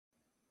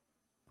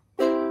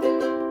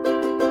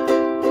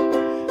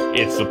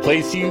It's the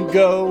place you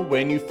go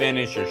when you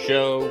finish your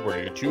show.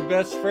 We're your two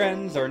best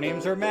friends. Our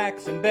names are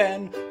Max and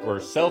Ben. We're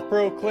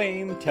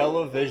self-proclaimed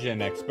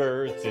television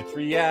experts. It's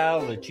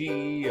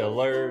Reality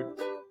Alert.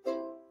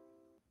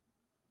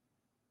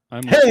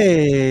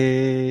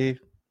 Hey!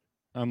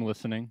 I'm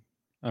listening.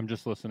 I'm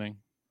just listening.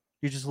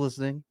 You're just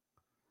listening?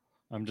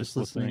 I'm just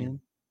listening. In?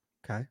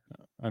 Okay.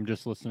 I'm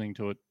just listening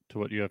to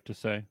what you have to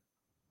say.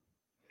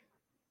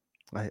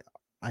 I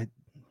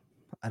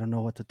don't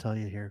know what to tell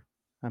you here.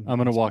 I'm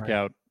gonna walk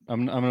out.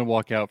 I'm gonna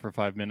walk out for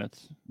 5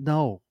 minutes.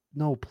 No,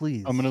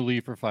 please. I'm gonna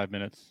leave for 5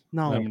 minutes.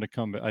 No. I'm gonna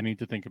come back. I need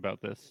to think about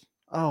this.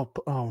 Oh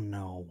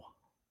no.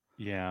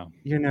 Yeah.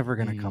 You're never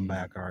gonna come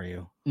back, are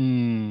you?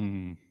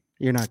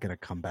 You're not gonna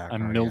come back.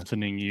 I'm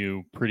Miltoning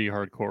you pretty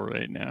hardcore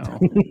right now.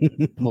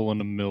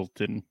 Pulling a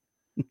Milton.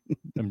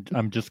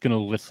 I'm just gonna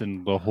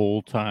listen the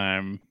whole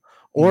time.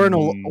 Or an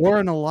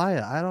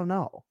Aaliyah. I don't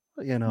know.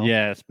 You know.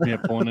 Yes, yeah,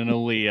 pulling an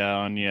Aaliyah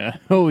on you.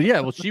 Oh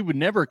yeah, well she would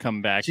never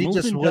come back. She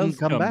Milton just wouldn't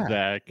does come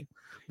back.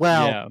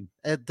 Well, yeah.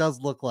 It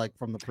does look like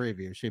from the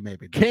preview she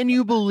maybe. Can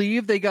you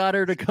believe they got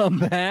her to come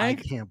back? I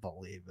can't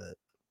believe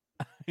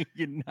it.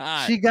 You're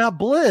not. She got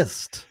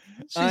blissed.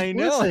 I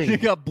know. She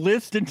got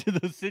blissed into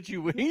the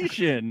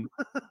situation.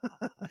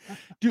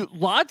 Dude,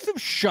 lots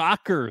of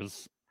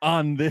shockers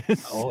on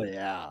this. Oh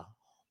yeah.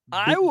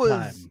 I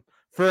was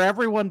for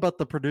everyone but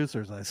the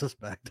producers, I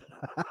suspect.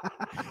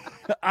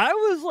 I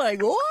was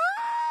like, what?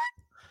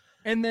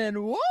 And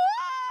then what?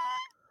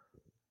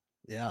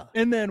 Yeah.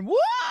 And then what?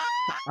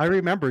 I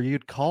remember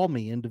you'd call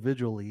me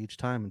individually each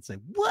time and say,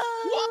 what?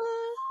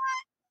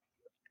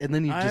 And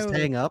then you just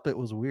hang up. It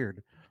was weird.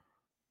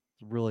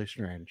 It's really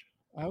strange.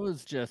 I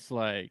was just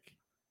like,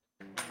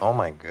 oh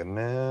my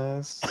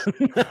goodness.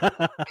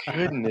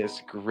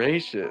 Goodness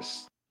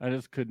gracious. I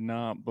just could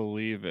not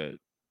believe it.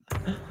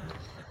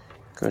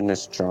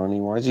 Goodness,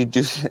 Johnny, why'd you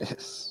do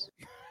this?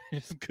 I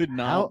just could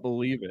not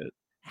believe it.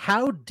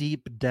 How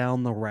deep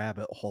down the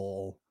rabbit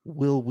hole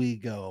will we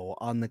go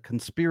on the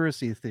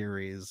conspiracy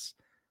theories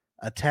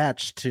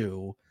attached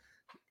to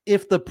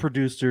if the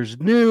producers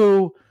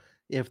knew,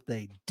 if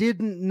they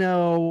didn't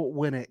know,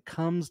 when it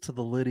comes to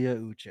the Lydia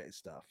Uche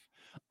stuff?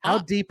 How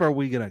deep are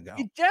we going to go?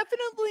 It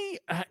definitely,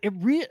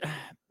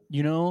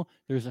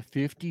 there's a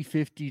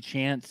 50-50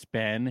 chance,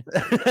 Ben.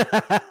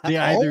 They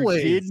either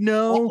did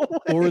know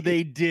or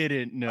they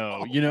didn't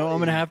know. You know, I'm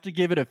going to have to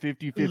give it a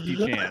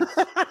 50-50 chance.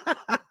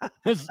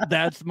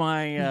 That's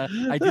my,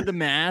 I did the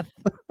math.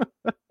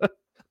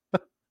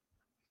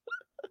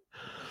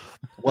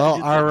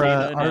 Well,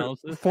 our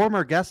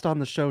former guest on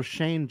the show,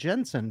 Shane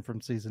Jensen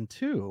from season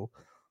 2,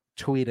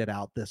 tweeted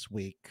out this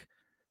week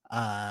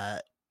a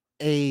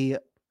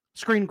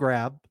screen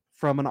grab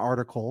from an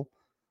article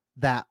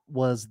that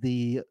was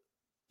the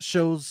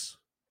show's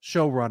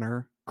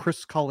showrunner,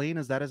 Chris Colleen,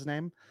 is that his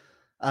name?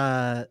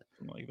 Like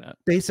that.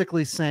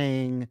 Basically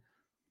saying,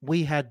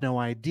 we had no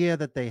idea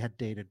that they had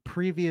dated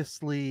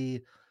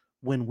previously.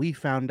 When we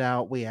found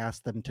out, we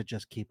asked them to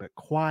just keep it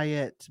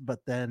quiet, but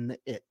then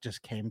it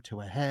just came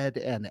to a head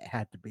and it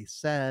had to be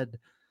said.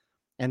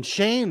 And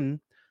Shane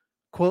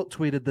quote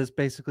tweeted this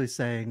basically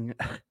saying,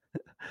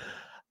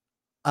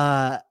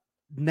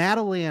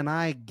 Natalie and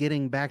I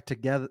getting back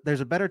together.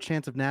 There's a better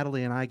chance of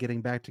Natalie and I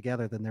getting back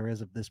together than there is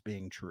of this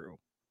being true.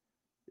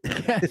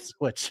 It's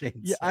what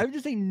Shane said. I would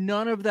just say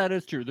none of that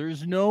is true.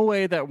 There's no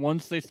way that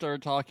once they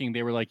started talking,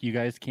 they were like, you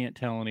guys can't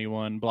tell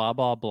anyone, blah,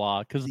 blah,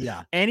 blah. Because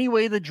any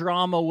way the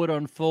drama would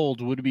unfold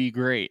would be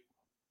great.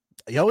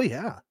 Oh,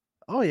 yeah.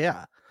 Oh,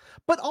 yeah.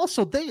 But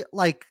also, they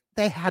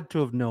had to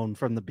have known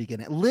from the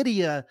beginning.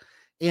 Lydia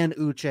and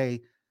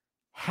Uche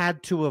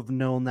had to have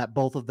known that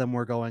both of them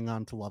were going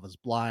on to Love is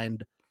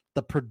Blind.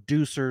 The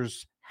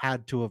producers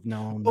had to have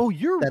known. Oh,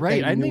 you're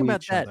right. I didn't think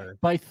about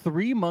that. By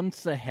 3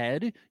 months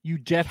ahead, you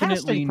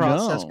definitely know. The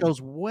casting process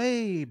goes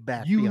way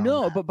back. You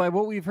know, but by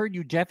what we've heard,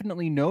 you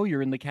definitely know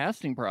you're in the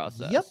casting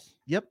process.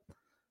 Yep.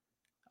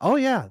 Oh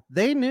yeah,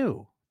 they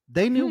knew.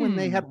 They knew when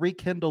they had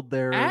rekindled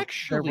their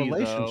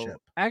relationship.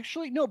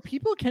 Actually, no.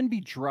 People can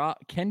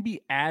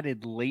be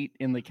added late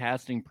in the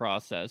casting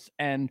process,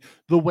 and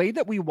the way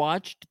that we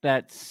watched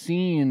that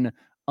scene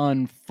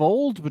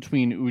unfold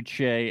between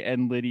Uche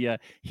and Lydia,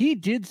 he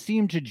did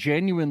seem to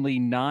genuinely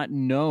not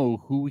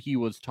know who he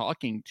was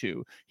talking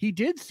to. He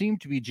did seem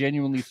to be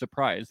genuinely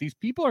surprised. These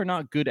people are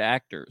not good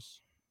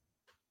actors.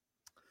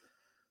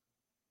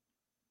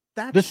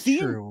 That's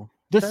true.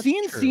 The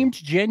scene seemed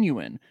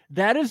genuine.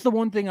 That is the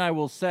one thing I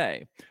will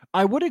say.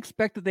 I would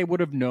expect that they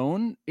would have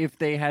known if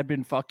they had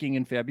been fucking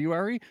in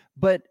February,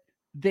 but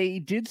they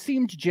did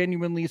seem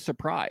genuinely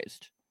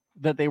surprised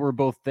that they were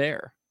both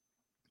there.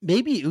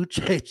 Maybe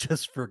Uche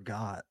just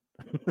forgot.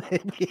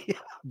 Maybe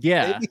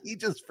he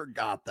just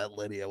forgot that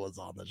Lydia was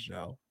on the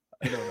show.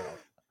 I don't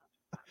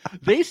know.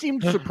 They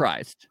seemed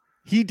surprised.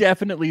 He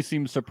definitely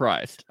seems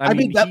surprised. I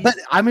mean,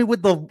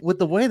 with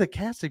the way the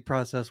casting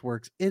process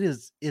works,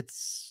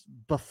 it's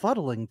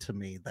befuddling to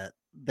me that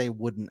they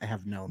wouldn't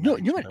have known. No,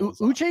 you know what?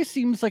 Uche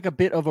seems like a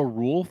bit of a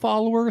rule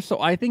follower, so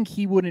I think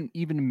he wouldn't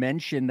even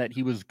mention that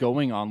he was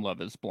going on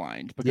Love is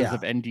Blind because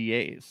of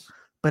NDAs.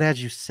 But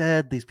as you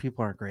said, these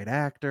people aren't great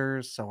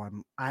actors. So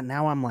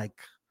I'm like,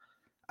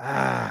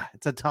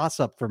 it's a toss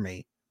up for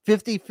me.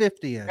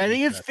 50-50. I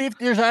think it's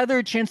 50. There's either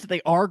a chance that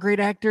they are great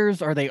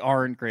actors or they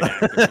aren't great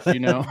actors, you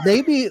know?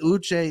 Maybe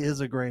Uche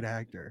is a great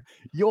actor.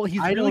 He's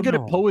really good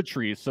at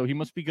poetry, so he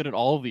must be good at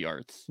all of the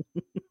arts.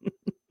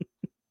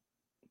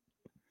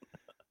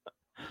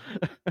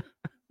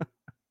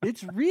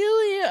 It's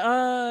really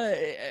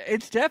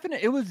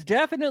it was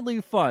definitely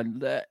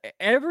fun.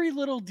 Every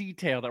little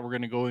detail that we're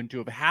going to go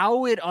into of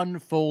how it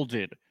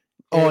unfolded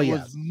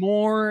was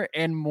more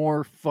and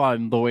more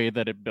fun the way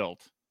that it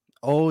built.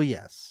 Oh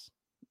yes.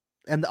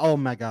 And oh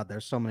my god,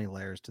 there's so many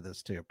layers to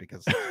this too,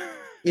 because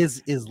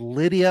is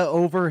Lydia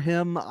over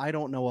him? I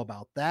don't know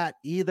about that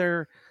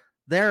either.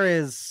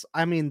 This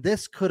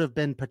could have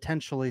been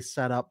potentially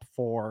set up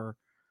for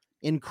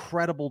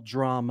incredible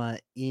drama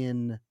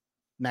in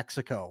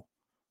Mexico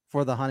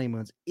for the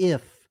honeymoons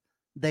if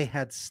they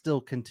had still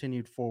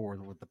continued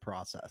forward with the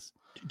process.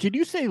 Did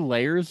you say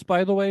layers,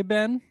 by the way,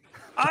 Ben?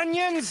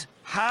 Onions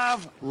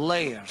have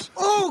layers.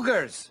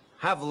 Ogres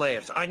have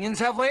layers. Onions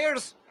have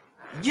layers.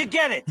 You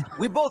get it.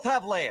 We both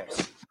have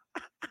layers.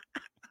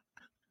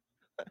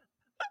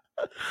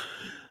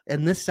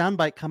 And this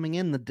soundbite coming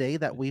in the day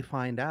that we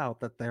find out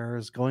that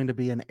there's going to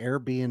be an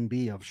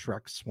Airbnb of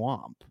Shrek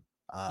Swamp,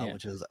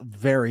 which is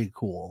very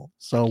cool.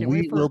 So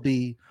we will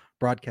be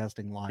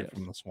broadcasting live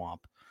from the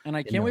swamp. And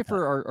I can't wait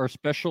for our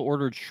special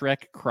ordered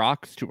Shrek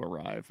Crocs to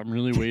arrive. I'm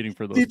really waiting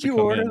for those. Did you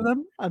order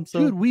them?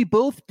 Dude, we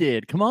both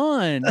did. Come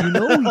on. You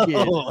know we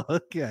did.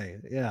 Okay.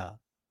 Yeah.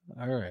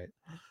 All right.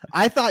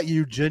 I thought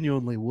you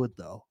genuinely would,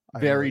 though.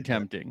 Very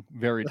tempting.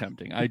 Very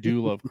tempting. I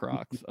do love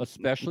Crocs,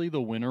 especially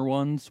the winter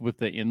ones with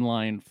the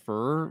inline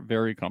fur.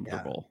 Very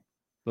comfortable.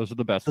 Yeah. Those are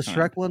the best. The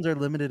Shrek ones are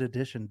limited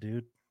edition,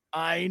 dude.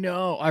 I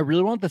know. I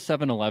really want the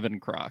 7-Eleven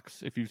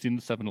Crocs. If you've seen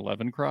the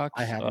 7-Eleven Crocs,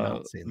 I have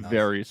not seen those.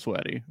 Very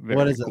sweaty. Very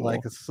what is cool. it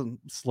like? Some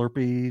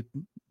Slurpee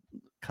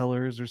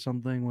colors or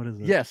something? What is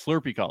it? Yeah,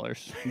 Slurpee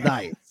colors.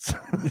 Nice.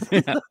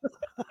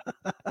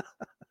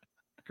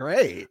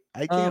 Great.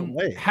 I can't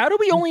wait. How do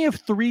we only have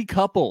 3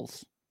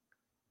 couples?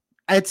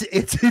 It's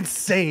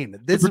insane.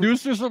 The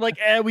producers are like,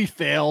 we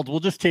failed. We'll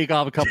just take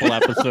off a couple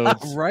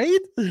episodes. Right?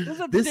 We'll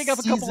have to take off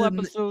a couple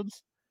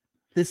episodes.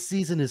 This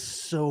season is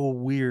so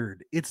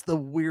weird. It's the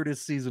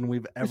weirdest season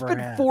we've ever had.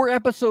 There's been 4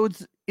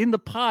 episodes in the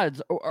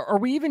pods. Are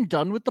we even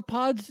done with the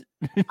pods?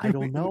 I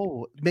don't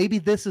know. Maybe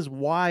this is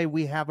why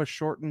we have a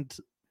shortened,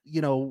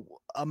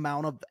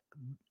 amount of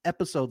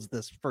episodes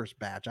this first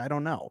batch. I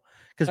don't know.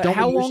 Because don't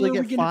we usually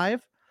get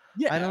 5?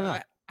 Yeah, I don't know.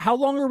 How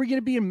long are we going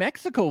to be in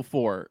Mexico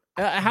for?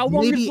 How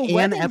long maybe is the an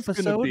wedding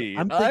going to be?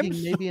 I'm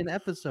thinking maybe an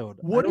episode.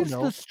 What is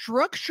the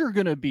structure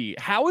going to be?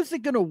 How is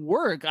it going to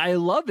work? I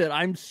love it.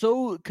 I'm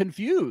so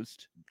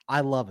confused.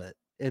 I love it.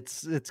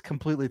 It's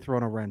completely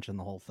thrown a wrench in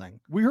the whole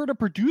thing. We heard a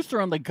producer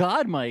on the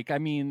God mic. I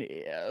mean,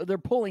 they're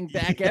pulling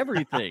back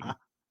everything.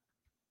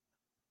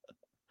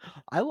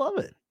 I love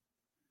it.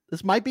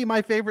 This might be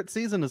my favorite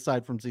season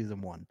aside from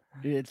season 1.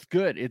 It's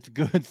good. It's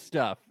good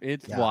stuff.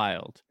 It's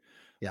wild.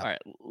 Yeah. All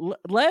right,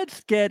 let's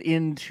get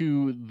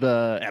into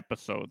the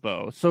episode,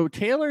 though. So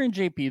Taylor and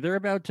JP, they're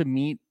about to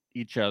meet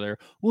each other.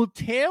 Well,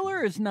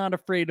 Taylor is not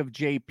afraid of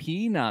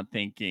JP not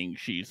thinking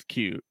she's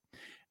cute.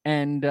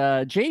 And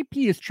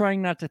JP is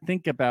trying not to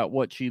think about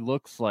what she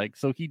looks like,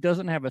 so he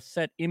doesn't have a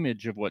set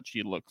image of what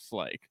she looks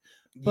like.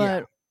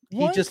 But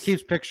he just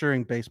keeps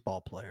picturing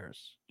baseball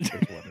players, is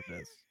what it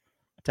is.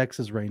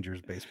 Texas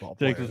Rangers baseball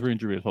players. Texas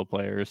Ranger baseball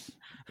players.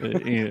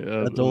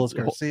 Adolis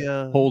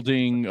Garcia.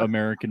 Holding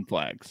American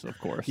flags, of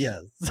course.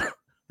 Yes,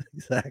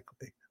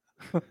 exactly.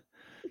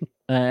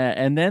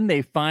 And then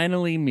they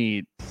finally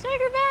meet.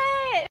 Sugar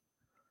Bat!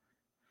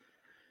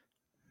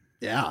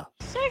 Yeah.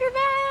 Sugar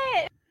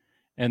Bat!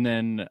 And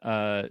then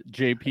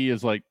JP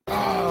is like,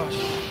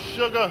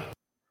 sugar.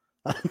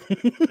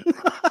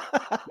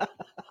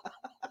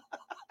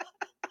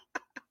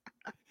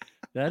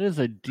 That is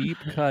a deep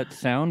cut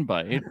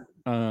soundbite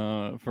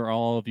for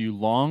all of you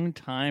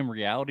longtime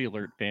Reality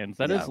Alert fans.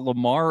 That is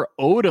Lamar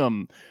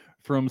Odom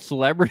from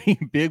Celebrity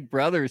Big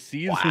Brother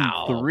season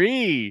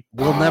 3.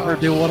 We'll never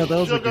do one of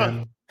those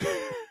again.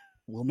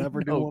 We'll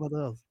never do one of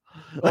those.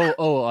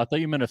 Oh, I thought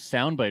you meant a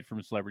soundbite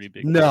from Celebrity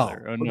Big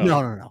Brother. Oh,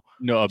 no.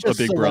 No, a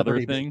Big Brother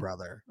thing? Big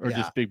Brother. Or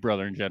just Big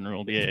Brother in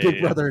general? Yeah,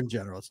 Big Brother in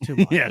general. It's too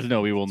much. Yes,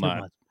 no, we will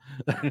not.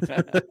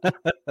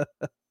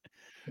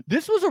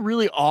 This was a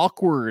really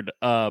awkward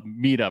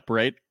meetup,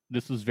 right?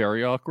 This was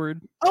very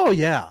awkward. Oh,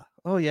 yeah.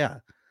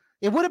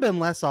 It would have been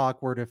less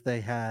awkward if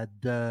they had,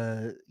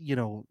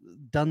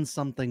 done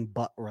something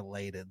butt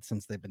related,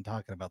 since they've been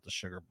talking about the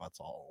sugar butts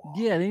all along.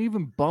 Yeah, they didn't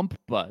even bump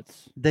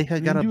butts. They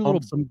had got to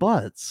bump some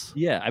butts.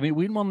 Yeah, I mean,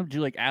 we didn't want them to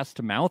do like ass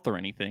to mouth or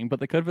anything, but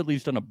they could have at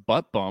least done a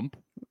butt bump.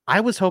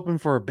 I was hoping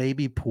for a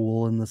baby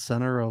pool in the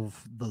center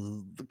of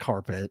the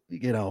carpet,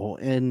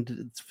 and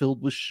it's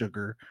filled with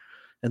sugar.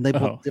 and they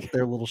both Oh, dip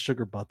their little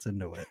sugar butts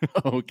into it.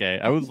 Okay.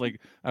 I was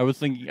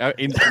thinking. I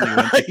instantly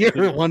went. You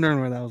were wondering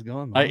where that was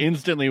going. I huh?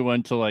 instantly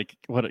went to like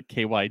what a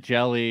KY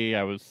jelly.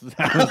 I was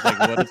like,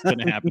 what is going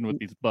to happen with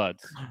these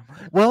butts?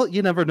 Well,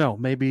 you never know.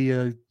 Maybe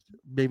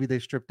they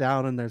strip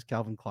down and there's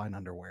Calvin Klein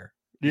underwear.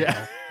 you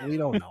Yeah. know? We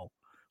don't know.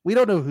 We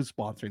don't know who's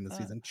sponsoring the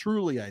season.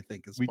 Truly, I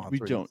think is We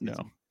sponsoring. don't the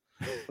know.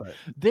 season.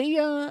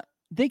 But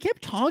They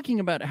kept talking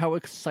about how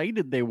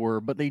excited they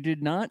were, but they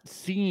did not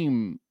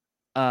seem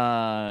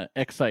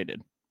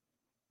excited.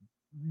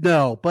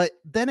 no. But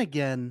then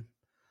again,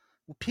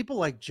 people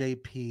like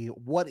JP,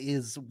 what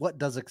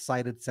does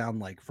excited sound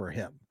like for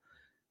him?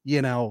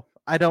 You know,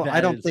 I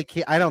don't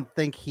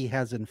think he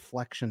has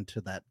inflection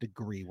to that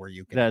degree where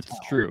you can. That's tell.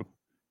 true.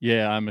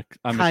 Yeah, I'm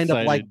kind excited.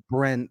 of like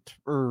Brent,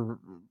 or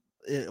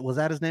was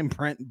that his name?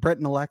 Brent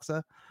and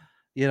Alexa.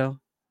 You know,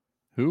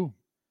 Who?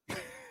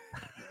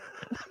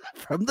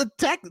 from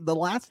the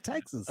last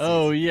Texas.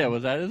 Oh season. yeah,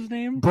 was that his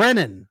name?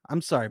 Brennan.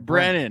 I'm sorry,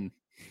 Brennan.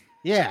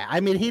 Yeah, I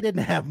mean, he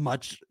didn't have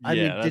much. I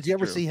Yeah, mean, did that's you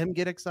ever true. see him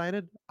get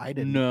excited? I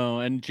didn't. No,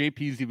 and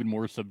JP's even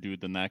more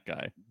subdued than that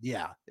guy.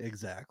 Yeah,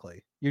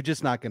 exactly. You're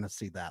just not going to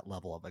see that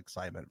level of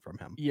excitement from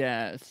him.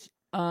 Yes.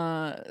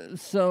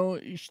 So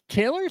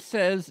Taylor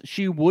says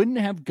she wouldn't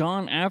have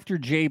gone after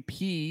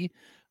JP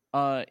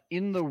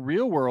in the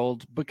real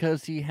world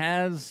because he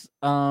has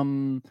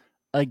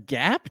a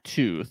gap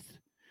tooth.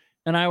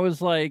 And I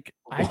was like,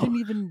 I didn't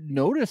even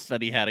notice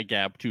that he had a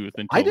gap tooth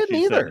until I didn't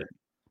she said either.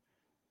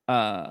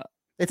 it.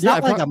 It's Yeah,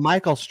 not I like pro- a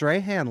Michael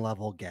Strahan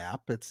level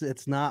gap.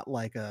 It's not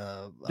like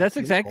a That's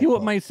exactly what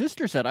facial my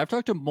sister said. I've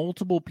talked to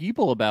multiple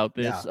people about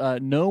this.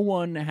 No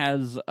one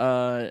has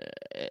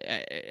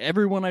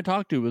everyone I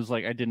talked to was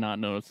like, I did not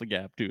notice the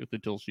gap tooth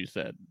until she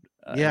said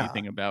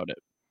anything about it.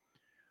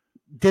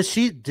 Does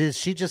she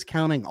just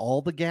counting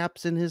all the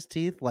gaps in his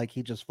teeth like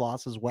he just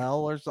flosses well,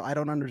 or so? I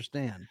don't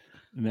understand.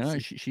 No,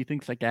 she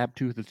thinks that gap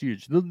tooth is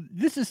huge.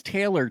 This is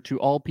tailored to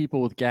all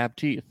people with gap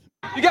teeth.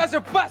 You guys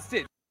are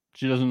busted.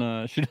 She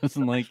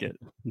doesn't like it.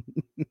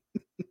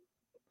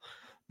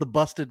 The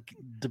busted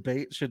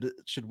debate,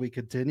 should we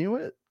continue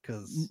it?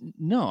 Because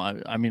No,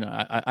 I mean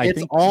I it's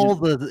think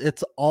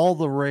it's all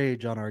the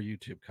rage on our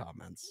YouTube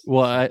comments.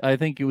 Well, I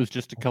think it was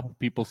just a couple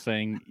people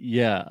saying,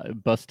 yeah,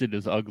 busted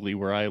is ugly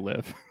where I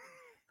live.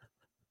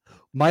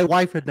 My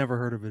wife had never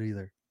heard of it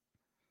either.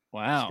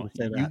 Wow, gonna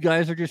say you that.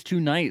 guys are just too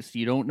nice.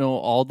 You don't know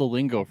all the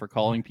lingo for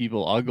calling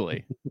people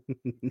ugly.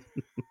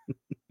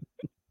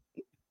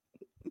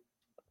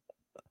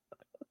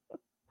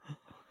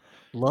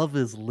 Love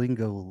is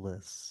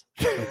lingoless.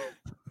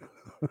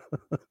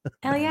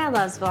 Hell yeah,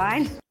 Love's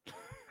Blind.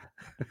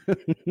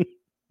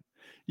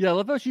 Yeah, I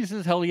love how she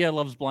says "Hell yeah,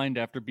 loves blind"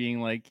 after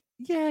being like,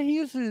 "Yeah, he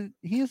has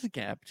a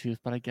gap tooth,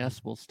 but I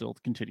guess we'll still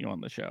continue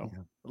on the show."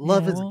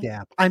 Love is well-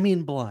 gap. I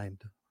mean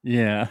blind,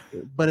 Yeah.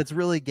 but it's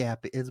really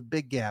gap. It's a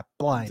big gap.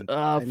 Blind.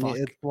 I mean, Fuck.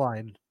 it's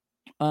blind.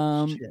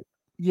 Shit.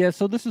 Yeah.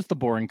 So this is the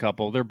boring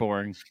couple. They're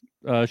boring.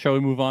 Shall we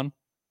move on?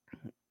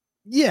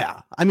 Yeah.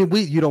 I mean,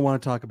 you don't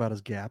want to talk about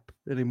his gap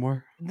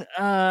anymore.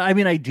 I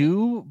mean, I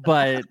do,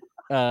 but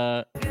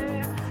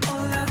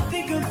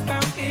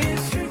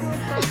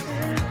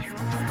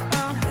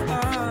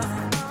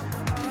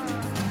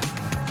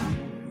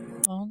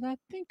all I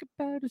think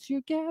about is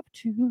your gap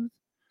tooth.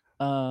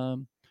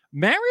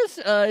 Maris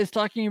is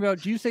talking about,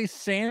 do you say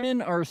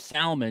salmon or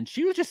salmon?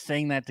 She was just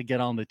saying that to get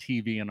on the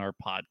TV in our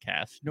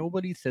podcast.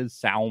 Nobody says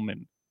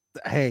salmon.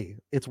 Hey,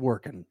 it's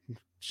working.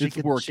 It's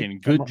working.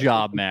 Good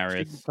job,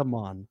 Maris. Come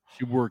on.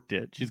 She worked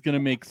it. She's gonna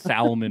make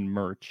salmon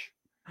merch.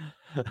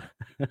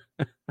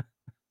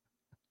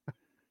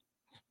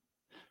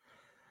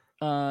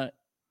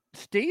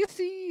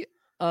 Stacy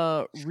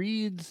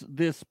reads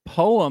this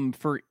poem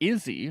for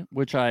Izzy,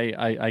 which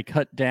I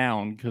cut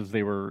down because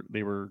they were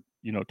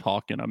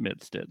talking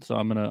amidst it. So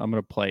I'm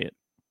gonna play it.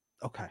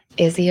 Okay.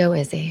 Izzy, oh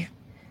Izzy,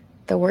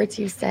 the words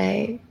you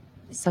say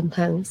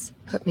sometimes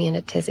put me in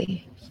a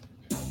tizzy.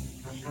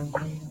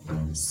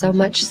 So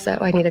much so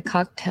I need a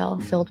cocktail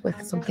filled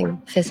with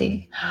something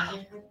fizzy.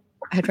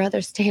 I'd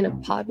rather stay in a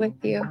pod with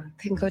you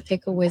than go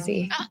take a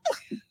whizzy.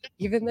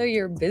 Even though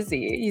you're busy,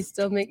 you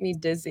still make me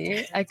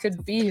dizzy. I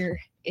could be your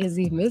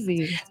Izzy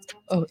Mizzy.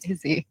 Oh,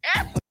 Izzy.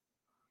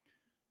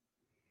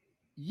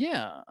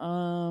 Yeah.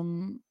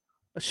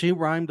 She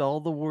rhymed all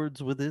the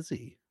words with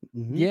Izzy.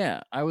 Mhm.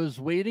 Yeah. I was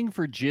waiting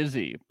for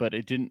Jizzy, but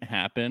it didn't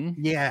happen.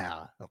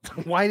 Yeah.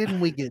 Why didn't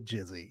we get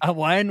Jizzy?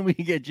 Why didn't we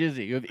get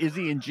Jizzy? You have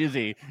Izzy and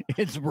Jizzy.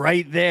 It's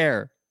right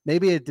there.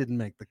 Maybe it didn't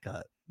make the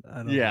cut. I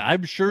don't Yeah, know.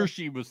 I'm sure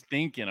she was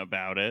thinking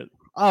about it.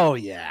 Oh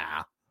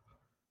yeah.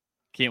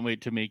 Can't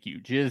wait to make you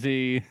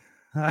Jizzy.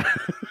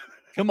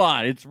 Come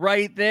on, it's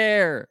right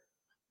there.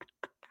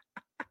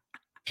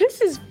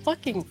 This is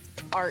fucking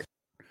art.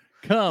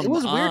 Come It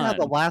was weird how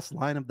the on. last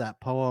line of that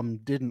poem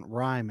didn't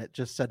rhyme. It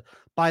just said,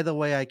 "By the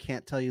way, I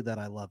can't tell you that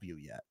I love you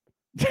yet."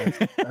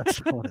 That's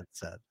what it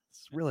said.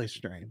 It's really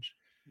strange.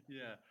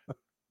 Yeah.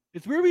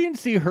 It's weird we didn't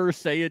see her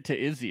say it to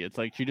Izzy. It's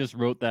like she just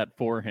wrote that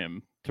for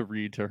him to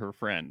read to her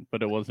friend,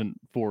 but it wasn't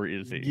for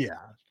Izzy. Yeah,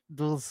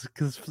 because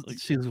Like-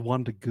 she's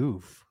one to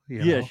goof.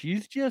 Yeah, know?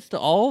 she's just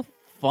all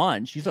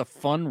fun. She's a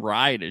fun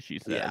ride, as she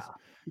says. Yeah.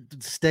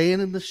 Staying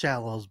in the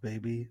shallows,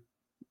 baby.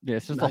 Yeah,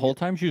 it's just Not the whole yet.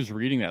 time she was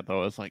reading that,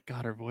 though, I was like,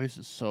 God, her voice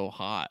is so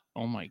hot.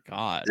 Oh my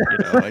God. You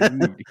know, I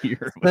didn't even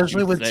hear what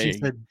Especially when she saying.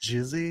 said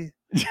jizzy.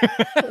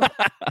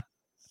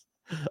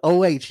 Oh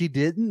wait, she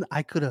didn't?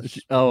 I could have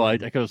Oh, I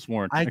could have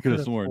sworn. I I could could have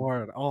have sworn.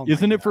 sworn. Oh my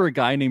Isn't it God. for a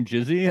guy named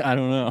Jizzy? I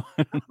don't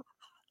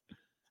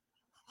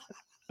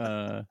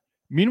know.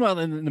 Meanwhile,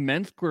 in the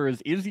men's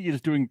squares, Izzy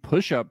is doing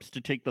push-ups to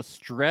take the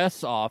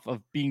stress off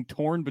of being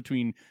torn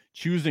between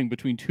choosing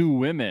between two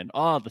women.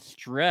 Oh, the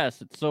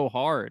stress. It's so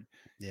hard.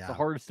 It's the Yeah.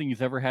 hardest thing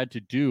he's ever had to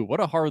do. What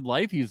a hard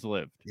life he's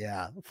lived.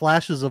 Yeah.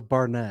 Flashes of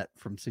Barnett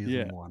from season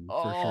Yeah. 1 for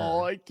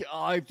Oh, sure.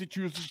 I have to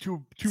choose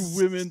two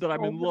women that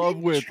I'm in love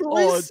with.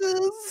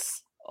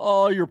 Choices.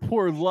 Oh, your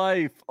poor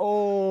life.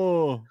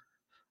 Oh.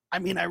 I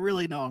mean, I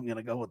really know I'm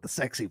gonna go with the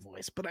sexy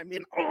voice, but I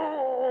mean,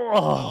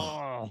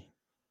 oh.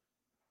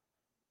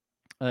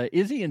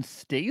 Izzy and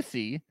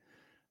Stacy.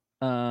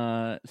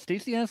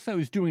 Stacy asks how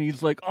he's doing.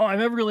 He's like, "Oh, I'm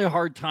having really a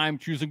hard time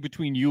choosing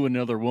between you and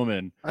another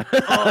woman.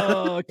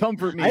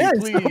 Comfort me, I so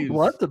please."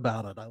 blunt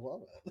about it. I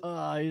love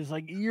it. He's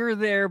like, "You're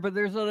there, but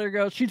there's other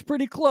girls. She's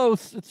pretty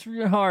close. It's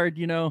really hard,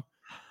 you know.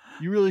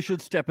 You really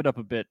should step it up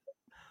a bit."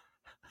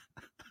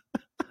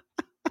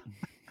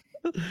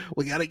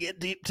 We gotta get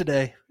deep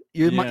today.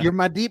 You're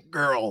my deep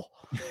girl.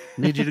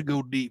 Need you to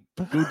go deep.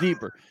 Go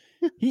deeper.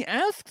 He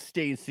asks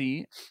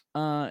Stacy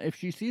if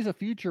she sees a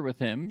future with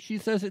him. She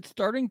says it's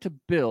starting to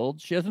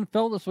build. She hasn't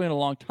felt this way in a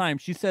long time.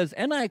 She says,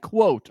 and I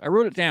quote, I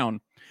wrote it down,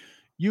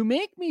 "You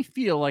make me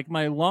feel like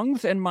my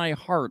lungs and my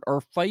heart are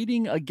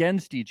fighting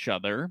against each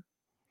other.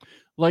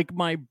 Like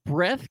my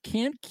breath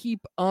can't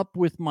keep up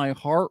with my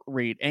heart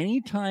rate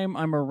anytime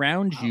I'm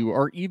around you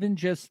or even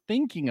just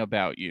thinking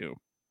about you."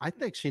 I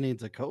think she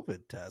needs a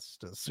COVID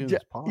test as soon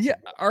as possible. Yeah,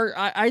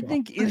 I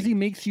think Izzy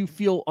makes you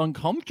feel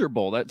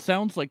uncomfortable. That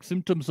sounds like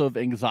symptoms of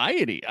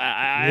anxiety.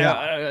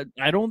 I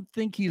don't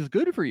think he's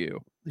good for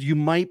you. You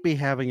might be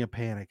having a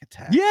panic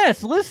attack.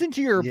 Yes, listen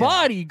to your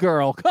body,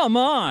 girl. Come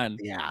on.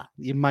 Yeah,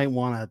 you might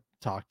want to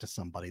talk to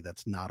somebody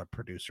that's not a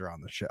producer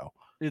on the show.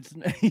 It's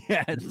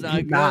it's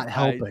not not good.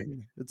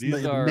 helping. It's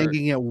these are-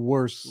 making it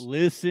worse.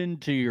 Listen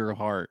to your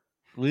heart.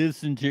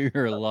 Listen to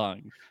your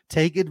lungs.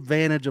 Take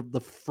advantage of the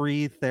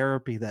free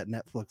therapy that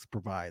Netflix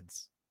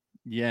provides.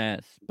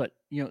 Yes, but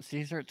you know,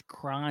 she starts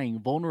crying,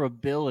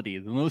 vulnerability.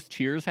 When those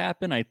tears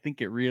happen, I think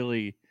it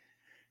really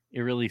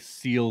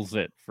seals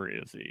it for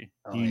Izzy.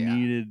 Oh, He yeah.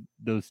 needed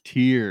those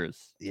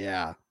tears.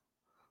 Yeah.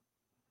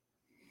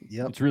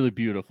 Yep. It's really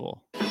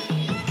beautiful.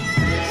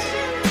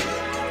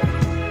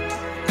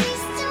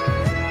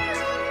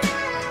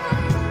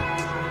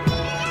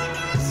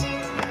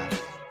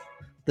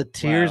 The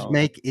tears Wow.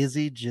 make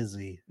Izzy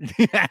jizzy.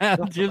 Yeah,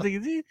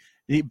 Jizzy,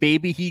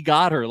 baby, he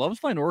got her. Love's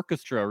Fine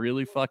Orchestra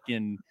really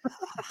fucking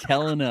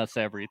telling us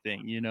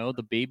everything, you know.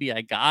 The baby,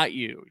 I got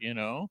you, you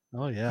know.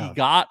 Oh yeah. He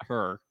got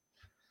her.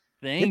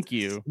 Thank It's-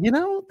 you. You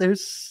know,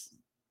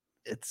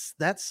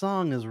 that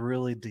song is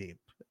really deep.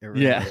 It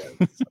really Yeah.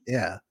 is.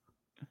 Yeah.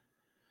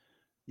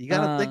 You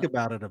got to think Uh,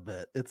 about it a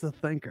bit. It's a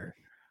thinker.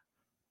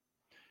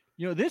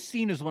 You know, this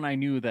scene is when I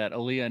knew that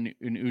Aaliyah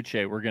and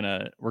Uche were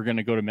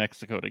gonna go to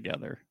Mexico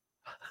together.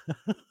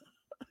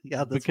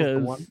 Yeah, that's the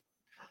one. Because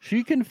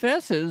she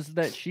confesses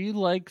that she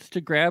likes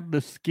to grab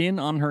the skin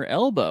on her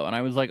elbow, and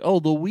I was like, "Oh,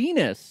 the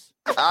weenus."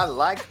 I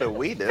like the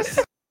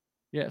weenus.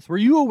 Yes, were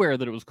you aware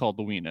that it was called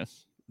the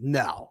weenus?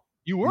 No.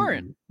 You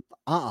weren't.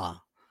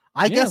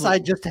 I guess but- I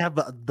just have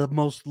the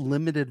most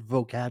limited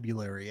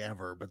vocabulary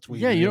ever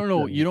between. Yeah, you this don't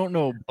know. and You don't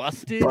know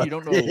busted. You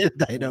don't know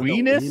busted. I don't know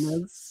weenus.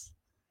 weenus.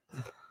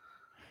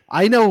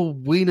 I know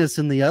weenus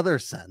in the other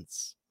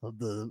sense of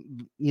the,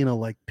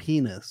 like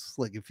penis,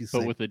 like if you say,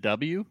 But with a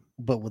W.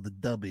 but with a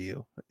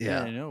W.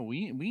 Yeah. you know,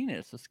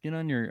 weenus, the skin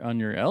on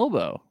your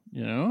elbow.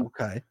 You know.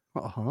 Okay.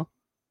 Uh-huh.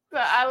 So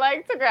I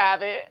like to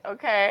grab it,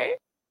 okay?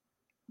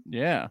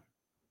 Yeah.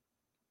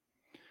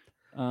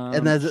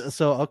 And that's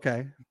so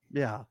okay.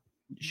 Yeah.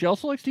 She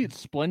also likes to eat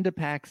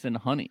Splendipax and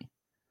honey.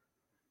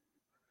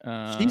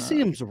 She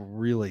seems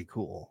really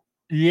cool.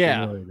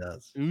 Yeah. She really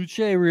does.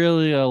 Uche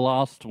really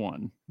lost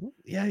one.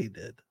 Yeah, he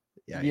did.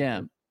 Yeah. he Yeah.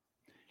 did.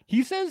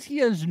 He says he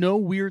has no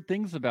weird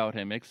things about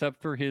him except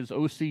for his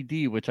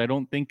OCD, which I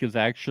don't think is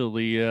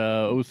actually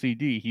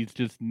OCD. He's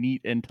just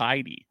neat and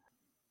tidy.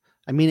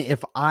 I mean,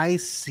 if I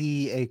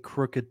see a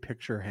crooked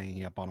picture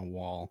hanging up on a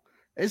wall,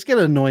 it's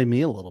gonna annoy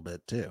me a little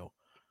bit too.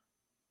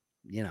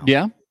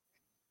 Yeah.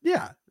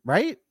 Yeah,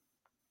 right?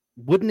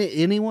 Wouldn't it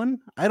anyone?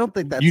 I don't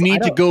think that's You I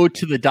need to don't- go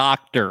to the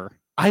doctor.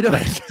 I don't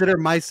consider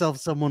myself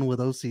someone with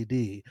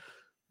OCD.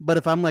 But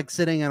if I'm like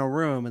sitting in a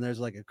room and there's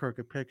like a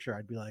crooked picture,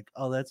 I'd be like,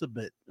 oh, that's a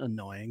bit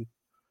annoying.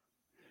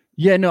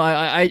 Yeah, no,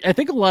 I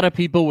think a lot of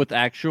people with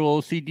actual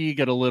OCD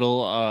get a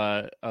little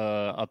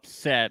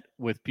upset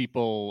with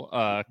people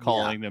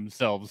calling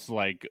themselves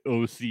like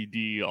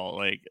OCD, all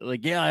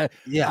like Yeah.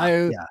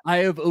 I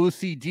have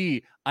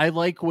OCD. I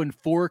like when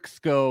forks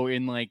go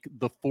in like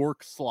the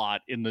fork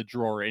slot in the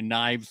drawer and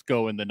knives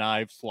go in the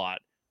knife slot.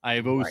 I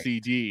have Right.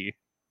 OCD.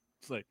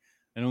 It's like,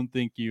 I don't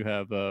think you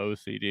have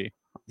OCD.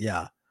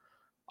 Yeah.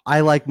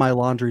 I like my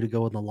laundry to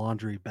go in the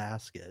laundry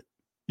basket.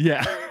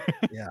 Yeah.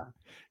 Yeah.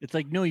 It's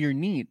like, no, you're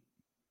neat.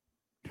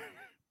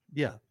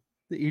 Yeah.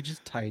 You're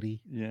just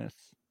tidy. Yes.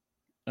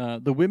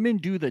 The women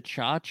do the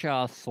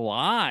cha-cha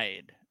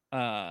slide.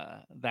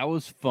 That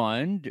was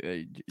fun.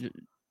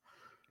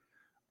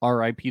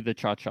 R.I.P. the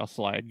cha-cha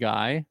slide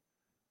guy.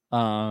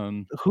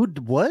 Who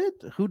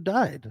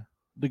died?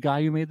 The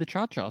guy who made the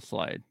cha-cha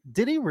slide.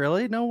 Did he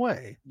really? No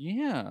way.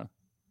 Yeah.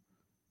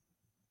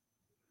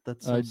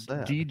 That's so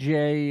sad.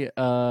 DJ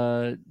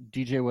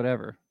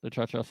whatever, the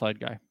cha-cha slide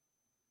guy.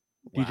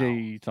 Wow.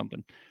 DJ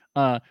something.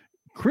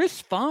 Chris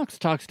Fox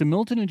talks to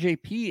Milton and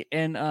JP,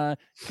 and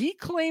he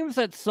claims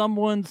that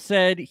someone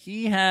said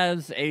he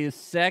has a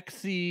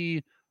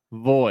sexy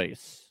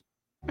voice.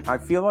 I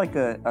feel like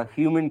a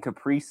human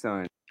Capri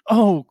Sun.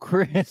 Oh,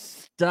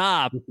 Chris,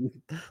 stop.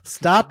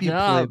 Stop, you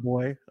Stop.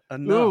 Playboy. Oh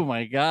Enough.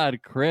 my God,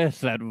 Chris,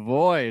 that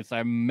voice.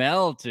 I'm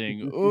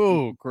melting.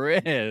 Ooh,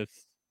 Chris.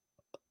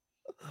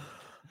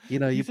 You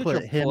know, you He's such put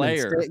a him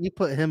player.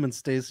 and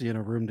Stacey in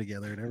a room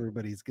together, and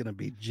everybody's gonna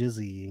be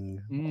jizzying.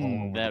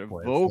 all over That the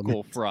place.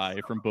 vocal fry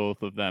from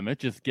both of them. It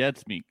just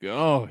gets me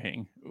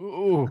going.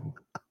 Ooh.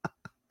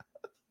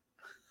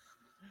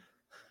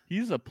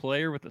 He's a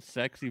player with a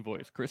sexy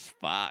voice. Chris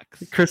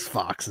Fox. Chris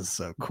Fox is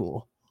so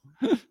cool.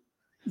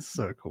 He's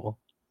so cool.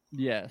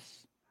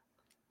 Yes.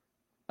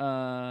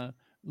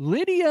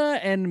 Lydia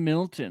and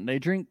Milton, they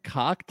drink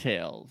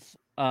cocktails.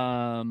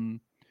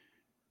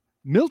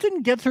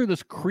 Milton gets her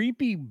this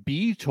creepy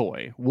bee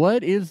toy.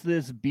 What is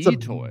this bee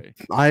toy?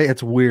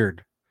 It's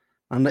weird.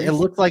 It It's-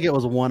 looks like it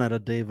was one at a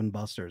Dave and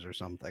Buster's or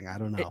something. I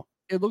don't know.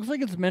 It looks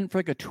like it's meant for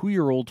like a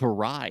 2-year-old to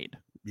ride.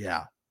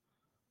 Yeah.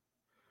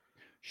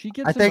 She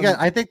gets I think him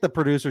a- I think the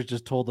producers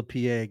just told the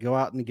PA, go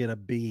out and get a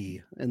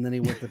bee, and then he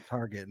went to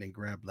Target and he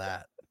grabbed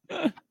that.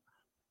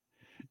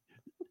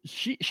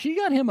 She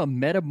got him a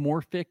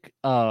metamorphic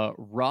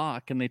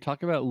rock, and they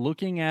talk about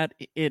looking at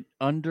it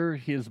under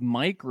his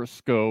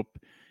microscope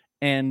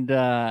and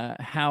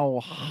how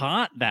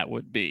hot that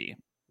would be.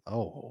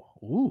 Oh,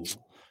 ooh.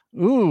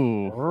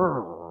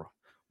 Ooh.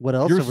 What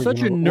else? You're are we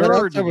such a gonna- what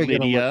else nerd, are we gonna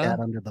look Lydia. at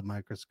under the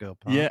microscope?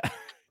 Huh? Yeah.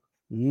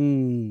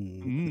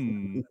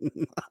 Mm.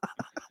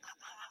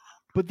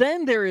 But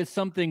then there is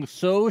something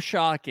so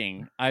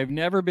shocking. I've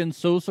never been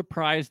so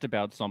surprised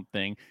about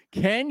something.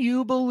 Can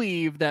you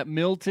believe that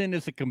Milton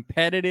is a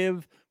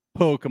competitive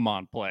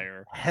Pokemon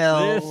player?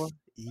 Hell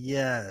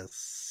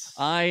yes.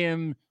 I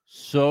am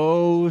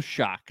so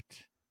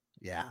shocked.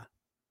 Yeah.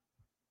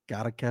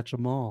 Gotta catch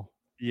them all.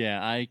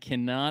 Yeah, I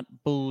cannot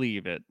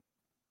believe it.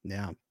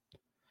 Yeah.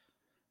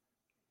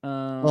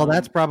 Well,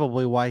 that's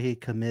probably why he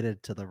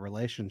committed to the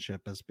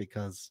relationship, is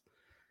because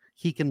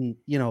he can,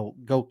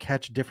 go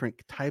catch different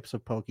types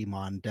of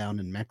Pokemon down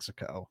in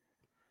Mexico,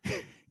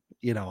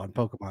 on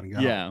Pokemon Go.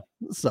 Yeah.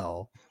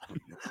 So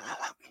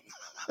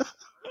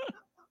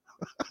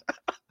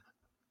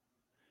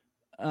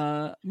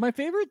my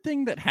favorite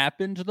thing that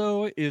happened,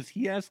 though, is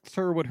he asks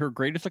her what her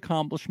greatest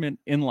accomplishment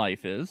in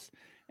life is.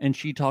 And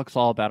she talks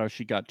all about how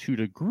she got 2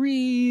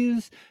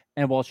 degrees.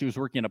 And while she was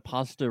working at a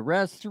pasta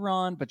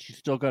restaurant, but she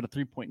still got a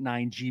 3.9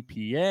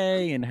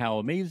 GPA and how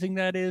amazing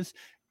that is.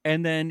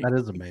 And then that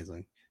is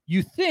amazing.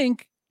 You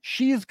think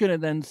she's going to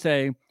then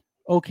say,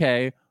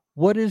 okay,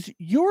 what is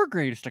your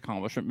greatest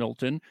accomplishment,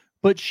 Milton?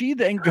 But she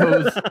then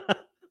goes,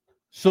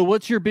 so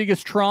what's your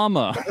biggest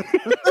trauma?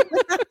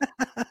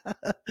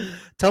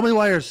 Tell me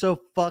why you're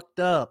so fucked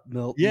up,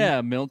 Milton.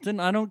 Yeah, Milton,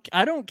 I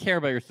don't care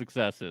about your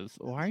successes.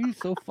 Why are you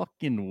so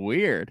fucking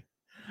weird?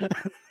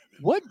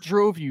 What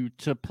drove you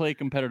to play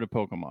competitive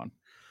Pokemon?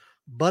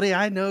 Buddy,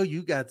 I know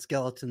you got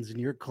skeletons in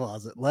your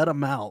closet. Let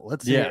them out.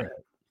 Let's hear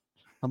it.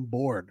 I'm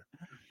bored.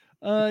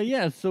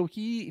 Yeah, so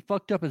he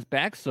fucked up his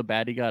back so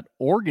bad he got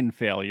organ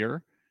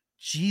failure.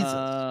 Jesus.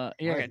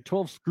 Yeah, got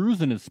 12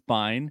 screws in his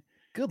spine.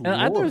 Good And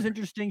I thought it was Lord.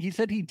 interesting. He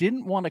said he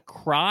didn't want to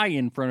cry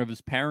in front of his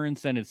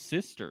parents and his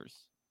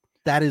sisters.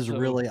 That is So-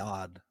 really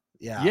odd.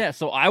 Yeah. Yeah,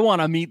 so I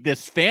want to meet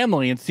this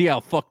family and see how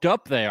fucked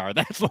up they are.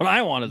 That's what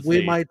I want to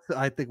see.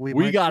 I think we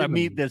We might got to see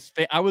meet them. this.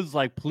 I was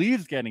like,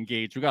 please get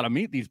engaged. We got to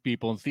meet these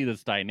people and see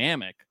this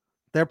dynamic.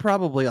 They're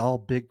probably all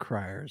big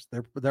criers.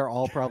 They're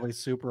all probably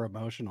super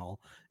emotional,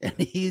 and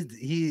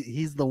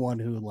he's the one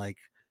who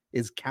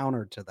is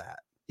counter to that.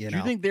 Do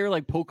you think they're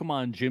like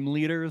Pokemon gym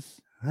leaders?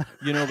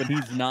 But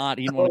he's not.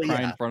 He didn't want to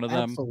cry in front of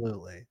them.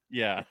 Absolutely.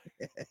 Yeah.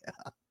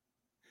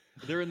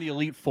 They're in the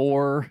Elite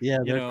Four. Yeah,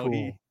 they're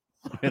cool.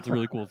 It's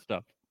really cool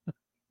stuff.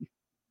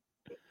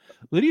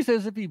 Lydia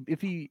says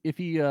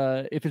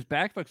if his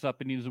back fucks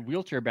up and he's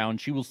wheelchair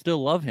bound, she will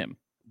still love him.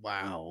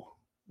 Wow.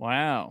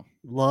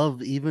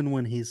 Love even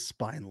when he's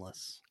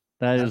spineless.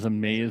 That That's is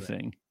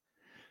amazing.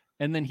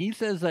 And then he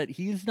says that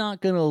he's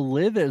not going to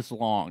live as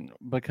long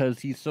because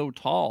he's so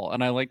tall.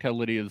 And I liked how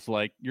Lydia's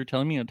like, you're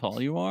telling me how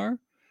tall you are?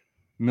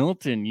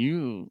 Milton,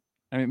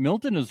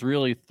 Milton is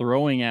really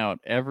throwing out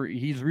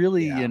he's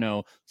really,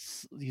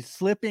 he's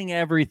slipping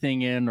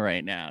everything in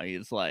right now.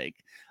 He's like,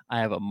 I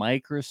have a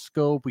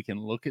microscope. We can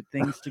look at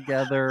things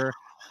together.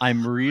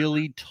 I'm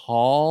really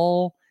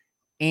tall,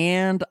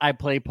 and I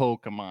play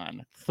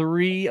Pokemon.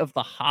 3 of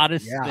the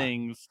hottest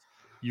things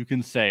you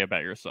can say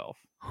about yourself.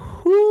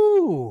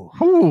 Whoo!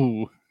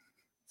 Whoo!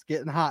 It's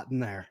getting hot in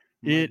there.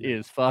 It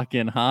is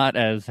fucking hot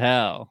as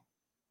hell.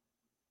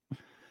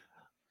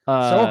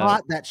 So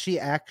hot that she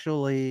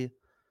actually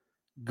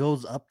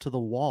goes up to the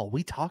wall.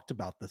 We talked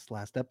about this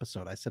last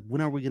episode. I said, when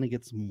are we going to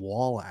get some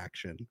wall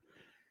action?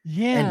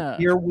 Yeah.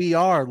 And here we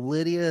are.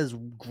 Lydia is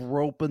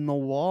groping the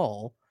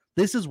wall.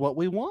 This is what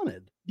we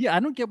wanted. Yeah, I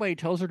don't get why he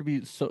tells her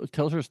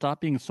to stop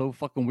being so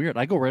fucking weird.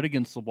 I go right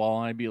against the wall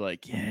and I'd be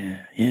like,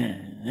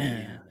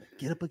 yeah.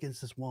 Get up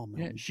against this wall,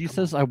 man. Yeah, she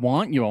says, I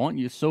want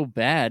you so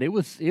bad. It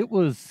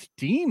was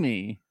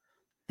steamy.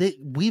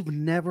 We've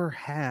never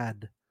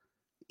had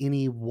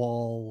any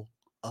wall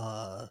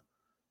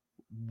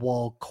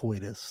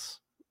coitus.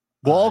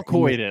 Wall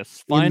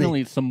coitus.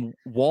 Finally, some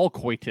wall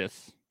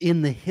coitus.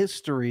 In the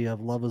history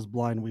of Love is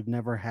Blind, we've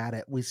never had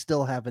it. We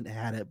still haven't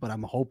had it, but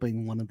I'm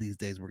hoping one of these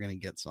days we're going to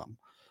get some.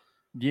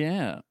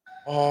 Yeah.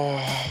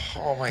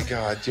 Oh my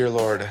God, dear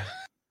Lord.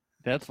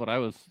 That's what I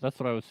was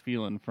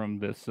feeling from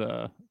this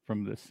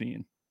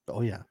scene.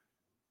 Oh yeah.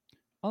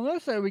 On the other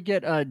side, we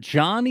get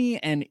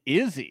Johnny and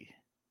Izzy.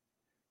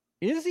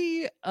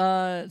 Izzy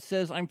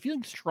says, I'm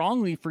feeling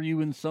strongly for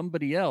you and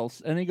somebody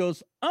else. And he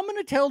goes, I'm going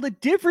to tell the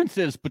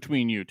differences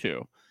between you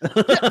two.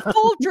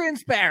 Full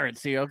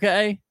transparency,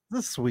 okay?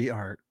 The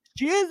sweetheart.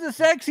 She has a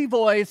sexy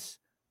voice.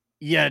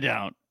 You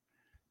don't.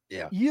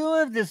 Yeah. You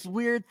have this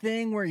weird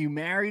thing where you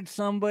married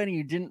somebody,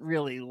 you didn't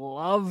really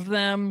love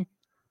them.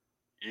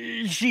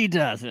 She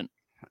doesn't.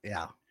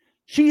 Yeah.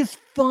 She's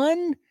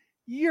fun.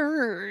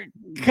 You're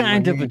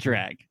kind of a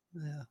drag.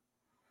 Yeah.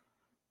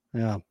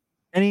 Yeah.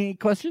 Any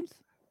questions?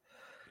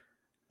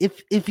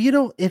 If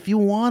you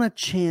want a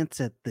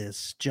chance at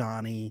this,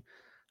 Johnny,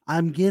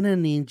 I'm gonna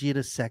need you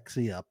to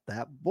sexy up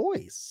that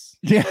voice.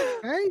 Yeah.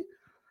 Okay?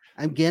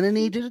 I'm gonna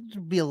need you to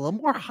be a little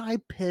more high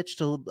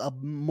pitched, a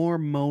more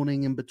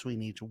moaning in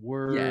between each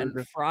word. Yeah,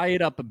 and fry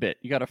it up a bit.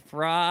 You gotta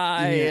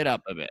fry it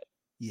up a bit.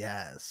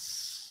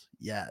 Yes.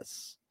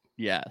 Yes.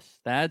 Yes.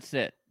 That's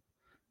it.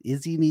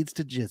 Izzy needs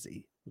to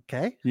jizzy.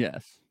 Okay.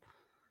 Yes.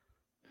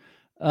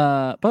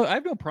 But I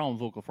have no problem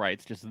with vocal fry.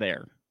 It's just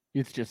there.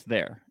 It's just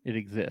there. It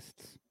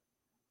exists.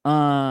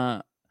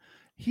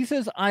 He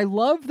says, I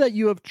love that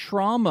you have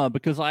trauma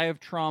because I have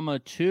trauma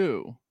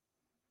too.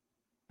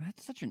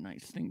 That's such a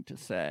nice thing to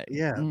say.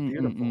 Yeah,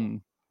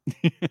 beautiful.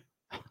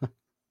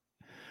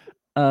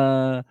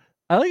 I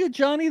like it,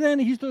 Johnny. Then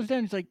he throws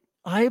down. He's like,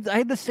 I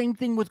had the same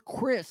thing with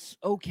Chris.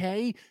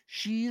 Okay,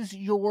 she's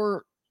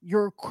your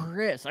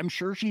Chris. I'm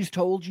sure she's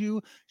told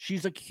you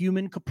she's a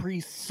human Capri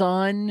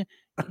Sun.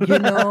 You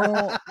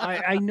know,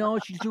 I know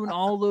she's doing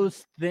all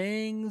those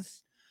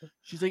things.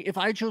 She's like, if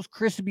I chose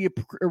Chris to be a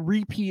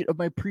repeat of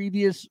my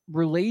previous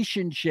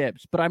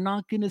relationships, but I'm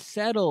not gonna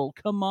settle.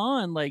 Come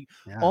on, like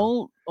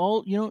all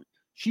you know,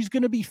 she's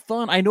gonna be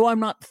fun. I know I'm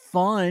not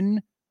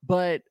fun,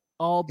 but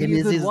I'll be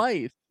a good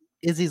wife.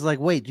 Izzy's like,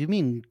 wait, do you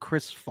mean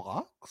Chris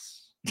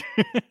Fox?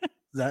 Is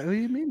that what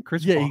you mean,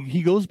 Chris? Yeah, Fox?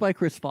 he goes by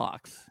Chris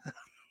Fox.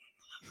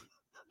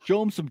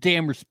 Show him some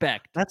damn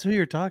respect. That's who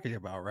you're talking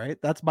about, right?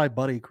 That's my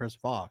buddy Chris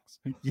Fox.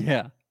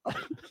 Yeah.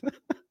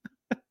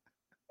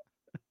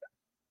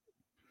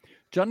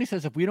 Johnny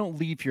says, if we don't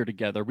leave here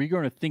together, we're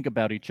going to think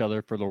about each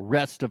other for the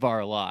rest of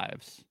our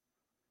lives.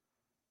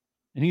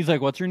 And he's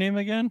like, what's your name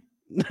again?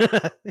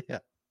 Yeah.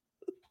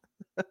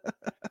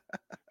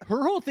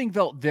 Her whole thing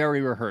felt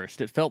very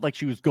rehearsed. It felt like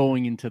she was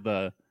going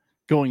into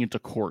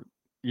court,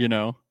 you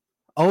know?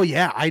 Oh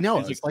yeah, I know.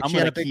 It's It's like, like I'm she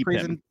had a gonna big keep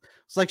reason. him.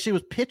 It's like she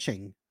was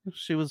pitching.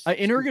 She was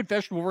In her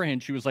confession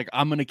beforehand, she was like,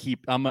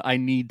 I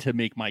need to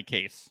make my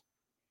case.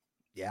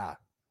 Yeah.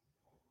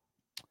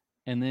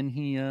 And then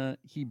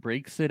he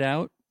breaks it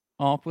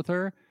off with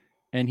her,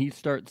 and he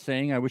starts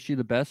saying, I wish you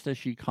the best, as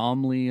she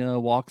calmly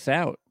walks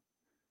out.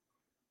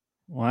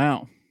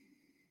 Wow.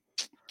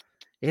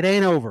 It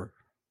ain't over.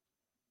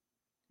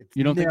 It's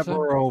You don't never think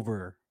so?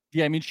 over.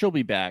 Yeah, I mean, she'll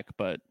be back,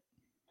 but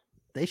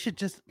They should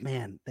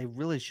they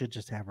really should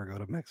just have her go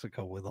to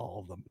Mexico with all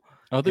of them.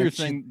 I thought you were And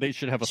saying they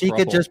should have a she throuple.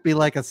 could just be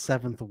like a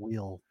seventh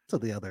wheel to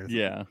the other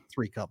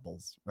three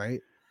couples,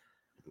 right?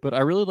 But I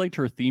really liked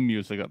her theme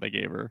music that they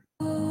gave her.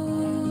 I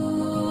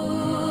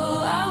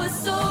was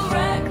so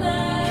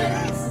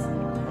reckless.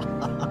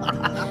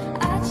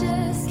 I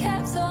just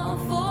kept on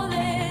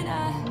falling.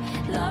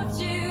 I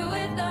loved you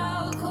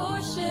without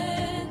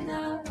caution.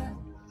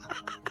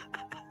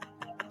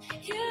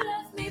 You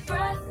left me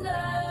breathless.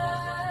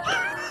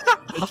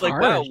 It's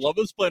like, wow, Love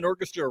is Blind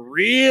Orchestra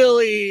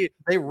really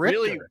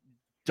ripped her.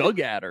 dug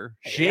at her.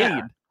 Shade.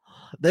 Yeah.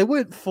 They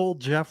went full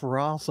Jeff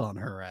Ross on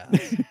her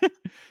ass.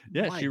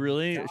 Yeah, My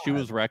she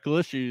was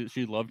reckless. She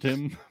loved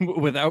him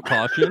without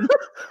caution.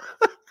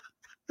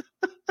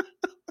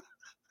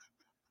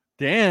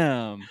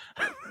 Damn.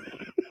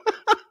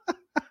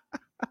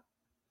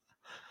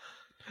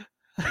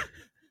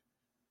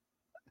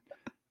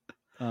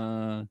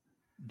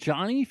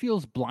 Johnny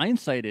feels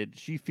blindsided.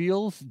 She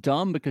feels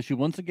dumb because she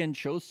once again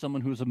chose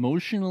someone who's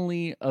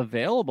emotionally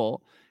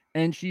available,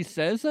 And she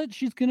says that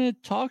she's going to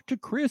talk to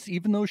Chris,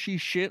 even though she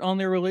shit on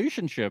their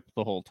relationship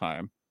the whole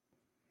time.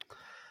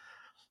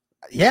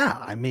 Yeah,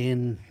 I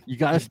mean, you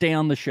got to stay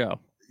on the show.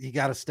 You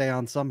got to stay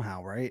on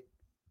somehow, right?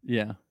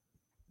 Yeah.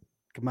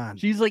 Come on.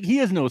 She's like, he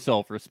has no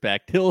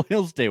self-respect.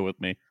 He'll stay with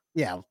me.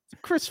 Yeah,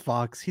 Chris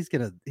Fox, he's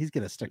gonna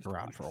stick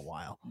around for a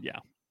while. Yeah.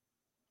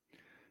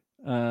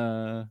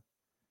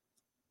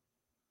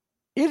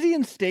 Izzy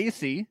and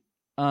Stacy,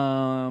 they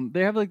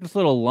have like this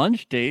little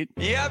lunch date.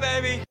 Yeah,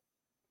 baby.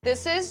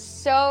 This is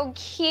so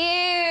cute.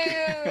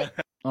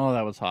 Oh,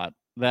 that was hot.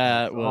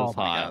 That was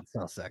my hot. God,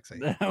 so sexy.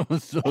 That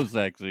was so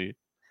sexy.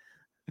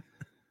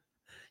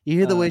 You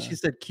hear the way she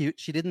said cute?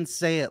 She didn't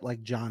say it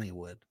like Johnny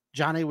would.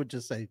 Johnny would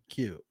just say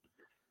cute.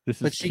 This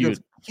But is she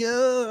cute.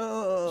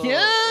 goes, cute.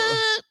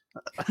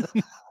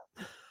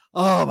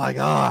 Oh my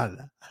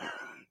God.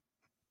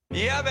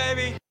 Yeah,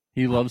 baby.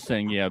 He loves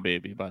saying "yeah,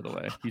 baby." By the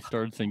way, he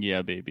started saying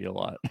 "yeah, baby" a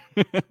lot.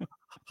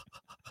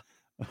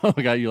 Oh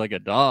my God, you like a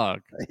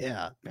dog?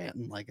 Yeah,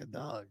 panting like a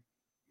dog.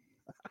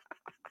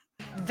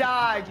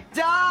 Dog.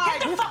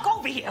 Get the fuck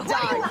over here.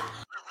 Dog.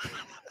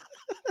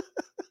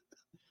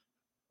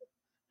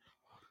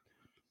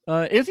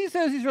 Izzy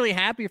says he's really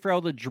happy for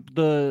how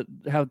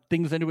how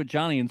things ended with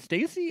Johnny, and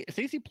Stacy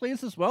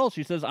plays this well.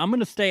 She says, "I'm going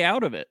to stay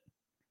out of it,"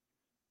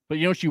 but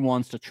she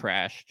wants to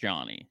trash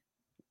Johnny.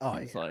 Oh,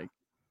 it's like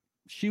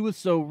she was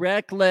so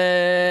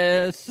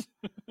reckless.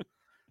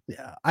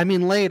 Yeah, I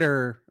mean,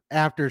 later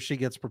after she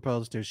gets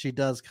proposed to, she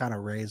does kind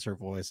of raise her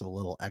voice a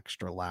little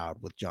extra loud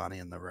with Johnny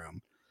in the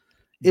room.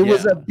 It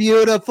was a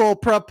beautiful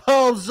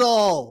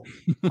proposal.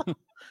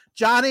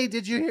 Johnny,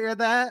 did you hear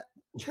that?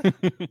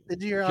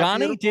 Did you hear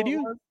Johnny? Did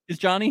you? Is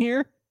Johnny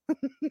here?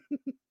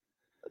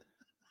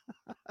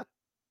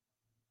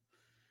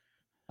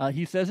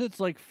 He says it's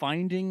like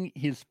finding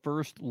his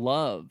first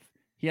love.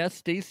 He asks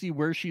Stacy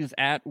where she's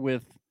at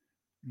with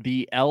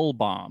the L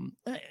bomb.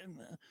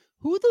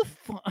 Who the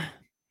fuck?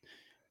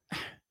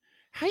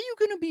 How are you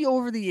going to be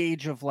over the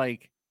age of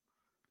like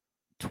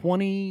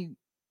 20?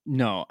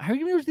 No. How are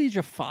you going to be over the age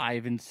of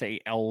 5 and say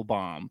L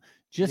bomb?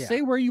 Just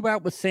say where you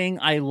at with saying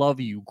I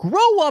love you.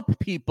 Grow up,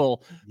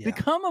 people.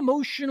 Become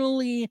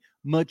emotionally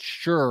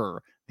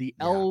mature. The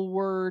L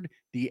word,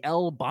 the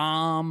L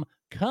bomb.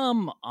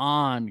 Come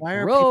on. Why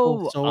are grow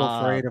people so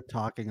up. afraid of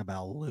talking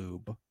about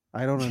lube?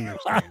 I don't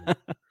understand.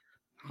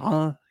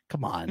 Huh?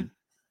 Come on.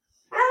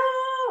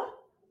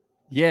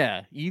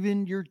 Yeah,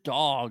 even your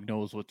dog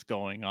knows what's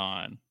going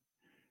on.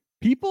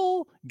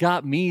 People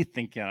got me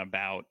thinking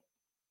about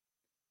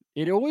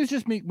it. Always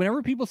just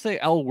whenever people say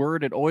L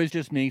word, it always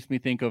just makes me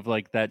think of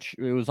like that.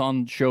 It was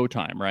on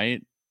Showtime,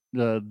 right?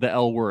 The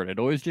L word. It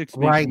always just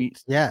makes me.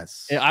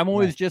 Yes. I'm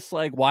always just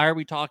like, why are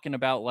we talking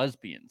about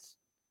lesbians?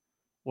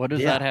 What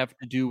does that have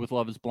to do with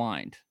Love Is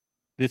Blind?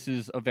 This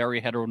is a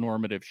very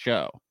heteronormative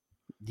show.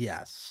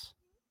 Yes.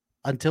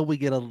 Until we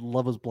get a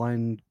Love Is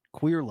Blind,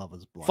 queer Love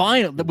Is Blind.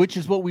 Fine, which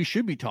is what we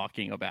should be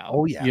talking about.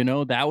 Oh,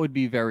 yeah. That would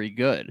be very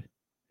good.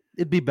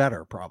 It'd be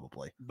better,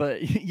 probably.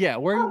 But yeah,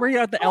 where you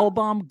at the L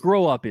bomb?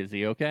 Grow up,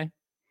 Izzy, okay?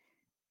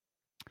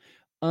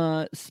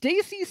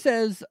 Stacy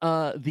says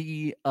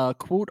the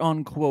quote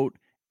unquote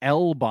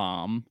L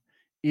bomb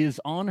is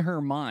on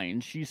her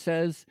mind. She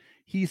says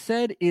he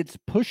said it's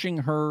pushing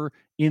her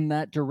in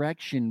that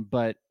direction,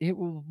 but it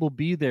will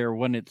be there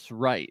when it's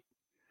right.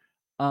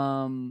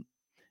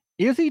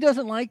 Izzy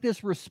doesn't like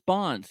this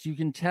response. You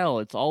can tell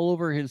it's all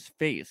over his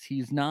face.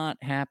 He's not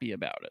happy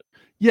about it.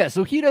 Yeah,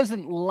 so he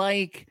doesn't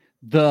like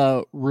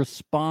the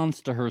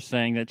response to her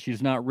saying that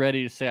she's not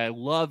ready to say I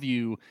love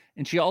you.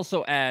 And she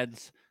also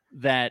adds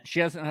that she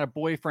hasn't had a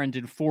boyfriend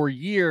in 4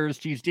 years.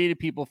 She's dated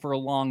people for a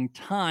long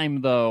time,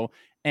 though.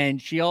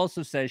 And she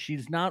also says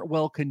she's not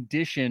well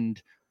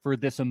conditioned for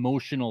this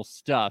emotional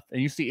stuff.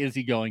 And you see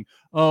Izzy going,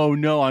 oh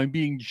no, I'm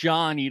being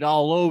Johnny'd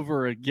all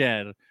over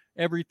again.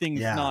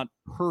 Everything's not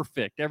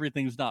perfect.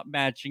 Everything's not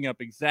matching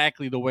up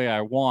exactly the way I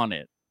want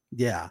it.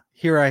 Yeah.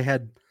 Here I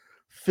had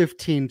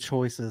 15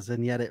 choices,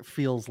 and yet it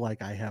feels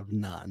like I have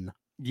none.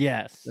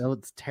 Yes. So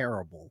it's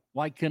terrible.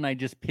 Why couldn't I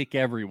just pick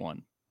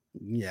everyone?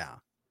 Yeah.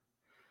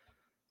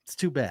 It's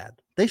too bad.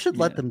 They should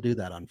let them do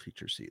that on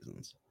future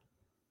seasons.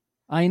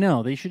 I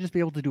know. They should just be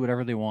able to do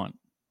whatever they want.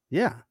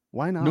 Yeah.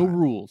 Why not? No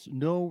rules.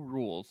 No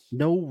rules.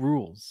 No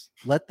rules.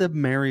 Let them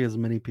marry as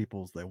many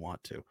people as they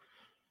want to.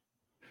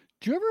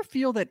 Do you ever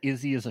feel that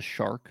Izzy is a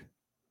shark?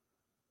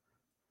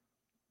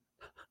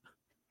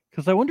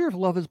 Because I wonder if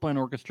Love Is Blind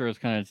Orchestra is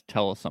kind of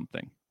tell us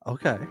something.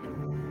 Okay.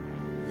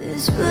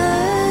 This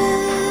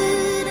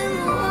blood in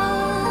the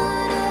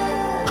water,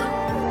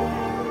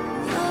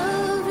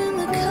 love in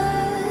the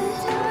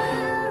cut,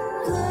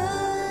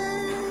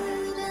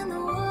 blood in the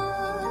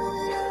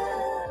water.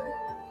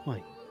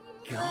 My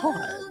God.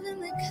 Love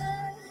in the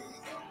cut.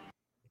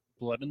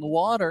 Blood in the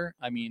water.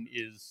 I mean,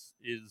 is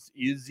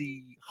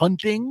Izzy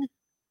hunting?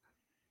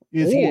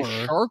 Is he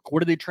a shark?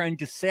 What are they trying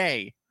to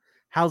say?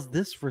 How's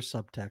this for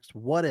subtext?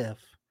 What if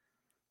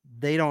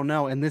they don't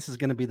know, and this is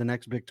going to be the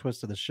next big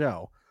twist of the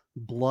show,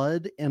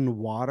 blood and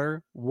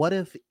water. What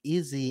if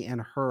Izzy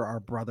and her are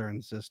brother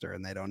and sister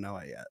and they don't know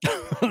it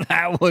yet?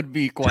 That would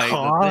be quite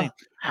the thing.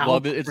 How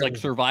Well, it's like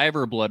crazy.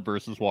 Survivor blood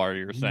versus water,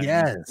 you're saying.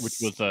 Yes. Which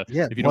was if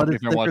you blood don't is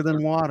if you thicker watched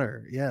than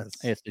water. Yes.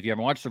 Yes, if you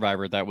haven't watched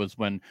Survivor, that was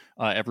when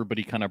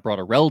everybody kind of brought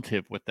a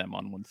relative with them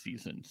on one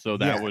season. So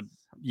that Yes. would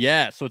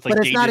so it's like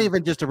But it's not dated-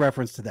 even just a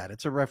reference to that.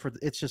 It's a reference.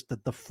 It's just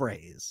the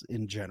phrase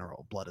in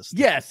general. Blood is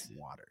thicker Yes. than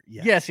water.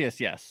 Yes.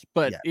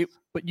 But Yes.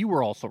 but you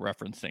were also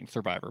referencing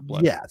Survivor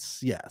blood.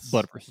 Yes.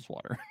 Blood versus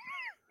water.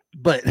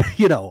 But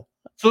you know,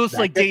 So it's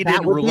like dated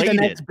and would be the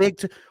related. next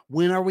big.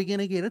 When are we going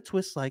to get a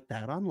twist like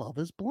that on Love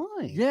Is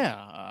Blind? Yeah,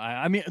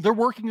 I mean they're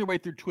working their way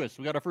through twists.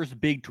 We got our first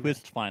big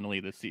twist finally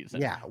this season.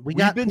 Yeah, We've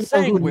got been people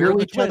saying who where are knew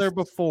the each other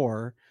twists?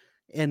 before,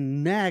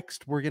 and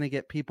next we're going to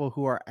get people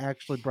who are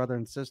actually brother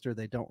and sister.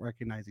 They don't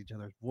recognize each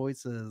other's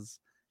voices.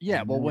 Yeah,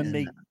 and well, when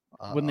they then-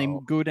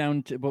 go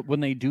down to but when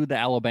they do the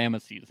Alabama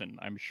season,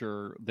 I'm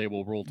sure they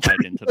will roll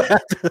tide into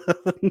that.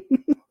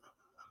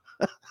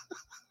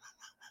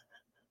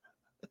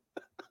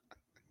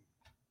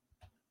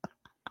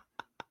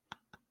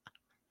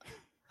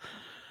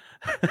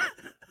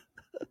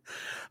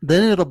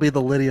 then it'll be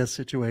the Lydia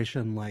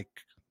situation, like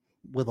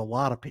with a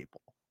lot of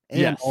people,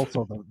 and Yes.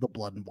 also the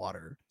blood and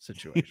water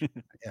situation.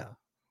 Yeah,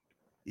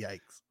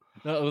 yikes.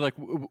 Like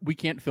we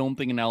can't film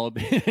thing in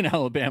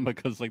Alabama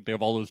because like they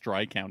have all those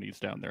dry counties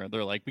down there.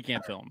 They're like we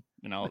can't film,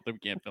 we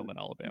can't film in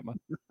Alabama.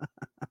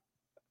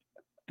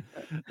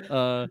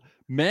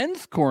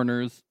 Men's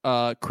corners.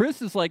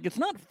 Chris is like, it's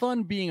not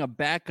fun being a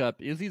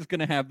backup. Izzy's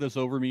gonna have this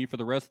over me for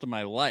the rest of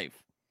my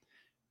life.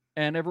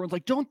 And everyone's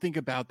like, don't think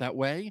about that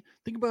way.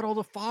 Think about all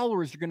the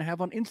followers you're gonna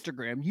have on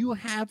Instagram. You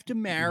have to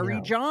marry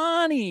Yeah.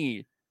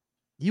 Johnny.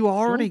 You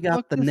already Don't got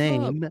fuck the this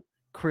up. name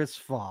Chris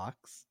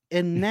Fox,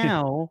 and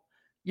now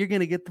you're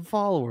going to get the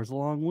followers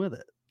along with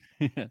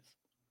it. Yes.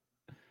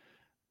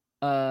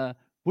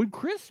 When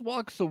Chris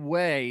walks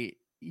away,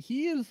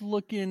 he is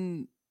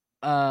looking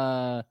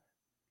Izzy.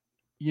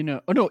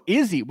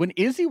 When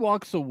Izzy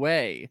walks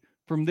away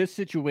from this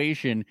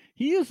situation,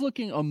 he is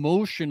looking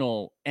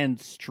emotional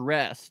and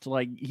stressed,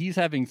 like he's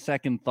having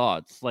second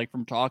thoughts, like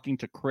from talking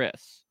to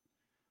Chris.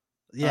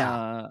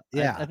 Yeah.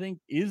 I think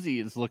Izzy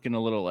is looking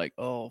a little like,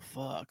 oh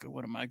fuck,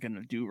 what am I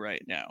gonna do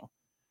right now?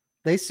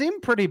 They seem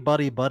pretty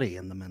buddy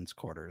in the men's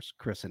quarters,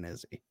 Chris and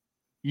Izzy.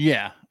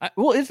 Yeah.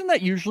 Well, isn't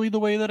that usually the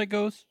way that it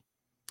goes?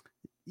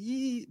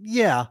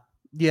 Yeah.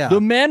 The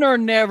men are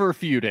never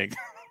feuding.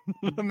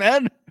 the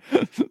men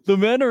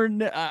are.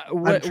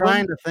 I'm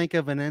trying to think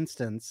of an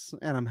instance,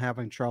 and I'm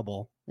having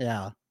trouble.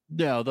 Yeah.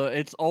 No,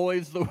 it's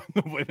always the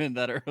women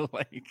that are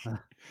like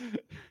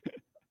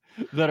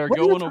that are What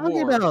are you going to talking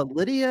war. about?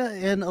 Lydia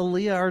and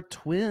Aaliyah are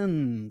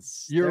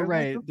twins. You're They're like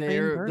right. the same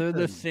They're the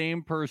person.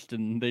 same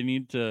person. They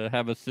need to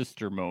have a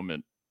sister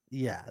moment.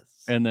 Yes.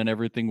 And then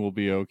everything will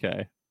be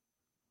okay.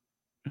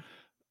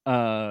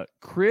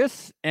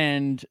 Chris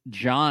and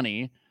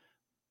Johnny.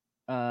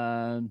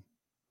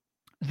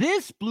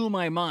 This blew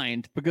my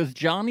mind because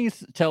Johnny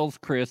tells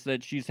Chris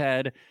that she's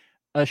had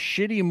a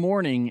shitty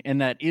morning and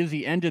that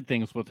Izzy ended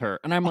things with her.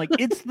 And I'm like,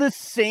 it's the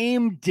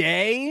same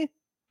day?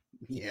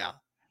 Yeah.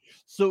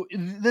 So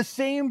the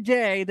same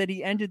day that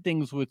he ended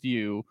things with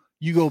you,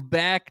 you go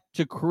back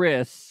to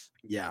Chris.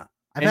 Yeah.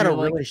 I've and had a you're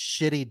like- really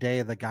shitty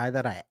day. The guy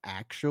that I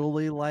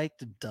actually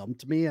liked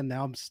dumped me, and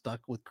now I'm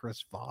stuck with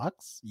Chris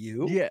Fox.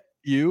 You? Yeah,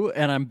 you,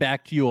 and I'm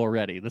back to you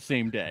already the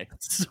same day.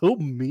 So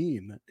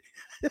mean.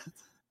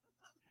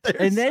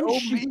 And then so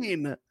she-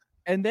 mean.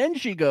 And then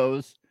she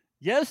goes,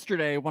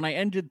 yesterday when I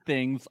ended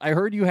things, I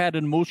heard you had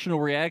an emotional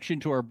reaction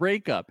to our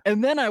breakup.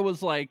 And then I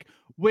was like,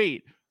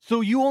 wait,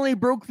 so you only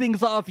broke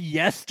things off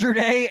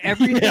yesterday?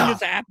 Everything Yeah.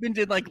 has happened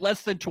in like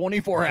less than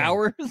 24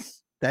 hours?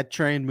 That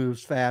train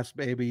moves fast,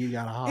 baby. You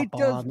gotta hop It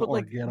does, on but or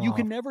like get you off.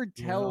 can never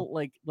tell,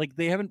 like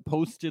they haven't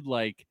posted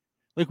like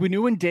we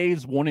knew when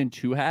days 1 and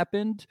 2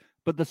 happened,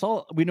 but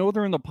we know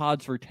they're in the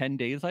pods for 10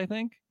 days, I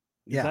think.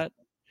 Is Yeah. that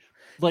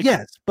like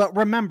Yes, but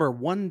remember,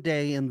 one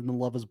day in the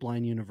Love Is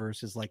Blind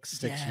universe is like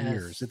 6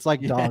 years. Yes, It's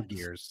like dog yes.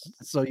 years.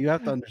 So you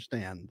have to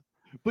understand.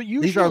 But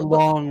These are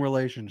long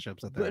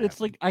relationships that they're But it's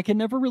like I can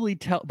never really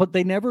tell. But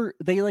they never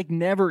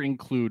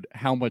include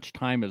how much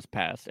time has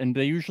passed, and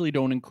they usually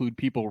don't include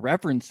people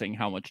referencing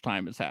how much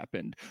time has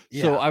happened.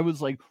 So Yeah. I was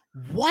like,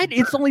 "What?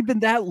 It's only been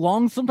that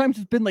long? Sometimes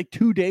it's been like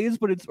 2 days,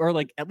 or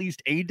like at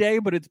least a day,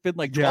 but it's been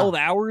like 12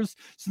 hours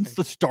since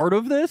the start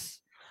of this."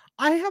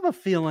 I have a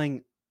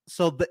feeling.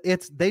 So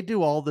they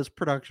do all this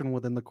production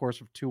within the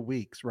course of 2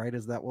 weeks, right?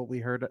 Is that what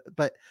we heard?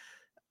 But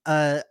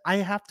I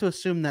have to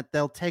assume that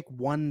they'll take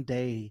one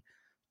day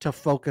to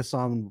focus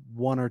on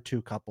 1 or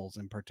 2 couples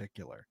in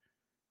particular,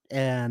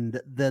 and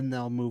then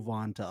they'll move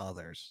on to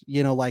others.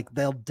 Like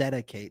they'll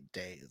dedicate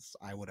days,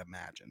 I would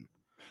imagine.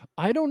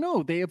 I don't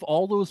know. They have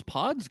all those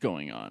pods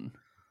going on.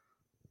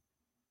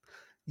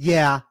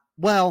 Yeah.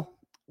 Well,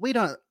 we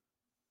don't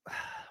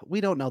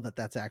know that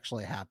that's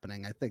actually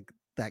happening. I think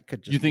that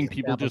could just You be think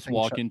people just establishing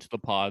walk shot. into the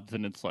pods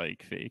and it's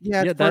like fake?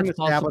 Yeah, for that's an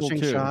possible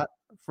establishing too. shot.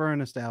 For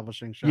an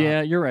establishing shot.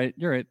 Yeah, you're right.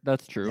 You're right.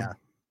 That's true. Yeah.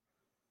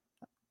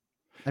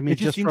 I mean, It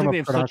just seems from like they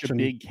have such a production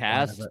big side of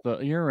cast, it.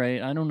 but you're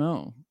right. I don't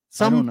know.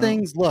 Some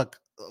things, look,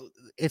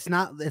 it's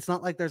not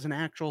like there's an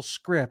actual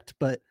script,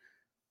 but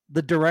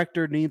the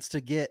director needs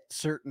to get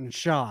certain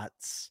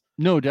shots.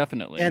 No,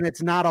 definitely. And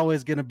it's not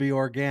always going to be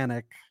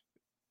organic.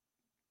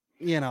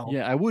 Yeah,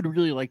 I would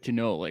really like to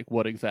know like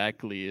what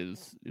exactly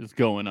is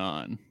going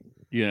on.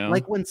 You know,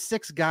 like when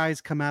 6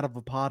 guys come out of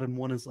a pod and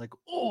one is like,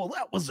 "Oh,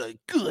 that was a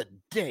good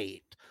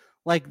date."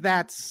 Like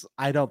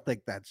I don't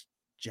think that's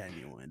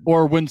genuine.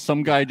 or when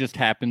some guy just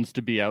happens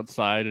to be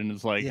outside and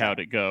is like, "How'd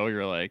it go?"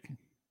 You're like,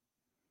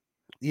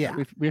 yeah,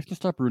 we have to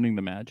stop ruining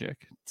the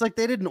magic. It's like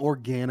they didn't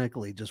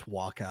organically just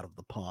walk out of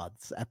the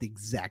pods at the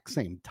exact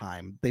same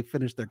time. They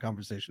finished their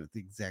conversation at the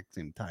exact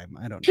same time.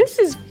 I don't know. This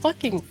is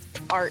fucking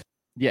art.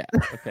 Yeah.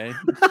 Okay.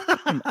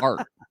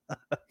 Art.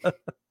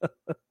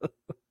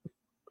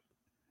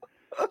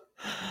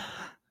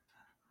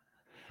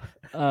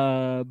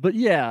 But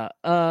yeah,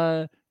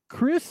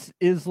 Chris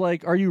is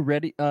like, "Are you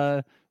ready?"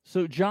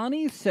 So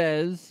Johnny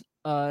says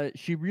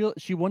she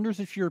wonders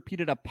if she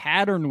repeated a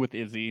pattern with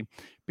Izzy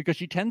because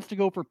she tends to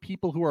go for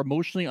people who are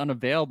emotionally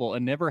unavailable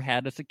and never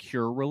had a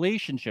secure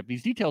relationship.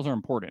 These details are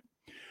important.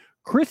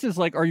 Chris is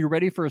like, "Are you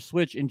ready for a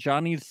switch?" And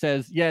Johnny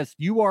says, "Yes,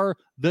 you are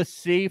the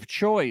safe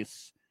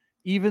choice,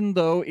 even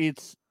though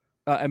it's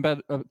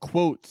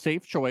quote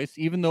safe choice,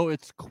 even though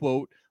it's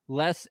quote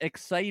less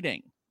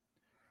exciting."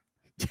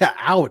 Yeah,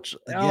 ouch.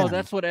 Oh, Again.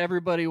 that's what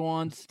everybody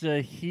wants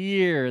to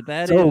hear.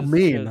 That So is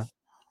mean. just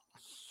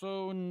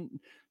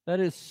that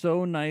is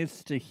so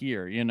nice to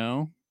hear, you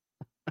know?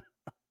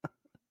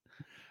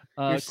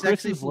 Your Chris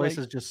sexy is voice like-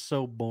 is just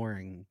so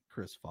boring,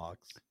 Chris Fox.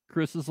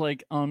 Chris is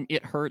like,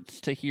 it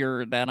hurts to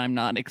hear that I'm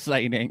not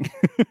exciting.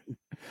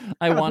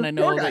 I want to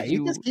know Poor guy, that he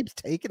you just keeps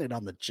taking it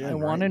on the chin. I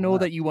right want to and know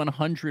left. that you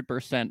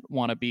 100%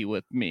 want to be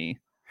with me.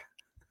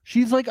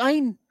 She's like,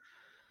 I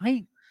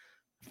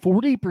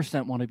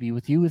 40% want to be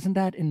with you. Isn't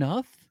that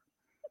enough?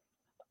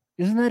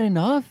 Isn't that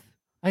enough?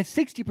 I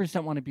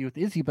 60% want to be with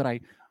Izzy, but I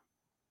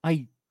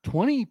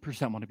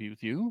 20% want to be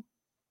with you.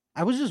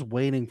 I was just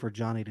waiting for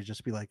Johnny to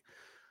just be like,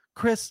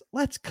 "Chris,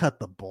 let's cut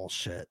the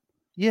bullshit.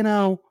 You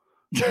know,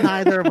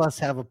 neither of us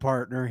have a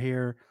partner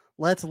here.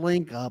 Let's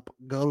link up,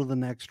 go to the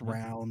next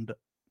round.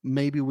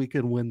 Maybe we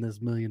can win this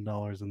 $1 million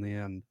in the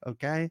end.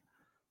 Okay,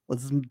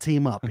 let's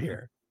team up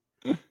here."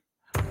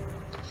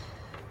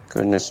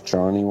 Goodness,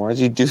 Johnny, why'd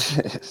you do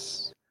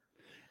this?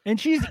 And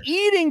she's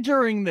eating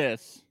during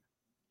this.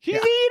 She's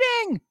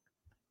eating.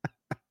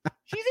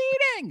 She's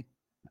eating.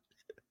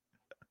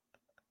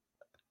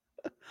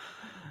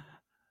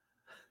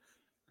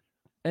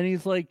 And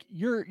he's like,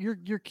 you're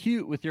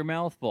cute with your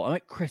mouth full. I'm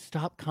like, "Chris,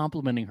 stop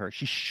complimenting her.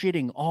 She's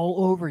shitting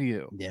all over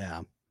you."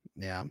 Yeah.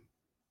 Yeah.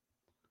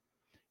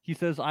 He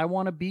says, "I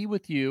want to be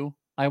with you.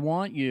 I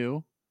want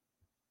you."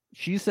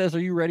 She says, "Are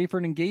you ready for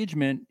an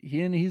engagement?"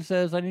 He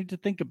says, "I need to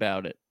think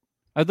about it."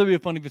 I thought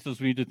it'd be funny if he says,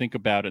 "We need to think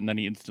about it," and then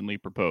he instantly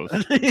proposed.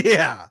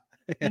 Yeah.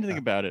 I need to think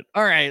about it.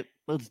 All right,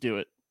 let's do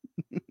it.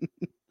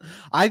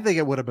 I think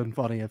it would have been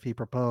funny if he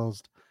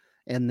proposed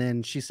and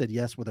then she said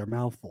yes with her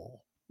mouth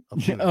full.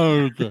 Of food.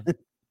 Oh, okay.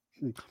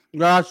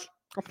 Gosh.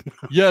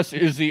 Yes,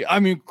 Izzy. I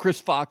mean, Chris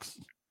Fox.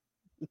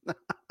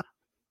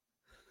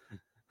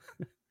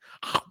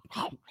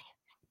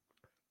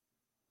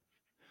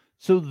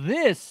 So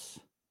this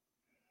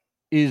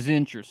is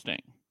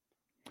interesting.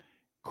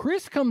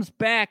 Chris comes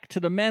back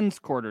to the men's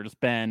quarters,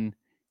 Ben,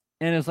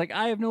 and is like,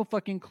 "I have no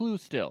fucking clue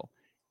still."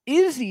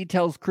 Izzy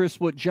tells Chris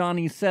what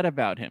Johnny said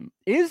about him.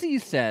 Izzy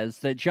says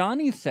that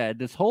Johnny said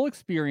this whole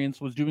experience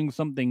was doing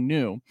something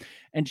new,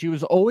 and she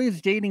was always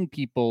dating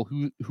people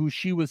who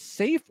she was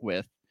safe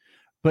with,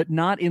 but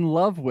not in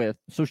love with,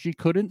 so she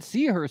couldn't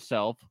see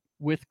herself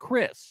with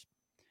Chris.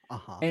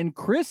 And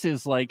Chris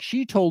is like,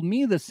 "She told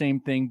me the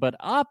same thing, but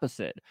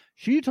opposite.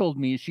 She told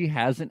me she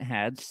hasn't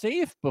had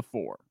safe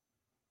before."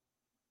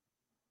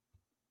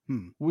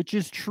 Which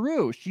is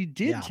true. She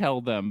did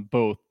tell them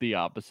both the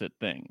opposite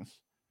things.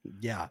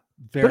 Yeah.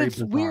 But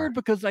it's weird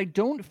because I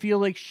don't feel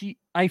like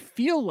I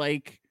feel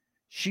like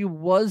she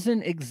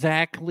wasn't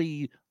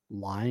exactly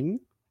lying.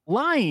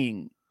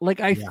 Like,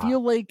 I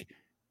feel like,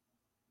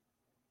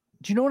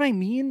 do you know what I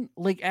mean?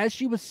 Like, as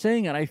she was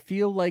saying it, I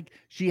feel like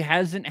she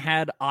hasn't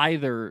had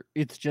either.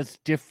 It's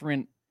just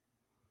different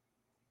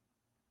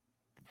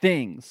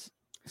things.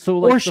 So,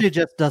 like, or she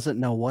just doesn't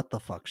know what the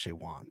fuck she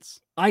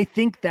wants. I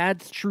think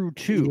that's true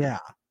too. Yeah.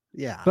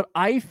 Yeah. But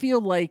I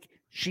feel like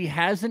she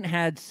hasn't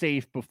had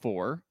safe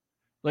before.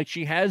 Like,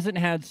 she hasn't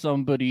had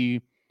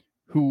somebody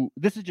who,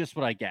 this is just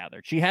what I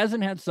gathered. She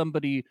hasn't had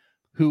somebody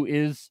who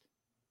is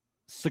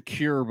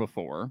secure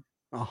before.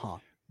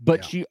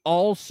 But she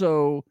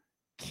also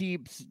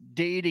keeps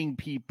dating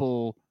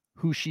people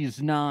who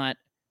she's not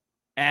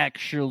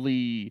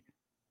actually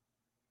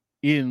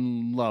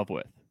in love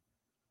with.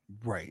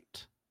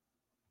 Right.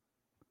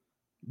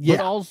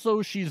 But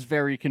also she's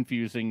very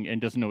confusing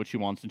and doesn't know what she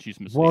wants, and she's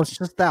mistaken. Well, it's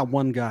just that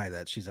one guy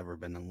that she's ever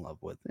been in love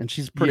with, and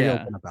she's pretty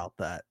Yeah. open about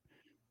that.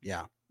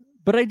 Yeah.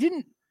 But I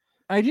didn't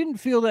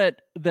feel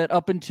that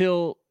up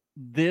until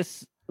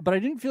this, but I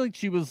didn't feel like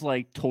she was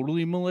like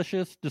totally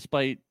malicious,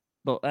 despite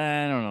But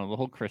I don't know. The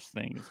whole Chris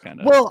thing is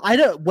kind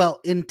of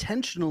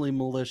intentionally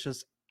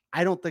malicious.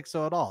 I don't think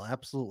so at all.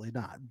 Absolutely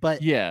not.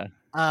 But yeah.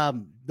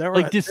 There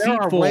Like, are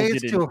deceitful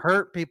ways didn't- to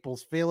hurt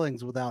people's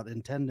feelings without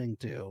intending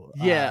to.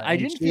 Yeah, I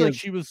and didn't feel like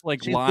she was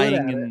like she's good lying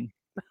at it. and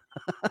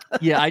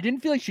yeah, I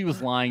didn't feel like she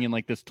was lying in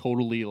like this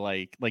totally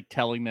like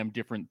telling them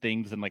different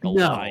things and like a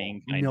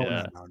lying kind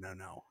of.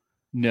 No.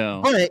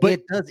 No, But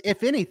it does.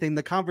 If anything,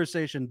 the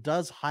conversation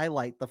does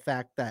highlight the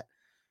fact that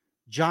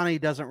Johnny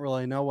doesn't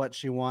really know what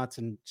she wants,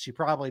 and she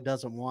probably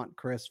doesn't want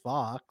Chris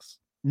Fox.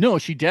 no,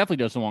 she definitely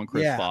doesn't want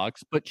Chris Yeah.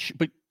 Fox, but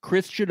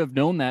Chris should have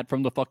known that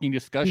from the fucking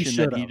discussion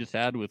that he should've. just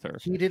had with her.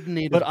 He didn't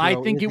need. But to I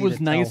throw think it Izzy was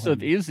to nice tell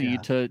of him. Izzy Yeah.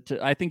 to.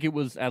 I think it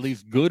was at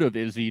least good of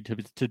Izzy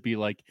to be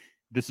like,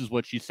 this is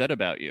what she said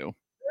about you.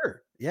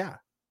 Sure. Yeah.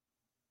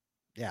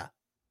 Yeah.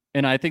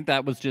 And I think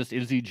that was just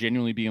Izzy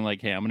genuinely being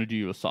like, hey, I'm gonna do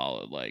you a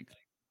solid. Like,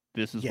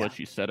 this is Yeah. what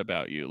she said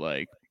about you.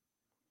 Like,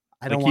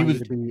 I don't like, want he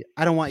you to be.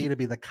 I don't want you to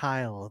be the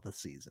Kyle of the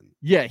season.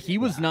 yeah, he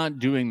was not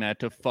doing that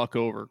to fuck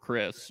over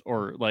Chris,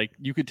 or like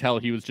you could tell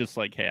he was just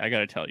like, hey, I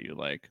gotta tell you,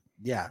 like,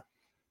 Yeah.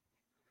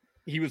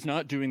 he was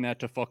not doing that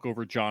to fuck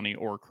over Johnny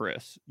or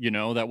Chris. You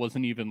know, that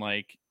wasn't even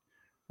like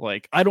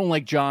I don't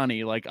like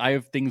Johnny. Like, I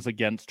have things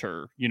against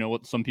her. You know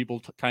what some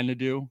people kind of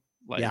do?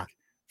 Like, Yeah.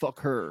 fuck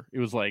her. It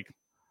was like,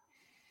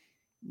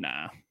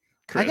 nah.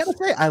 I gotta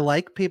Chris. say, I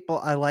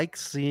like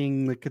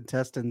seeing the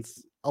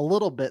contestants a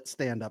little bit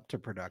stand up to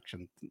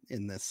production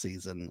in this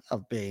season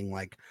of being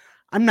like,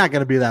 I'm not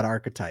gonna be that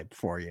archetype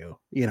for you.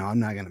 You know, I'm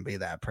not gonna be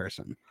that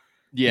person.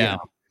 Yeah. You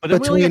know? But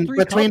then we only get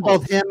between three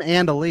both couples. him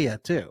and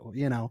Aaliyah too.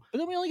 You know, But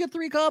then we only get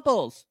 3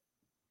 couples.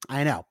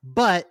 I know,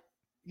 but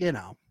you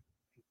know,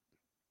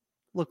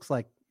 looks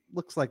like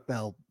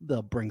they'll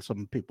bring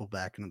some people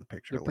back into the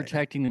picture. They're later.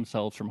 protecting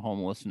themselves from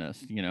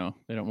homelessness. You know,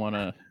 they don't want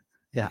to.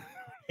 Yeah.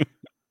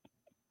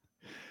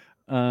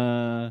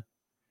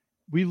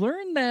 We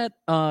learned that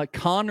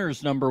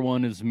Connor's number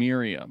 1 is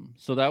Miriam,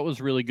 so that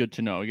was really good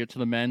to know. We get to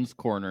the men's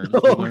corners. We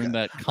Oh, learned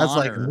that I was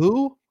like, Connor,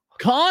 who?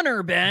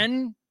 Connor,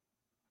 Ben,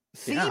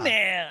 Yeah.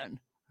 Seaman,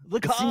 the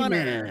The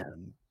Connor,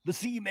 Seaman. the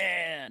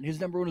Seaman. His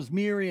number 1 is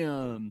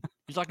Miriam.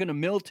 He's talking to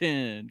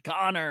Milton,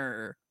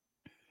 Connor.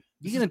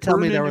 You This gonna is tell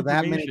me there pertinent were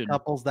that many information.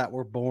 couples that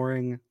were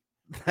boring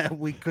that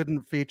we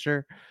couldn't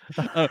feature?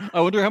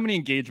 I wonder how many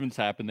engagements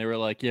happened. They were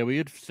like, yeah, we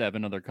had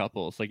 7 other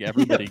couples. Like,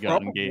 everybody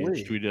got engaged.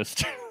 probably. We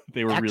just,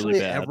 they were Actually, really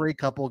bad. every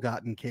couple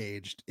got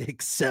engaged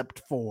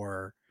except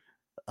for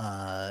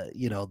the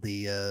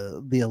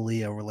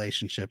Aaliyah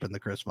relationship and the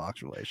Chris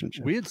Fox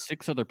relationship. We had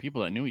 6 other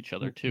people that knew each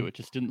other too. It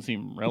just didn't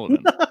seem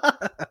relevant.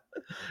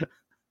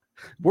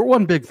 We're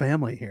one big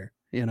family here,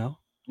 you know.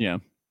 Yeah.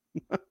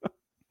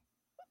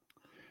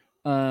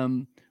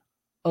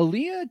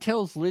 Aaliyah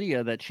tells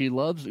Lydia that she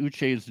loves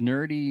Uche's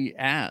nerdy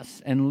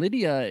ass, and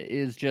Lydia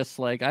is just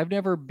like, I've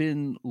never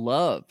been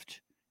loved.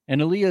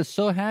 And Aaliyah is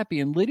so happy,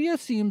 and Lydia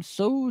seems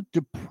so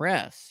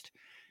depressed.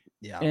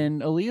 Yeah.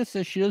 And Aaliyah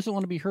says she doesn't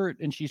want to be hurt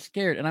and she's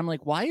scared. And I'm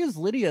like, why is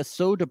Lydia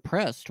so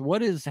depressed?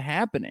 What is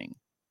happening?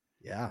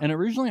 Yeah. And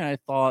originally I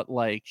thought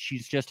like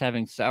she's just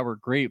having sour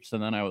grapes.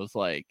 And then I was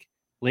like,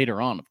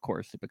 later on, of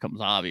course, it becomes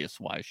obvious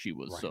why she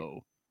was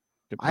so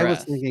depressed. I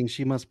was thinking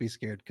she must be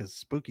scared because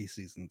spooky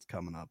season's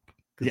coming up.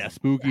 'cause Yeah, it's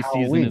spooky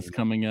season Halloween. is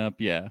coming up.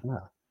 Yeah. Yeah.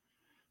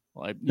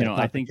 Well, That's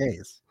not the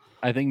case.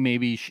 I think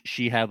maybe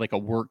she had like a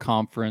work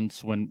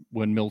conference when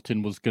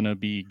Milton was going to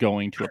be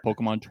going to a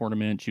Pokemon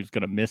tournament. She was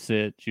going to miss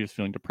it. She was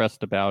feeling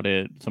depressed about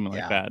it, something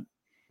like that.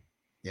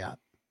 Yeah.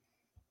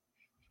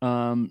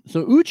 So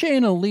Uche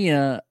and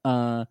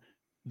Aaliyah,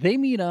 they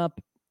meet up,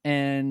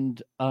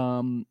 and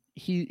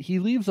he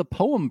leaves a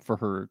poem for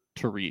her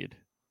to read.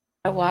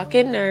 I walk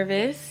in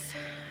nervous.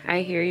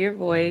 I hear your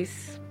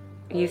voice.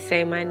 You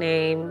say my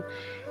name.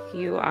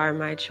 You are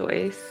my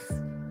choice.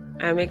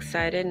 I'm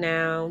excited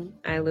now.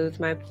 I lose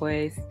my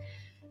poise.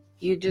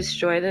 You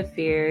destroy the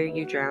fear.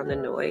 You drown the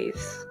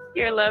noise.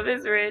 Your love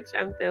is rich.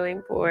 I'm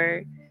feeling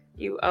poor.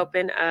 You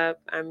open up.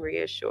 I'm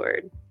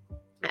reassured.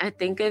 I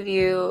think of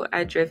you.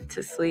 I drift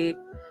to sleep.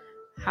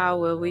 How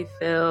will we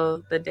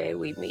feel the day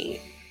we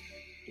meet?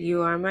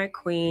 You are my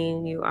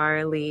queen. You are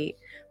elite.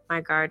 My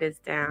guard is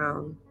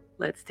down.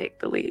 Let's take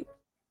the leap.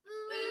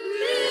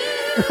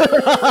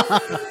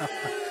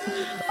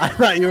 I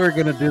thought you were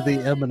gonna do the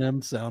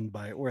Eminem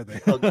soundbite where they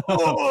hug.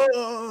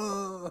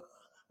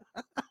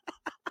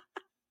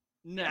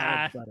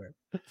 Nah,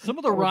 some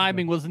of the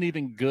rhyming wasn't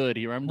even good.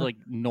 He rhymed like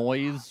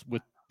noise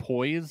with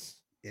poise.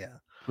 Yeah,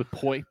 with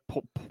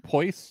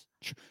poise,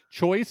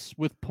 choice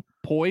with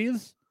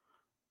poise.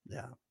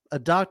 Yeah, a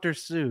Dr.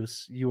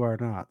 Seuss. You are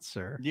not,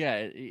 sir.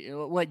 Yeah,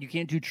 what? You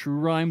can't do true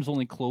rhymes,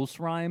 only close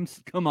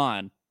rhymes. Come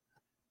on,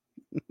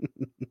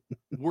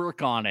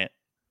 work on it.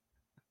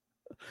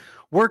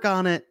 Work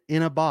on it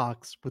in a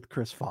box with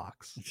Chris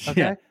Fox.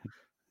 Okay.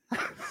 Yeah.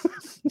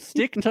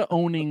 Stick to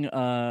owning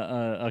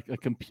a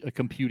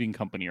computing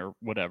company or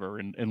whatever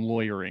and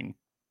lawyering.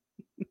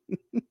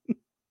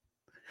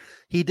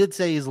 He did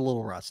say he's a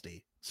little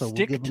rusty. So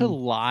Stick to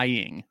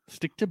lying.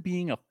 Stick to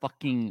being a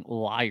fucking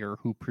liar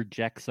who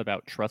projects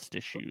about trust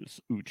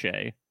issues,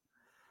 Uche.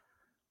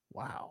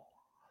 Wow.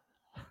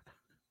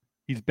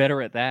 He's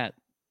better at that.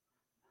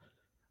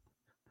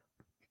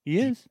 He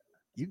is.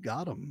 You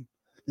got him.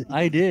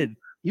 I did.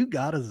 You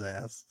got his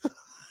ass.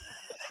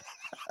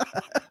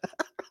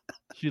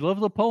 She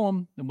loved the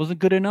poem. It wasn't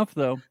good enough,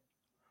 though.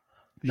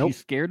 Nope. She's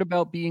scared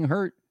about being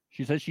hurt.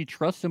 She says she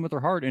trusts him with her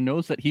heart and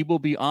knows that he will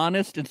be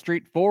honest and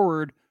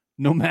straightforward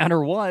no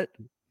matter what.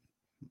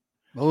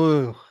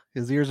 Oh,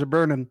 his ears are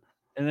burning.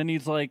 And then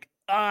he's like,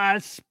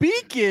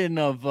 speaking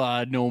of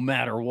no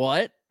matter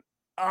what,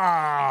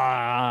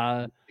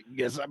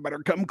 guess I better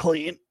come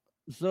clean.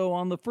 So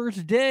on the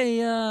first day,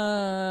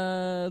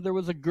 there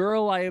was a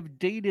girl I have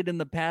dated in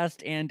the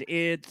past, and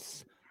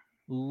it's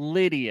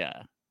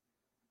Lydia.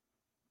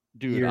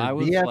 Dude, Your I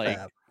was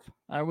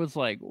BFF.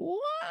 like, what?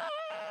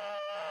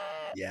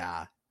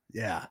 Yeah.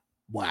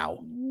 Wow.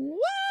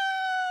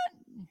 What?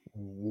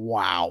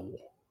 Wow.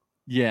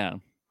 Yeah.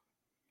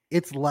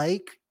 It's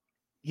like,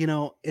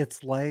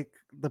 it's like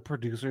the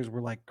producers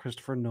were like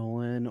Christopher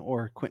Nolan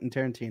or Quentin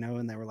Tarantino,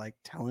 and they were like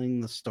telling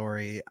the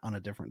story on a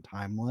different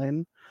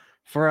timeline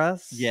for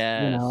us.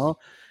 Yes.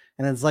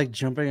 And it's like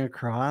jumping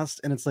across,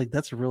 and it's like,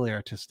 that's really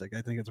artistic.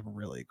 I think it's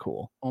really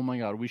cool. Oh my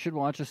God. We should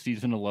watch a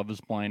season of Love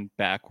is Blind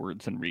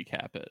backwards and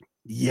recap it.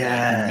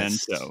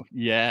 Yes. Memento.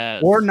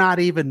 Yes. Or not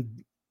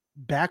even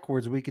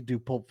backwards. We could do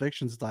Pulp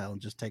Fiction style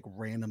and just take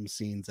random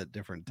scenes at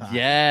different times.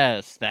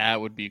 Yes, that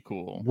would be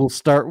cool. We'll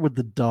start with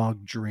the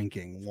dog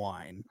drinking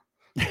wine,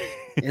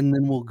 and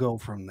then we'll go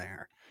from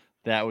there.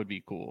 That would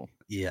be cool.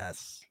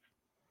 Yes.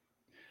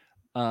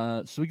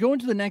 So we go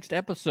into the next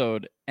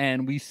episode,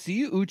 and we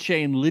see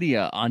Uche and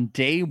Lydia on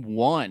day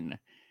one.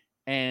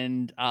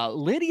 And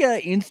Lydia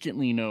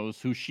instantly knows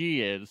who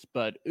she is,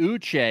 but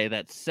Uche,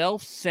 that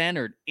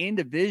self-centered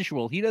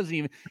individual, he doesn't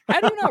even...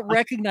 How do you not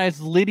recognize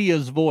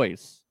Lydia's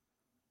voice?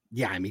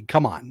 Yeah, I mean,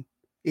 come on.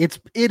 It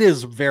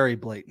is very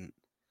blatant.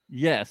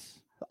 Yes.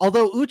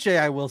 Although Uche,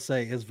 I will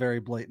say, is very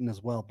blatant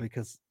as well,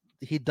 because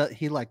he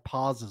like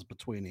pauses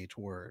between each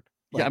word.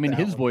 Yeah, like I mean,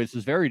 his voice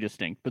is very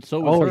distinct, but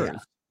so is hers. Yeah.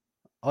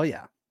 Oh,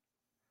 yeah.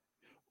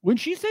 When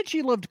she said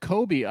she loved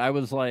Kobe, I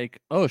was like,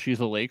 oh,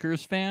 she's a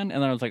Lakers fan?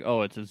 And then I was like,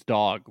 oh, it's his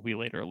dog, we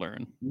later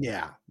learn.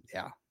 Yeah.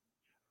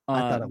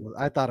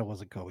 I thought it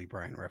was a Kobe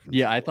Bryant reference.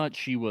 Yeah, I thought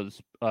she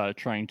was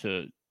trying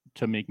to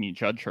make me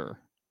judge her,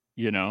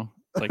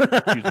 like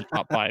she's a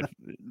top 5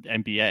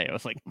 NBA. I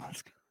was like,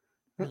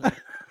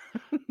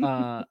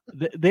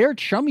 they're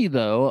chummy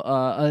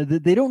though.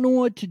 They don't know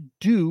what to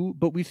do,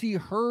 but we see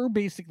her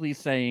basically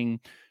saying,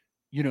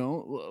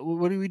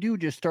 what do we do?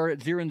 Just start at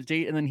Zirin's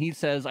date? And then he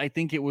says, I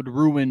think it would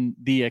ruin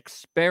the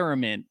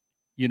experiment,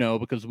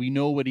 because we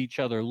know what each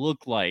other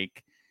look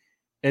like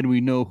and we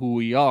know who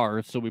we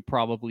are, so we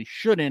probably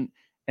shouldn't.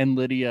 And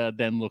Lydia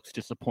then looks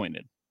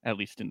disappointed, at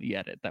least in the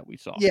edit that we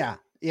saw. Yeah.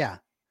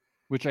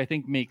 Which I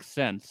think makes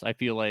sense. I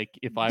feel like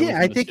if I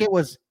I think it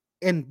was,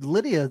 and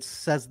Lydia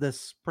says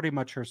this pretty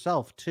much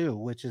herself too,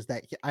 which is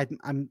that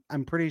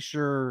I'm pretty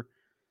sure,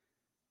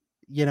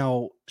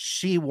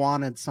 she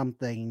wanted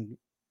something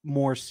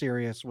more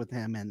serious with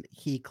him, and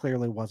he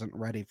clearly wasn't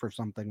ready for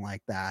something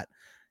like that,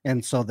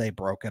 and so they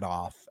broke it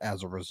off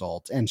as a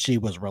result, and she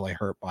was really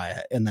hurt by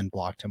it and then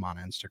blocked him on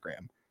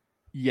Instagram.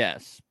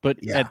 Yes,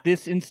 but at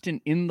this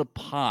instant in the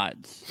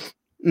pods,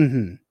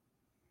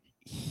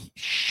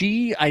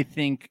 she, I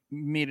think,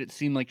 made it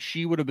seem like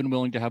she would have been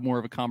willing to have more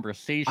of a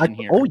conversation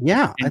here. Oh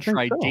yeah, and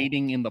try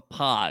dating in the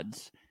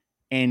pods,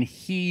 and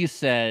he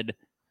said,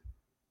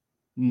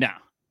 "Nah,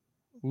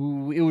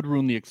 it would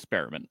ruin the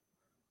experiment.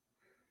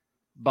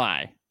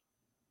 Bye."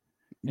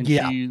 And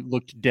she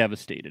looked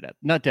devastated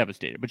not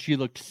devastated, but she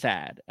looked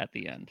sad at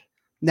the end.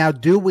 Now,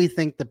 do we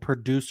think the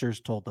producers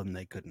told them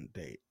they couldn't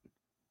date?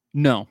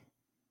 No.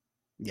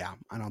 Yeah,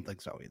 I don't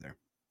think so either.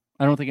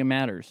 I don't think it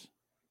matters.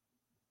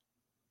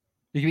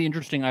 It could be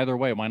interesting either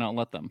way. Why not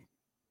let them?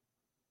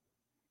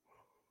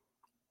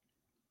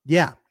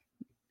 Yeah.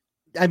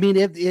 I mean,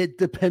 it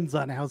depends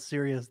on how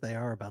serious they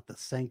are about the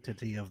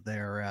sanctity of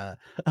their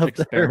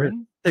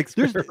experiment.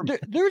 There's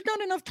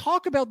not enough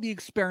talk about the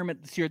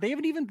experiment this year.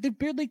 They've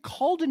barely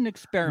called it an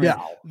experiment.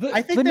 No,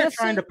 I think they're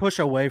trying to push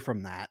away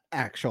from that,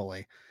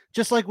 actually.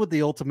 Just like with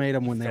the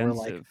ultimatum when they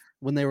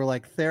were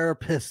like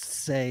therapists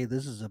say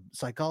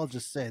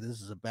psychologists say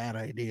this is a bad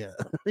idea.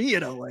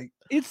 Like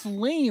it's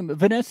lame.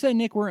 Vanessa and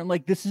Nick weren't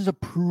like, this is a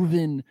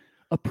proven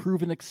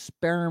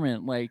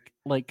experiment.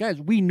 Like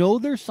guys, we know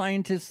there's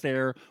scientists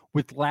there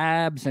with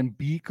labs and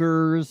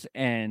beakers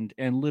and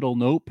little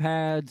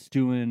notepads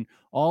doing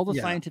all the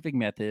scientific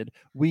method.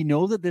 We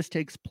know that this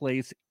takes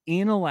place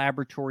in a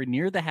laboratory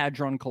near the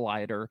Hadron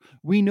Collider.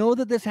 We know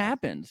that this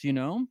happens,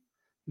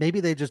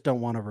 Maybe they just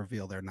don't want to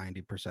reveal their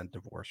 90%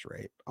 divorce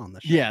rate on the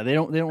show. Yeah, they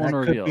don't want to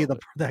reveal it.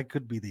 That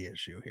could be the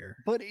issue here.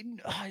 But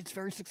it's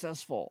very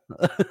successful.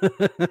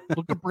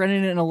 Look at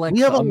Brennan and Alexa.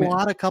 We have a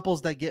lot of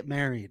couples that get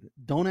married.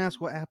 Don't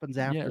ask what happens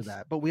after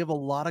that, but we have a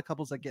lot of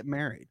couples that get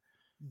married.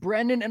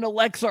 Brendan and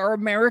Alexa are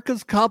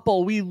America's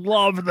couple. We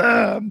love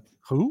them.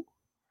 Who?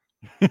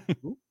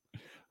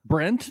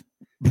 Brent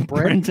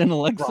and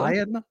Alexa.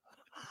 Brian?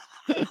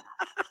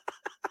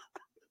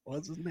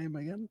 What's his name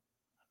again?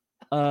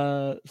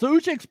 So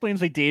Uche explains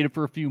they dated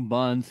for a few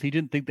months. He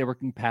didn't think they were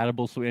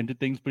compatible, so he ended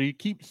things, but he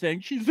keeps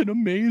saying she's an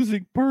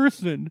amazing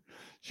person.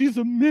 She's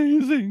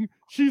amazing.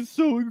 She's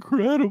so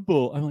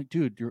incredible. I'm like,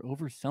 dude, you're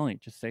overselling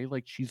it. Just say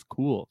like she's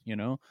cool, you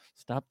know?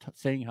 Stop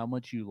saying how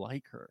much you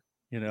like her,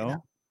 you know? Yeah,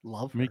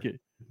 love her. Make it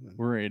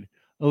worried.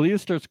 Aaliyah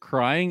starts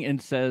crying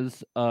and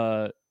says,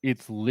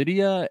 it's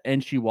Lydia,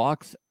 and she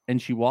walks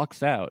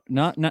out.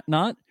 Not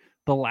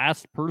the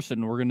last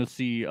person we're gonna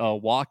see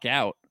walk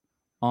out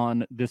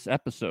on this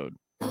episode.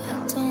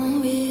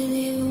 Don't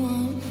really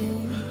want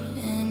you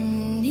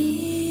anymore.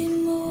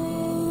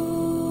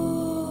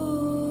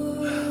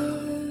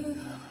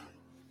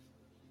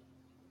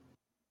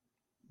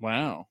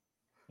 Wow.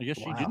 I guess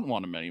she didn't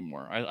want him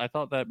anymore. I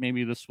thought that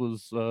maybe this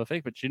was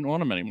fake, but she didn't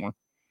want him anymore.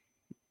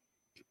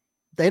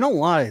 They don't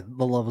lie,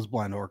 the Love is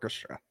Blind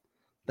Orchestra.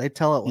 They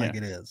tell it like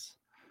it is.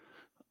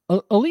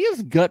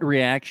 Aaliyah's gut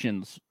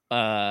reactions,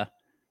 I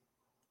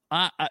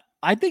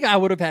think I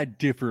would have had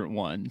different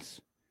ones.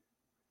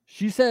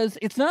 She says,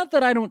 it's not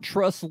that I don't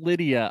trust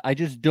Lydia. I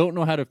just don't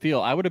know how to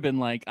feel. I would have been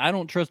like, I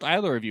don't trust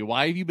either of you.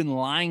 Why have you been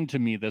lying to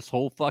me this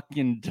whole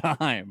fucking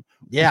time?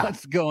 Yeah.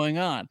 What's going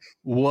on?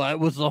 What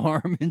was the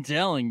harm in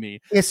telling me?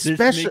 Especially,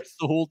 this makes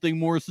the whole thing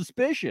more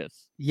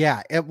suspicious.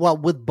 Yeah.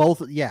 With both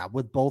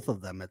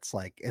of them, it's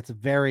like, it's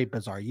very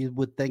bizarre. You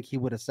would think he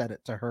would have said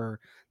it to her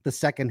the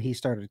second he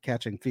started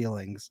catching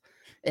feelings.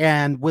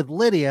 And with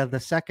Lydia, the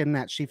second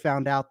that she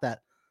found out that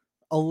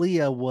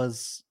Aaliyah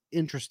was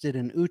interested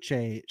in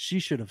Uche, she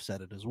should have said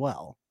it as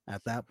well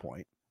at that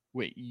point.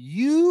 Wait,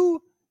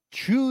 you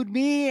chewed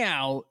me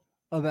out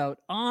about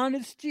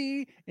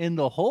honesty and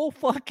the whole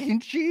fucking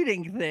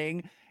cheating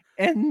thing,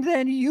 and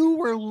then you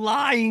were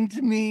lying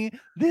to me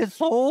this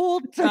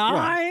whole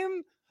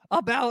time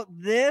about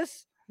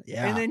this?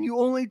 Yeah. And then you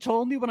only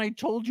told me when I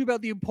told you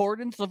about the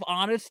importance of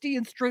honesty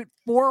and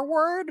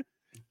straightforward?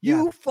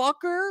 You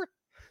fucker?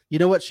 You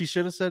know what she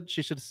should have said?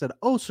 She should have said,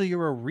 oh, so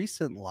you're a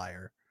recent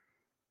liar.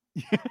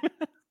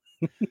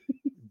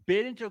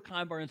 Bit into a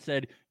kind bar and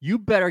said, you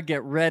better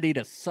get ready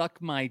to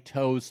suck my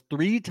toes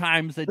 3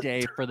 times a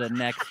day for the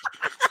next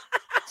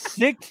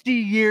 60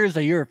 years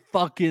of your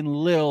fucking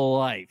little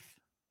life.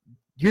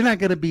 You're not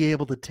going to be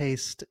able to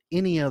taste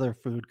any other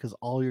food because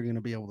all you're going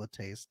to be able to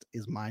taste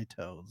is my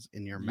toes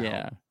in your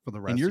mouth for the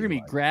rest of your life. And you're going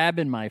to be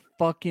grabbing my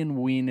fucking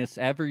weenus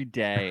every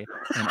day.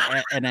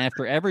 And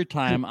after every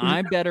time,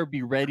 I better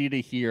be ready to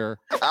hear.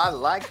 I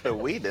like the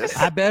weenus.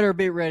 I better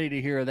be ready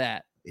to hear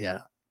that. Yeah.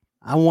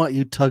 I want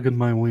you tugging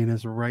my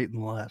weenus right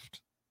and left.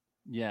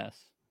 Yes.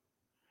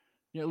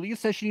 You know, Leah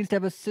says she needs to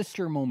have a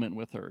sister moment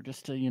with her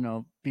just to, you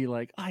know, be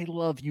like, I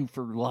love you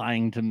for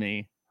lying to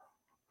me.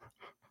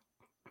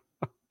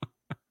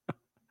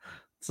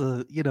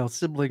 So, you know,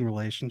 sibling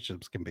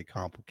relationships can be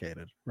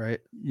complicated, right?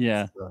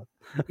 Yeah.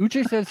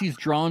 Uche says he's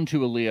drawn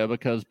to Aaliyah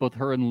because both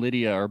her and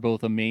Lydia are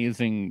both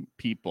amazing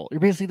people.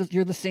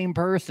 You're the same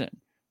person.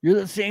 You're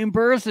the same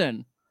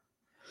person.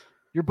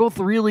 You're both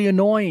really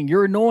annoying.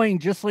 You're annoying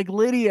just like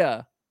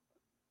Lydia.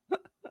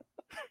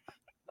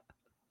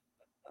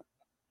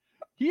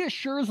 He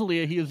assures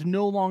Aaliyah he is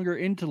no longer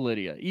into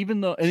Lydia, even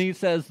though, and he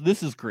says,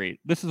 this is great.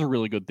 This is a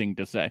really good thing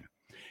to say.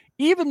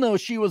 Even though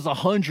she was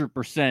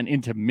 100%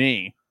 into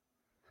me.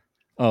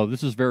 Oh,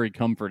 this is very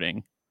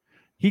comforting.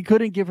 He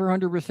couldn't give her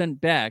 100%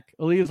 back.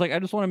 Aaliyah's like, I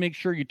just want to make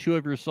sure you two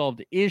have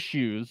resolved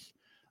issues.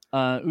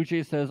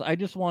 Uche says, I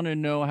just want to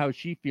know how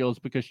she feels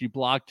because she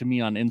blocked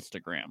me on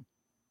Instagram.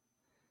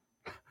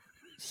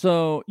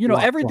 So, you know,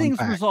 everything's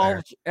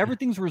resolved.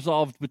 Everything's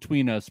resolved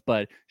between us,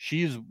 but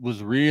she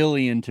was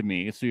really into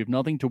me, so you have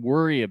nothing to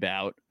worry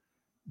about.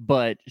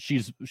 But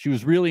she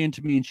was really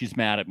into me, and she's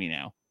mad at me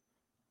now.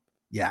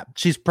 Yeah,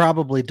 she's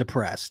probably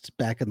depressed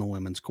back in the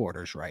women's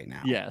quarters right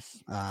now.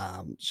 Yes.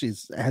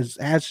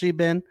 Has she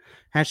been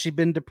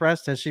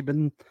depressed? Has she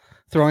been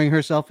throwing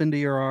herself into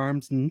your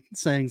arms and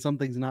saying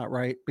something's not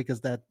right?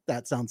 Because that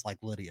sounds like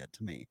Lydia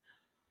to me.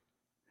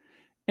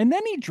 And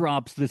then he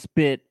drops this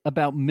bit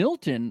about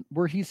Milton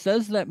where he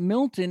says that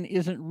Milton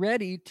isn't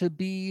ready to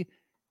be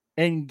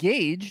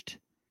engaged.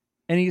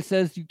 And he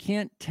says you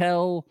can't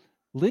tell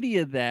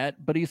Lydia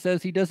that, but he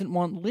says he doesn't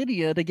want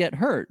Lydia to get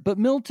hurt. But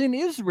Milton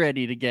is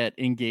ready to get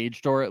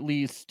engaged, or at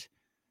least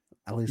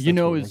you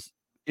know, is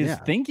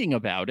thinking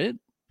about it.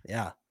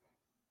 Yeah.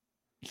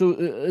 So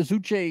is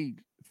Uche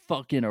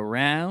fucking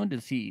around?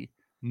 Is he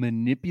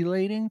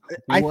manipulating?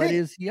 What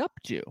is he up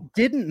to?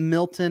 Didn't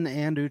Milton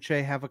and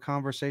Uche have a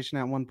conversation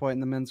at one point in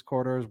the men's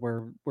quarters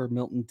where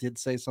Milton did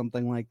say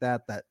something like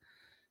that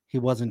he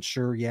wasn't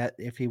sure yet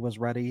if he was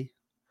ready?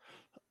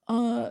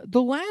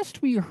 The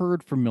last we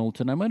heard from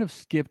Milton, I might have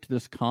skipped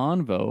this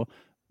convo.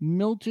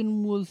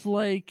 Milton was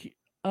like,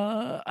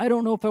 I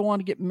don't know if I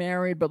want to get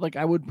married, but like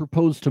I would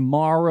propose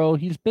tomorrow.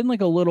 He's been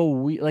like a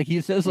little like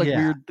he says like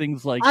weird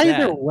things like that.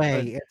 Either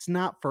way, it's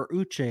not for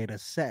Uche to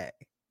say.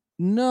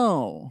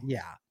 No.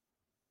 Yeah.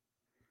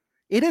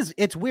 It is.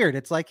 It's weird.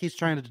 It's like he's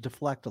trying to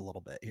deflect a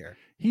little bit here.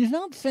 He's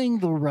not saying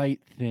the right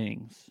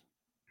things.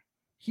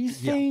 He's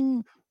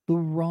saying the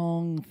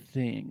wrong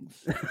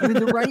things. I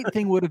mean, the right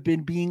thing would have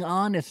been being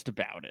honest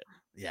about it.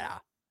 Yeah.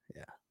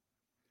 Yeah.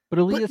 But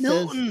Aaliyah says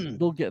Milton!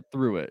 they'll get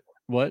through it.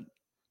 What?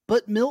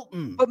 But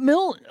Milton. But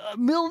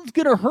Milton's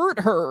gonna hurt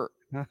her.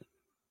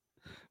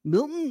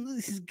 Milton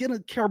is gonna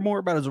care more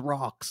about his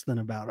rocks than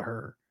about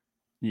her.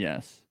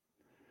 Yes.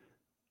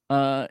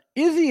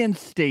 Izzy and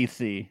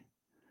Stacy.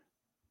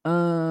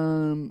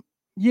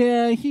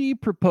 Yeah, he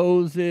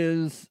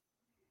proposes.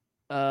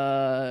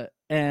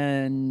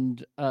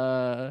 And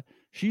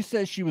she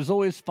says she was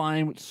always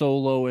fine with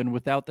Solo and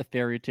without the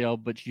fairy tale,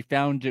 but she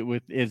found it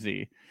with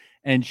Izzy.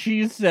 And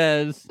she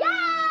says,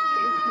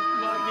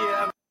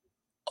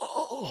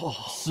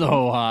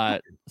 so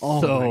hot. Oh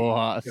So my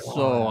hot. So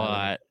God.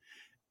 hot.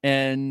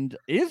 And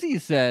Izzy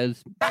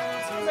says,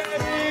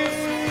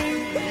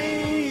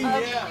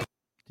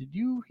 did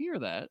you hear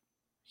that?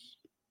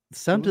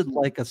 Sounded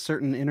like a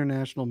certain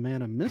international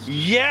man of mystery.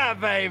 Yeah,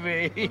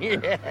 baby.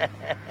 Yeah.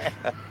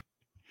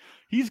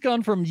 He's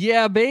gone from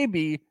yeah,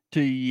 baby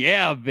to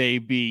yeah,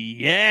 baby.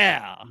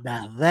 Yeah.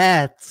 Now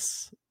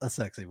that's a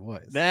sexy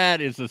voice.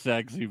 That is a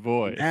sexy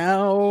voice.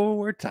 Now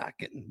we're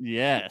talking.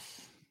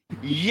 Yes.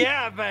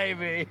 Yeah,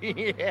 baby.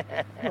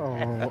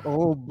 Yeah.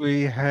 Oh,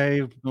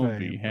 behave. Oh,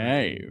 baby.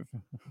 behave.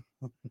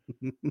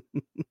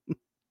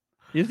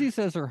 Izzy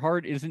says her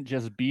heart isn't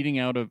just beating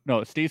out of...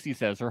 No, Stacy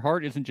says her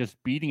heart isn't just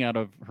beating out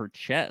of her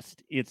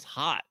chest. It's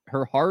hot.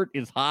 Her heart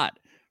is hot.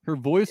 Her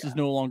voice is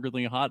no longer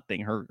the hot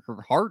thing. Her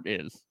heart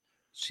is.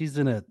 She's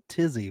in a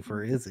tizzy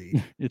for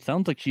Izzy. It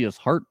sounds like she has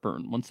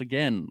heartburn. Once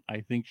again,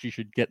 I think she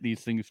should get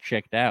these things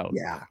checked out.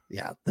 Yeah.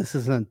 This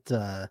isn't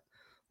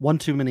one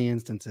too many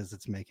instances.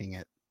 It's making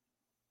it,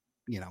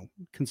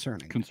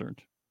 concerning. Concerned.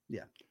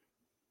 Yeah.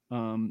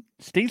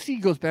 Stacy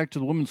goes back to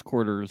the women's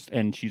quarters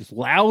and she's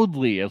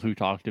loudly, as we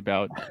talked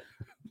about,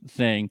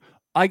 saying,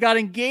 I got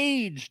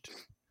engaged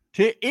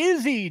to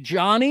Izzy,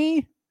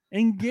 Johnny.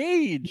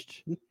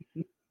 Engaged.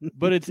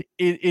 But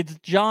it's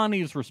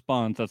Johnny's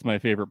response that's my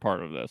favorite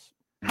part of this.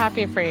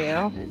 Happy for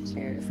you.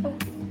 Cheers.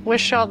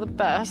 Wish you all the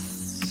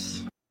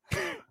best.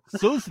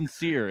 So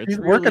sincere. It's She's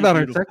really working on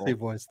beautiful. her sexy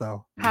voice,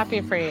 though.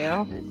 Happy for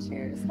you.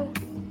 Cheers.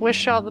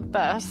 Wish you all the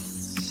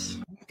best.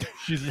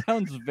 She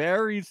sounds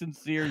very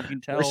sincere. You can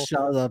tell. Wish you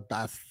all the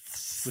best.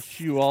 Wish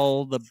you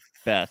all the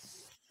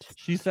best.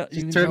 She's turned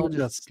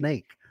into a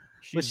snake.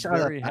 She's Wish you all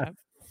the very happy.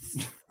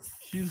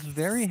 She's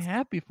very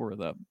happy for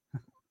them.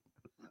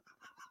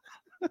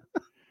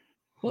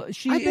 Well, I is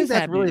think that's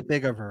happy. really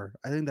big of her.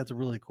 I think that's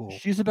really cool.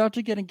 She's about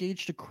to get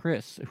engaged to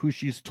Chris, who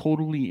she's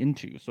totally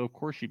into. So of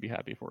course she'd be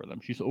happy for them.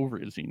 She's over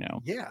Izzy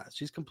now. Yeah,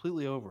 she's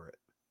completely over it.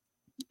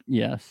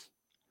 Yes.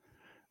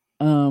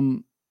 Back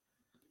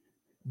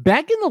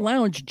in the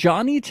lounge,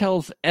 Johnny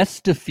tells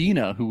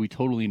Estefina, who we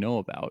totally know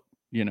about,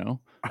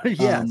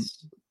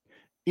 Yes.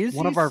 Izzy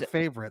One of our sa-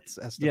 favorites,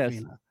 Yes.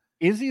 Estefina.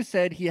 Izzy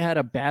said he had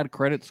a bad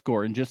credit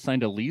score and just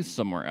signed a lease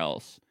somewhere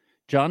else.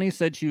 Johnny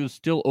said she was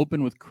still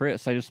open with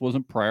Chris. I just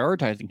wasn't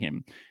prioritizing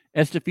him.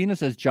 Estefina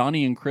says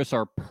Johnny and Chris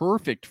are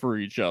perfect for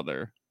each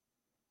other.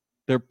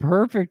 They're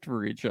perfect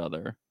for each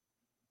other.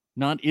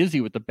 Not Izzy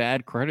with the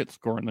bad credit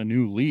score and the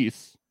new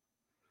lease.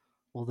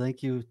 Well,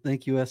 thank you,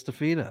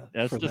 Estefina. for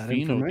that Estefina with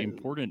the information.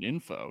 important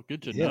info.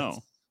 Good to Yes.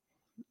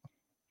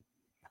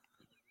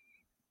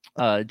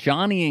 know.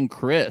 Johnny and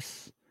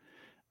Chris.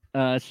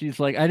 She's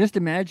like, I just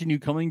imagine you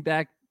coming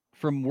back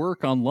from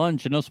work on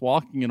lunch and us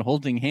walking and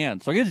holding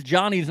hands. So I guess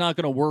Johnny's not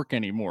going to work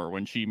anymore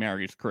when she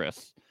marries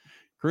Chris.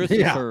 Chris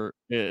Yeah.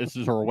 this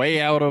is her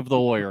way out of the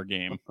lawyer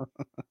game.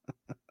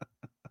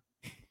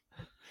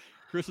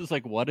 Chris is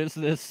like, what is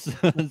this?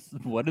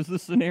 What is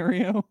this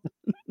scenario?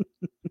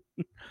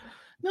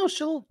 No,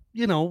 she'll,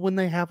 when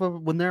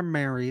they're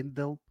married,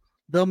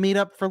 they'll meet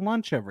up for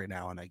lunch every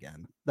now and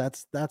again.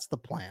 That's the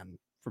plan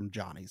from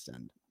Johnny's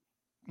end.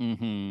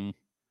 Mm-hmm.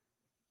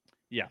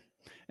 Yeah.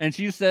 And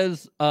she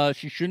says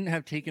she shouldn't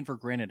have taken for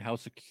granted how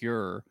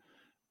secure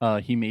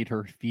he made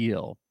her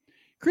feel.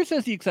 Chris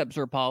says he accepts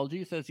her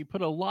apology, says he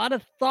put a lot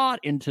of thought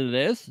into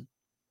this,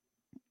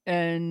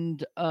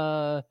 and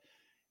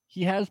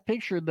he has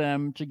pictured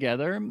them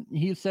together.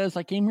 He says,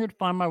 I came here to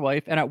find my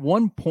wife, and at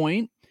one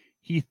point,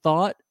 he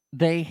thought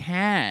he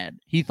had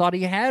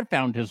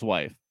found his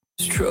wife.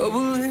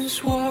 Trouble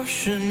is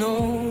washing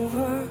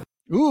over.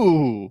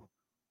 Ooh.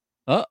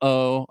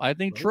 Uh-oh. I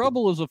think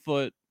trouble is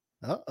afoot.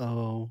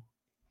 Uh-oh.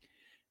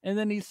 And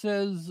then he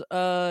says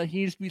he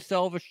needs to be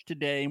selfish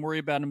today and worry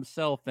about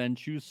himself and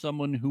choose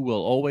someone who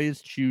will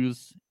always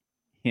choose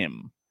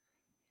him.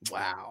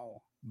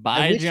 Wow.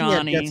 Bye, I wish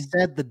Johnny. He had just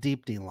said the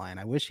deep D line.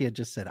 I wish he had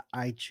just said,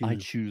 I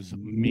choose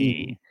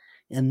me.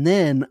 And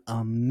then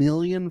 1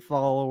 million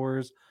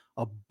followers,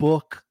 a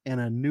book, and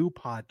a new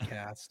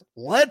podcast.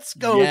 Let's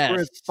go, Yes.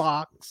 Chris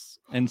Fox.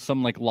 And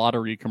some like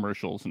lottery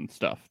commercials and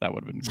stuff. That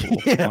would have been cool.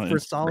 Yeah, on for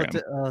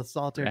Instagram.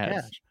 solitaire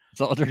Yes. cash.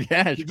 Solitaire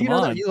cash. Did Come you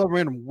know on. that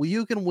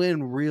you can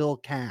win real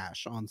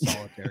cash on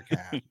solitaire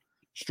cash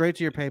straight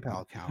to your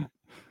PayPal account.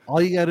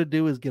 All you got to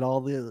do is get all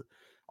the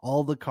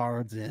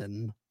cards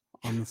in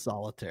on the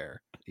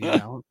solitaire,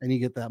 and you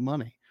get that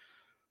money,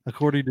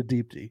 according to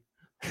Deep D.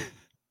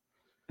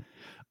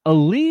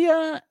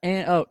 Aaliyah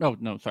and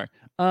no, sorry.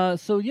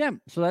 So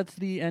that's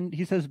the end.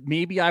 He says,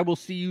 maybe I will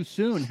see you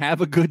soon.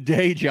 Have a good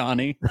day,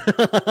 Johnny.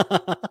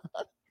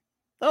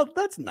 Oh,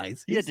 that's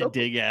nice. He had to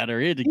dig at her.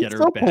 He had to get her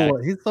so back.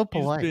 He's so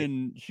polite.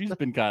 She's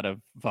been kind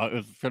of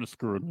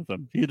screwing with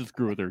him. He had to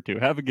screw with her too.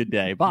 Have a good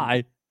day.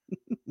 Bye.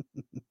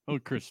 Oh,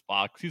 Chris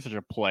Fox. He's such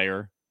a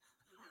player.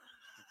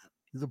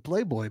 He's a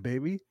playboy,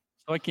 baby.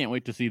 So I can't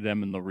wait to see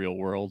them in the real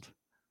world.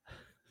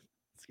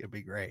 It's gonna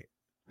be great.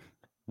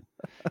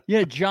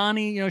 Yeah,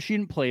 Johnny, she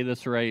didn't play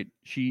this right.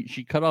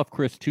 She cut off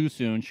Chris too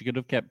soon. She could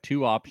have kept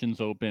 2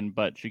 options open,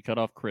 but she cut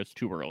off Chris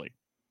too early.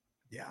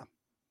 Yeah.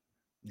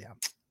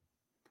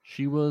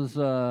 She was,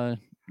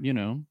 she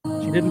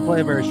didn't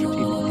play a very strategic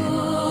game.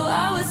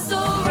 I was so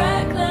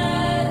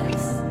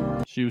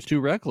reckless. She was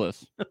too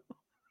reckless.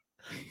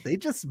 They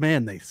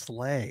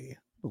slay.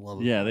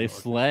 Yeah, they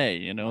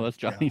slay. That's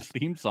Johnny's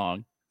theme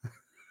song.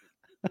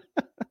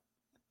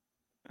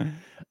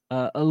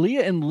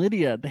 Aaliyah and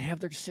Lydia, they have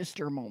their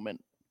sister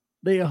moment.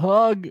 They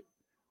hug,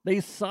 they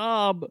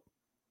sob.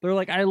 They're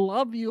like, I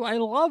love you.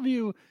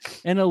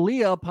 And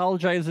Aaliyah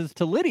apologizes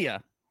to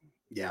Lydia.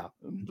 Yeah.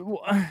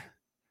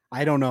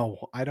 I don't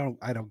know. I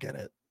don't get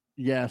it.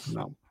 Yes.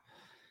 No.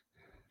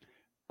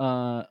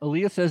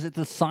 Aaliyah says it's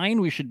a sign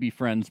we should be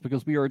friends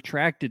because we are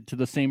attracted to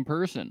the same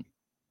person.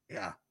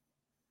 Yeah.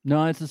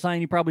 No, it's a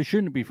sign you probably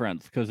shouldn't be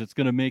friends because it's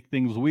going to make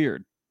things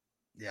weird.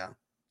 Yeah.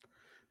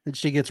 And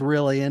she gets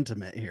really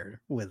intimate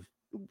here with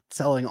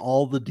telling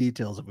all the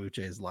details of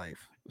Uche's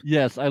life.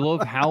 Yes, I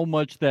love how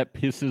much that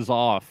pisses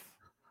off.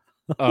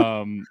 It's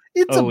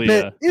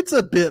Aaliyah.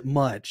 a bit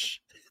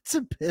much. It's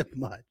a bit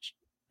much.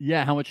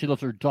 Yeah, how much she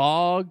loves her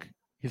dog,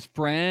 his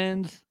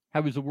friends,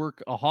 how he's a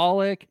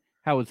workaholic,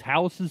 how his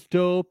house is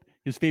dope,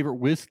 his favorite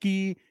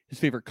whiskey, his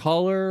favorite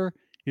color,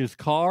 his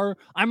car.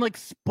 I'm like,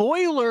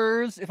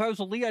 spoilers. If I was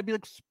Aaliyah, I'd be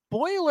like,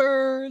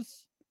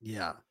 spoilers.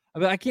 Yeah. I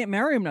mean, I can't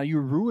marry him now. You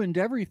ruined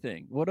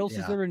everything. What else is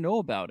Yeah. there to know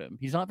about him?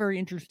 He's not very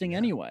interesting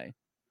anyway.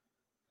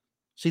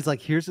 She's like,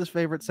 here's his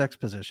favorite sex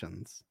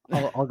positions.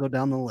 I'll go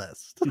down the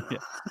list.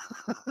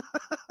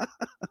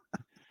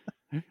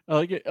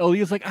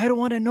 Aaliyah's like, I don't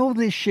want to know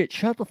this shit.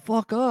 Shut the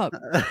fuck up.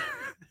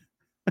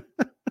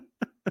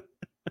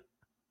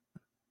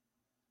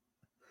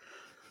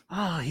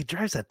 Oh, he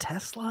drives a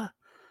Tesla?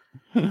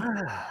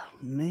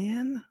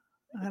 Man,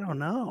 I don't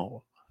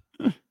know.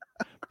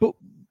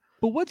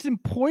 But what's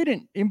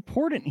important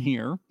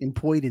here?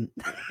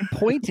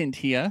 Important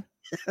here.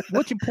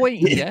 What's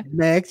important here?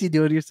 Max, you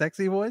doing your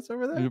sexy voice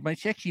over there? My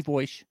sexy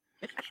voice.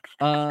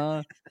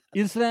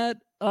 Is that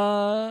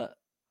oh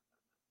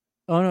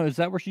no, is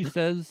that where she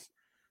says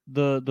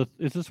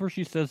is this where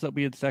she says that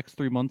we had sex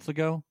 3 months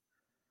ago?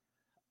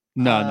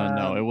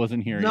 No, it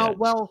wasn't here No, yet.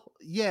 well,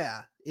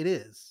 yeah, it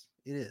is.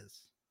 It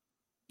is.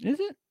 Is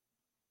it?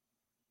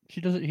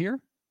 She does it here?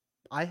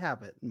 I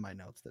have it in my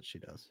notes that she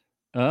does.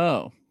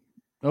 Oh.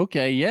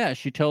 Okay, yeah.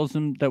 She tells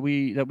him that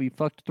we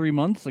fucked 3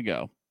 months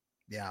ago.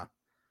 Yeah.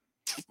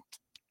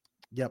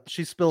 Yep.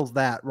 She spills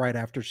that right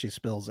after she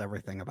spills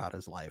everything about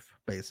his life,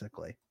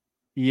 basically.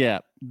 Yeah.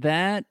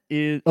 That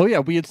is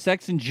we had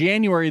sex in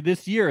January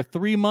this year,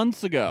 3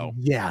 months ago.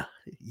 Yeah.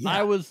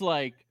 I was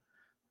like,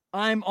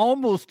 I'm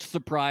almost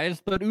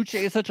surprised, but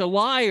Uche is such a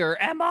liar.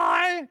 Am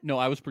I? No,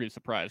 I was pretty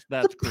surprised.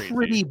 That's crazy.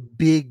 Pretty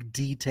big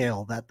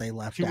detail that they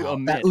left To out.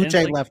 omit. That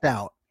Uche And, left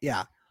out.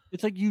 Yeah.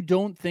 It's like you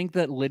don't think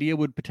that Lydia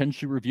would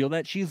potentially reveal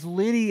that. She's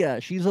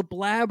Lydia. She's a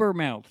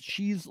blabbermouth.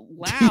 She's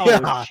loud.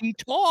 Yeah. She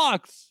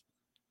talks.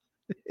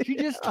 She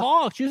just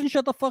talks. She doesn't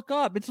shut the fuck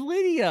up. It's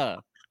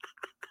Lydia.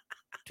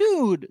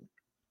 Dude.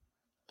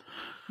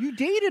 You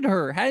dated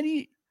her. How do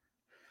you...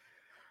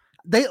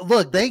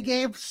 They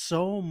gave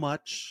so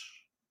much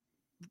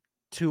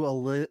to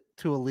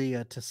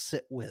Aaliyah to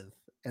sit with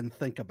and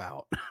think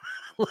about.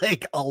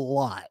 Like a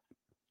lot.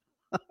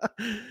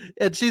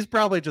 And she's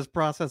probably just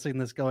processing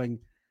this going,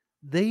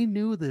 they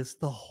knew this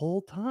the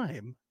whole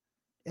time.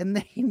 And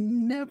they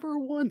never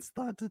once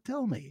thought to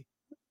tell me.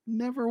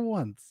 Never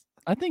once.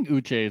 I think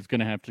Uche is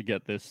going to have to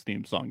get this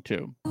theme song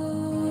too.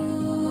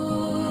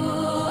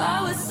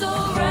 I was so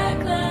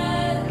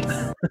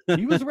reckless.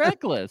 He was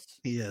reckless.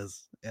 He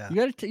is. Yeah.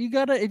 You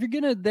gotta, if you're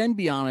gonna then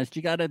be honest,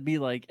 you gotta be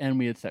like, and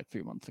we had sex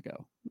 3 months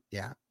ago.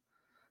 Yeah.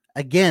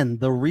 Again,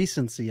 the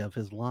recency of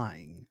his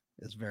lying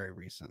is very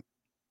recent.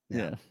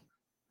 Yeah.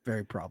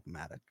 Very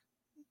problematic.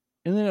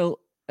 And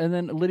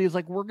then Lydia's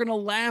like, we're gonna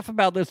laugh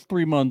about this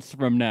 3 months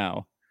from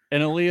now.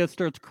 And Aaliyah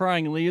starts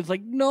crying. And Lydia's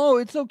like, no,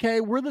 it's okay.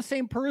 We're the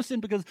same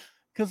person because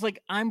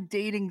like I'm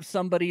dating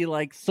somebody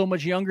like so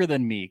much younger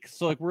than me.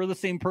 So like we're the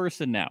same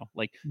person now.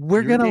 Like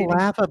We're you're gonna dating-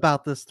 laugh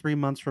about this 3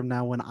 months from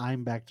now when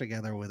I'm back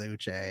together with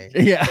Uche.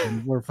 Yeah.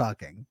 And we're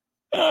fucking.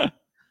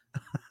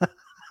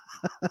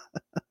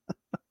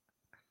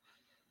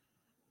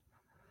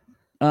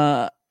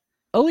 Aaliyah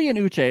and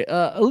Uche.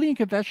 Aaliyah in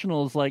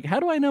confessional is like, how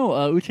do I know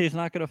Uche's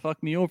not gonna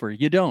fuck me over?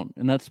 You don't,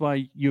 and that's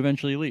why you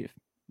eventually leave.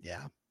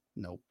 Yeah.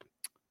 Nope.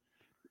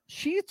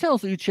 She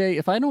tells Uche,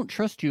 if I don't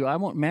trust you, I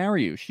won't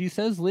marry you. She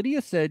says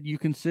Lydia said you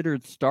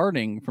considered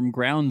starting from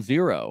ground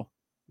zero.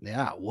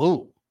 Yeah.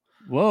 Whoa.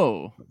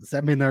 Whoa. Does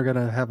that mean they're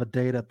gonna have a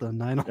date at the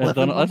 9/11?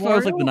 That's why I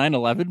was like the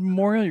memorial? 9/11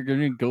 memorial. You're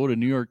gonna go to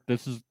New York.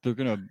 They're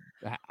gonna.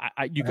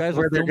 You That's guys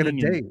where are they're gonna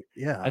filming in. date.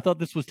 Yeah. I thought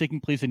this was taking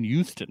place in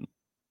Houston.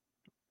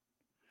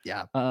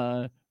 Yeah.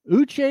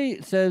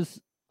 Uche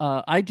says,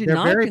 "I did They're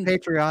not." very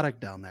patriotic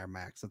down there,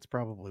 Max. That's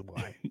probably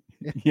why.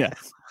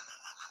 Yes.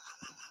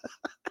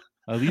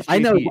 At least I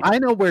know. JP. I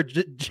know where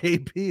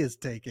JP is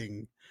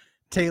taking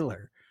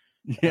Taylor.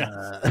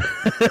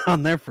 Yes.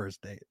 On their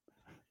first date.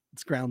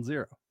 It's ground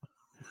zero.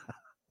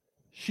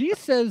 She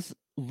says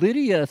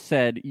Lydia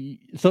said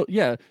so.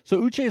 Yeah.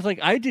 So Uche is like,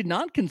 I did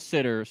not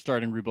consider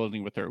starting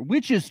rebuilding with her,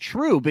 which is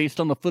true based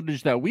on the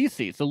footage that we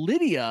see. So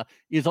Lydia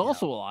is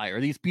also a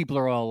liar. These people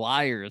are all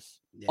liars.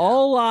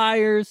 All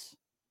liars.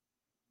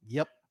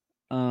 Yep.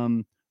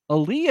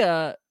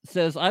 Aaliyah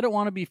says, I don't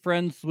want to be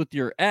friends with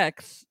your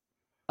ex.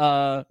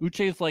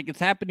 Uche's like, it's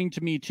happening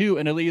to me too.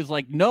 And Aaliyah's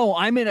like, no,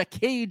 I'm in a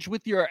cage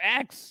with your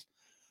ex.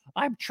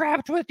 I'm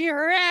trapped with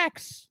your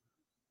ex.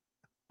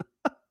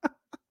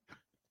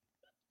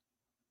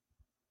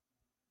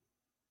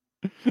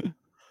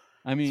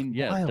 I mean,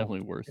 yeah, it's wild.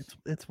 definitely worse.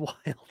 It's wild.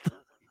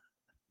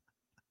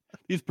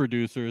 These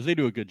producers, they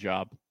do a good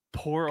job.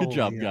 Poor good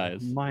job, Aaliyah.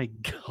 guys. My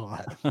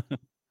God.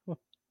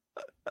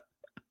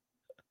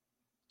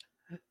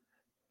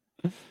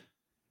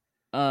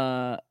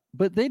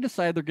 But they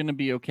decide they're going to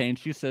be okay. And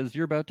she says,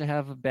 you're about to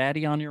have a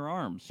baddie on your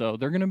arm. So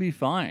they're going to be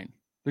fine.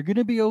 They're going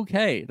to be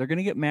okay. They're going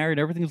to get married.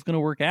 Everything's going to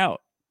work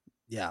out.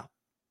 Yeah.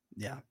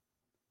 Yeah.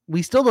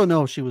 We still don't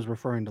know if she was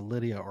referring to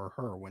Lydia or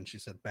her when she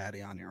said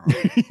baddie on your arm.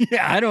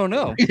 Yeah, I don't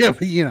know. Yeah,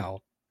 but you know.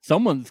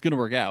 Someone's going to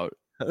work out.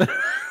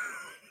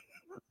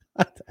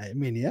 I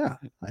mean, yeah,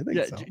 I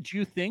think so. Do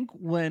you think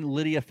when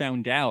Lydia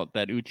found out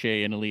that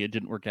Uche and Aaliyah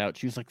didn't work out,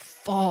 she was like,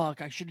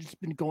 fuck, I should have just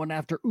been going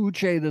after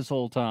Uche this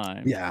whole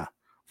time. Yeah.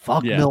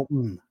 Fuck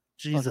Milton.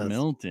 Jesus. Fuck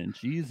Milton.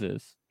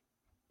 Jesus.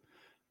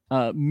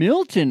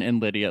 Milton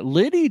and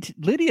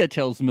Lydia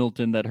tells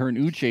Milton that her and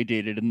Uche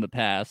dated in the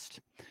past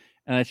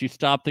and that she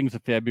stopped things in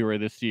February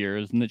this year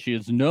and that she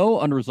has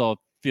no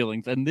unresolved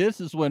feelings. And this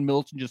is when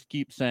Milton just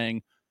keeps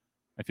saying,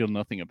 I feel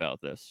nothing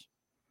about this.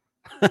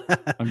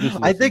 I'm just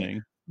listening. I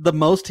think the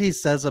most he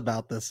says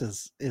about this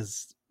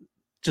is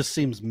just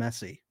seems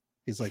messy.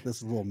 He's like, this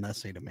is a little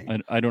messy to me.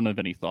 I don't have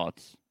any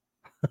thoughts.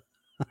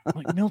 I'm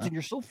like, Milton,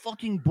 you're so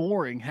fucking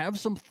boring. Have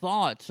some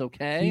thoughts,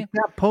 okay?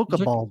 He's got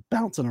Pokeballs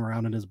bouncing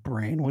around in his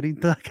brain. What are you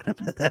talking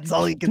about? That's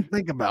all he can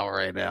think about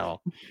right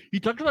now. He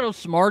talked about how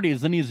smart he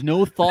is, then he has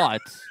no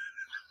thoughts.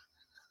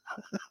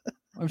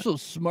 I'm so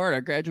smart.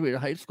 I graduated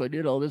high school. I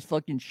did all this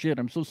fucking shit.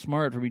 I'm so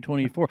smart for me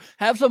 24.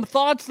 Have some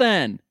thoughts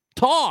then.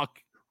 Talk.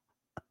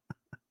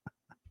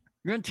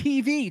 You're on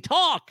TV.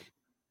 Talk.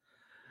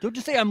 Don't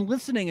just say I'm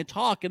listening and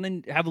talk and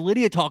then have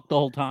Lydia talk the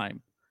whole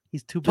time.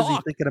 He's too busy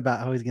thinking about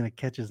how he's going to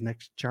catch his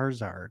next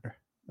Charizard.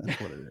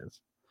 That's what it is.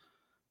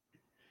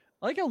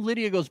 I like how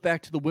Lydia goes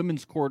back to the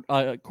women's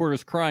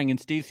quarters crying, and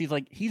Stacy's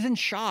like, he's in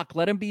shock.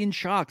 Let him be in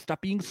shock.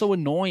 Stop being so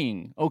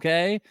annoying,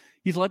 okay?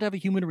 He's allowed to have a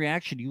human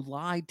reaction. You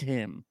lied to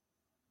him.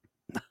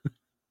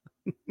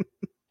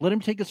 Let him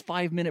take his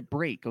 5-minute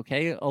break,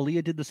 okay?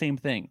 Aaliyah did the same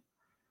thing.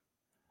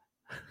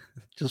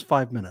 Just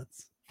 5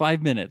 minutes.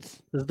 5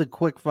 minutes. This is the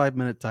quick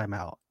 5-minute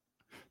timeout.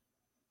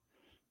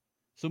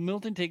 So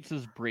Milton takes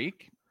his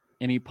break,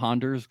 and he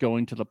ponders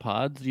going to the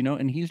pods,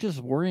 and he's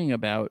just worrying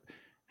about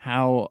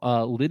how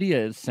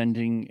Lydia is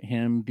sending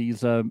him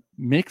these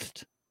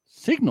mixed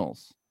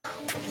signals.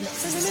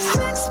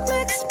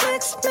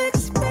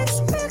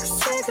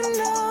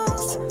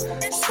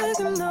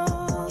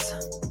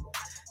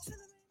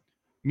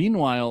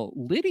 Meanwhile,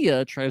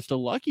 Lydia tries to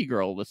lucky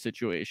girl the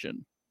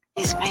situation.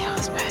 He's my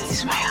husband.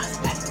 He's my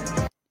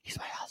husband. He's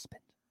my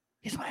husband.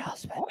 He's my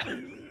husband.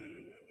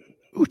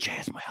 Uche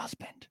is my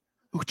husband.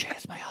 Uche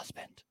is my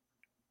husband.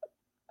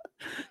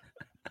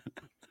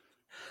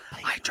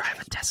 I drive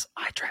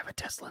a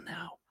Tesla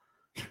now.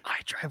 I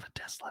drive a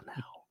Tesla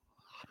now.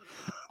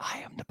 I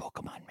am the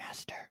Pokemon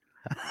master.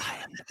 I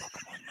am the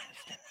Pokemon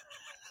master.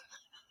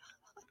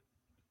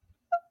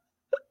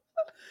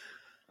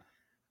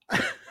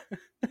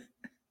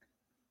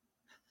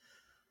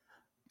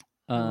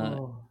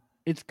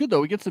 It's good though.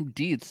 We get some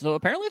deets. So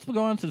apparently it's been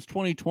going on since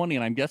 2020,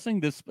 and I'm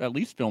guessing this at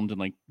least filmed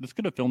in this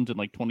could have filmed in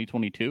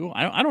 2022.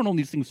 I don't know if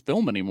these things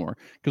film anymore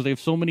because they have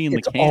so many in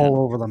the can.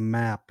 All over the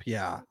map.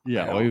 Yeah.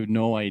 Yeah, I have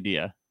no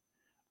idea.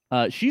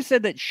 She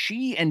said that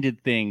she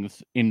ended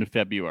things in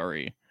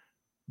February,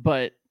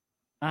 but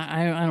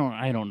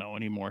I don't know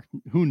anymore.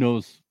 Who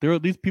knows?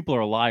 These people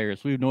are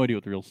liars. We have no idea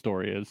what the real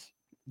story is.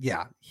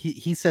 Yeah,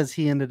 he says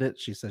he ended it.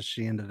 She says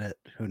she ended it.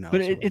 Who knows?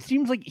 But it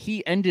seems like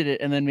he ended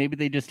it, and then maybe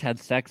they just had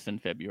sex in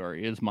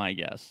February. Is my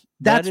guess.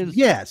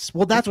 Yes.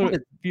 Well, that's what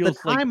it feels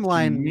the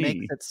timeline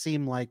makes it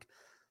seem like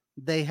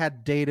they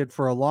had dated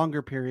for a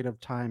longer period of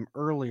time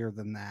earlier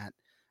than that,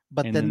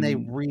 but then they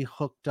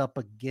re-hooked up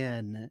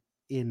again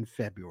in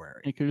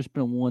February. It could have just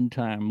been a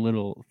one-time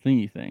little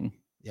thingy thing.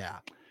 Yeah.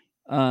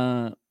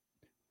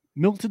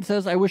 Milton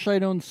says, "I wish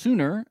I'd known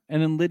sooner,"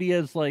 and then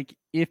Lydia's like,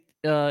 "If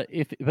but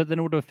then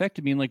it would have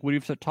affected me. And like,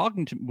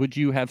 would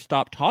you have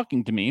stopped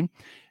talking to me?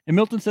 And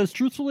Milton says,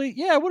 truthfully,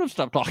 yeah, I would have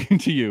stopped talking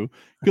to you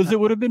because it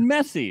would have been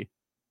messy.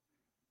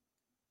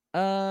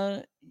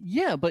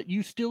 Yeah, but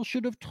you still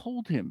should have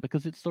told him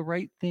because it's the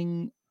right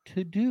thing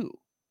to do.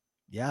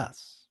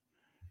 Yes.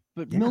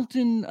 But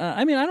Milton,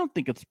 I mean, I don't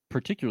think it's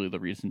particularly the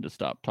reason to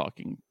stop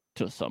talking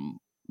to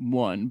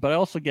someone, but I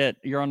also get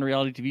you're on a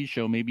reality TV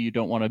show. Maybe you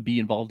don't want to be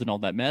involved in all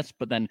that mess,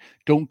 but then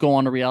don't go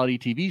on a reality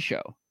TV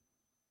show.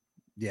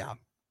 Yeah.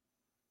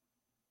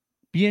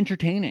 Be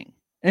entertaining.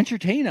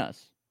 Entertain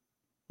us.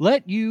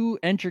 Let you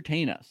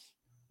entertain us.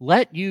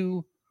 Let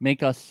you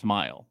make us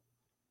smile.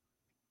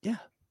 Yeah.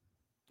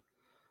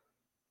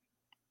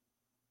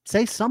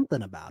 Say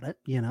something about it,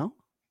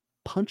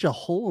 punch a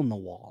hole in the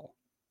wall.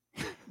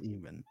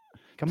 Even.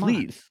 Come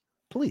on.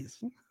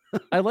 Please.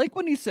 I like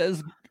when he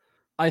says,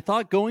 I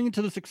thought going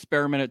into this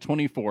experiment at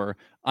 24,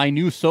 I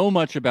knew so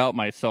much about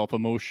myself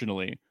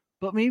emotionally,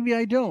 but maybe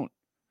I don't.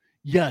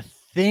 You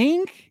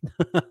think?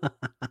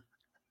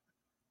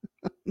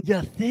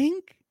 You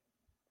think?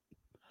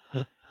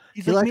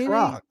 He's He like, likes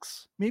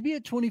rocks. Maybe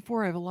at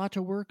 24, I have a lot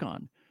to work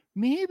on.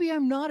 Maybe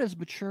I'm not as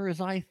mature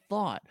as I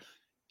thought.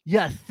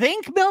 You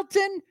think,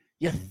 Milton?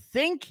 You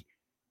think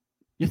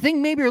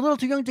maybe you're a little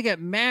too young to get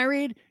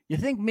married? You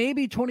think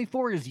maybe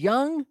 24 is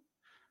young?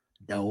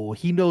 No,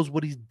 he knows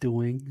what he's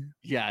doing.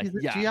 Yeah, he's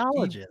a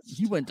geologist.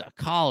 He went to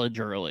college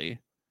early.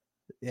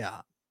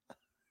 Yeah.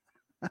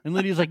 And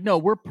Lydia's like, no,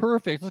 we're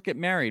perfect. Let's get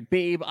married.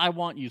 Babe, I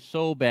want you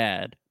so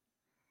bad.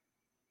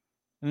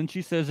 And then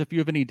she says, if you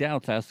have any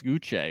doubts, ask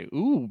Uche.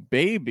 Ooh,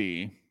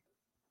 baby.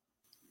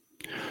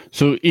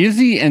 So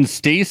Izzy and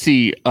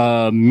Stacy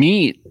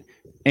meet,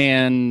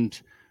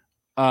 and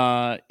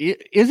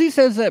Izzy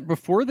says that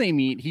before they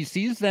meet, he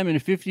sees them in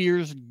 50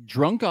 years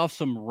drunk off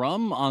some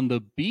rum on the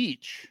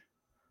beach.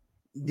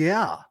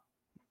 Yeah.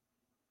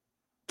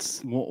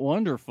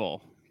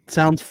 Wonderful.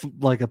 Sounds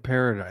like a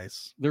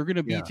paradise. They're going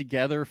to be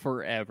together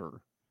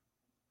forever.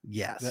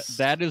 Yes.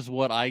 That is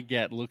what I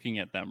get looking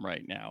at them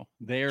right now.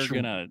 They're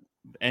going to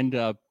end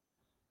up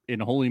in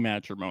holy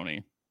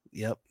matrimony.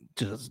 Yep.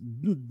 Just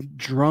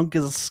drunk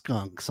as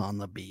skunks on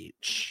the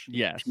beach.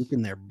 Yes.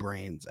 Puking their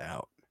brains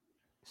out.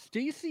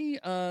 Stacy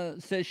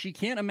says she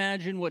can't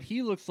imagine what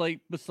he looks like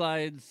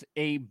besides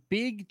a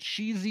big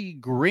cheesy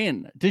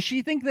grin. Does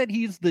she think that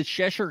he's the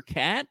Cheshire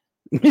Cat?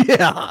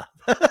 Yeah.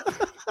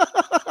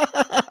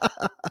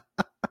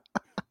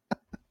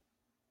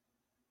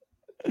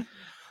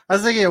 I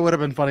was thinking it would have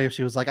been funny if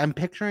she was like, I'm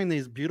picturing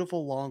these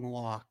beautiful long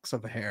locks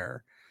of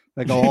hair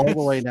that go all the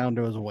way down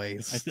to his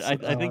waist.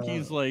 I think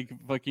he's like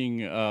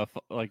fucking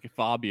like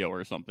Fabio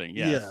or something.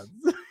 Yes.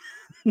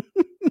 Yeah.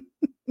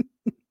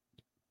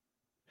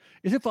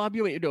 Is it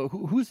Fabio? Wait, no,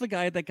 who's the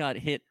guy that got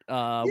hit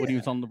when he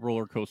was on the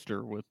roller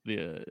coaster with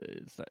the?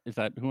 Is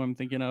that who I'm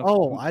thinking of?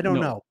 Oh, I don't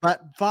know.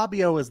 But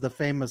Fabio is the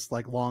famous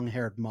like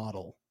long-haired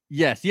model.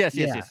 Yes.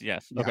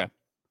 Okay.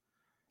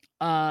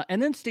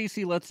 And then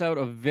Stacy lets out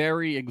a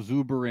very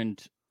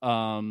exuberant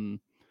laugh.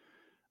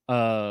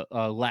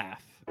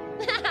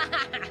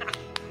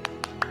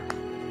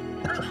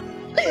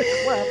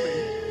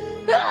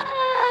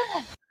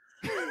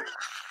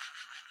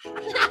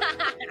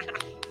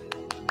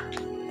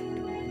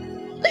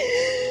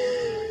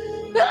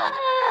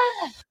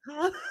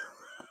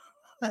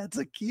 That's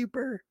a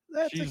keeper.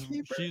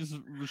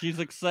 She's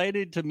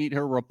excited to meet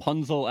her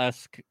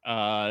Rapunzel-esque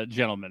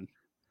gentleman.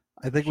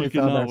 I think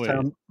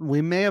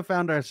we may have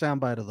found our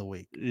soundbite of the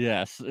week.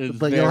 Yes,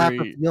 but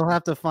you'll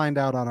have to find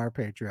out on our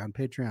Patreon,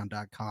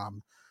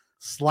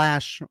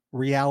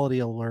 patreon.com/reality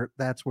alert.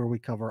 That's where we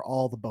cover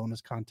all the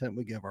bonus content.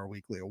 We give our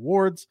weekly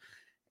awards,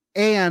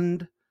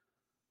 and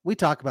we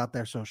talk about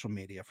their social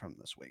media from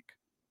this week.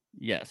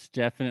 Yes,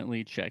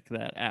 definitely check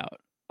that out.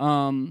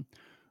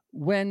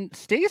 When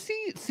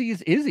Stacy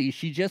sees Izzy,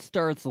 she just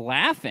starts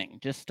laughing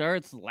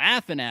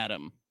at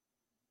him.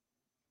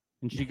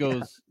 And she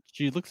goes,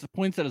 she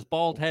points at his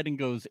bald head and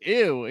goes,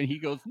 ew. And he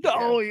goes,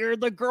 no, you're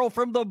the girl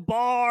from the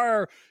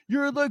bar.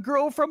 You're the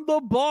girl from the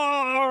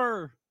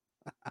bar.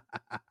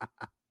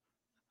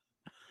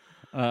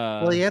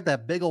 Well, he had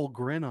that big old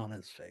grin on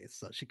his face,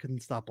 so she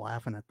couldn't stop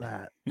laughing at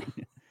that.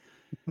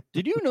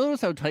 Did you notice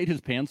how tight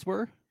his pants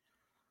were?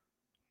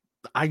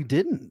 I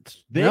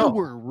didn't. They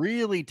were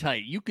really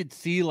tight. You could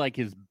see like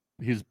his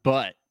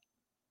butt,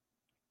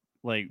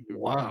 like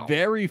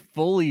very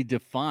fully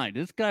defined.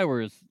 This guy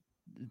wears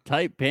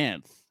tight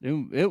pants.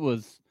 It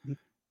was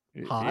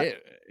hot.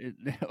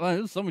 It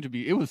was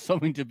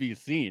something to be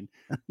seen.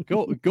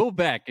 Go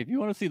back if you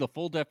want to see the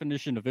full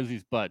definition of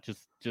Izzy's butt.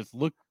 Just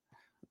look.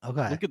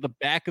 Okay. Look at the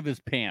back of his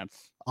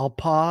pants. I'll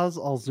pause.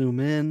 I'll zoom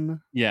in.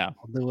 Yeah.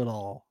 I'll do it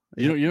all.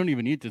 You don't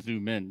even need to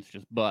zoom in. It's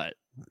just butt.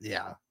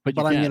 Yeah, but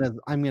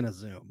I'm gonna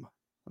zoom.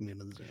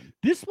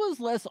 This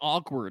was less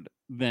awkward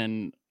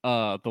than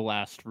the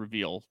last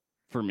reveal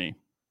for me.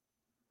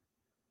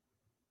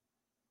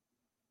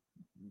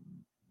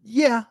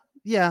 Yeah.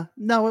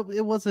 No,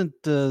 it wasn't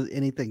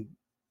anything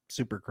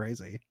super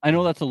crazy. I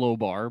know that's a low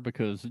bar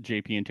because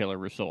JP and Taylor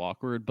were so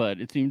awkward, but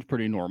it seemed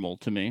pretty normal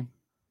to me.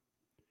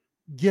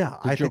 Yeah,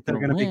 I think they're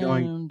joking going to be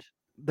going. around.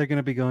 They're going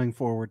to be going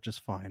forward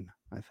just fine.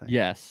 I think.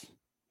 Yes. I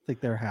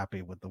think they're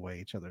happy with the way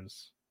each other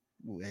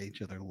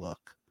look.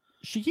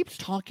 She keeps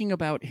talking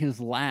about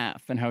his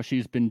laugh and how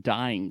she's been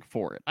dying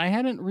for it. I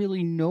hadn't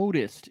really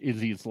noticed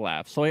Izzy's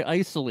laugh, so I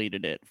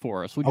isolated it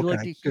for us. Would you like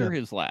Okay, to hear good.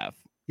 his laugh?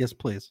 Yes,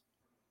 please.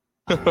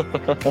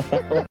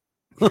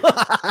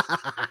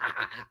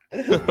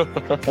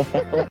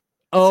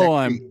 Oh,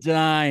 I'm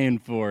dying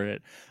for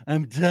it.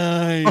 I'm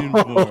dying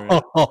for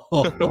it.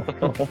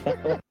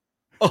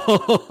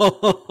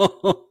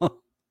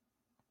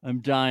 I'm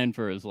dying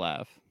for his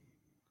laugh.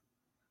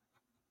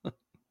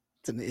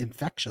 It's an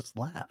infectious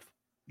laugh.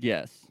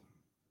 Yes.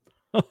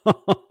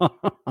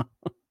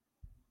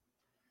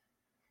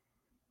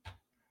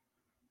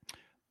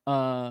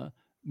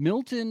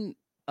 Milton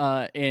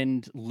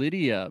and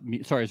Lydia.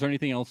 Sorry, is there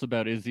anything else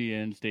about Izzy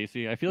and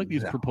Stacy? I feel like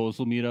these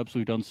proposal meetups,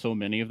 we've done so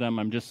many of them.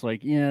 I'm just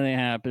like, yeah, they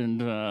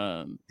happened.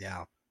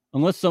 Yeah.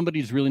 Unless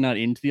somebody's really not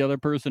into the other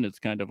person, it's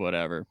kind of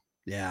whatever.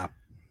 Yeah.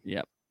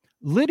 Yep.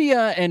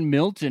 Lydia and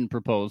Milton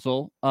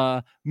proposal.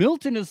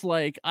 Milton is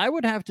like, I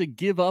would have to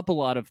give up a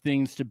lot of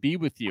things to be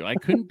with you. I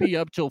couldn't be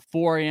up till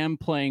 4 a.m.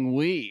 playing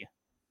Wii.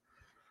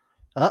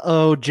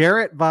 Uh-oh,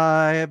 Jarrett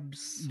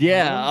vibes.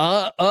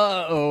 Yeah.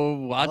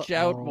 Watch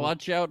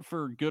out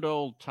for good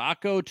old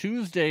Taco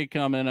Tuesday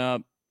coming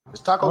up.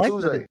 It's Taco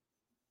Tuesday.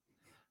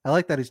 I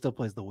like that he still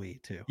plays the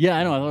Wii too. Yeah,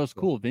 I know. I thought it was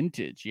cool.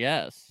 Vintage.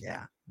 Yes.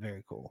 Yeah,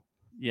 very cool.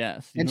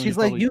 Yes. And she's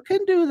like, you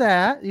can do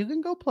that. You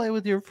can go play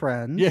with your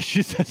friends. Yeah,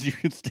 she says you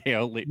can stay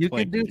out late. You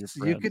could do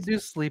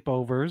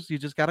sleepovers. You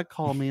just got to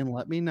call me and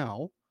let me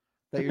know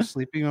that you're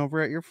sleeping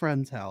over at your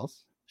friend's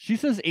house. She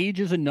says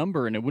age is a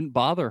number and it wouldn't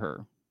bother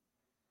her.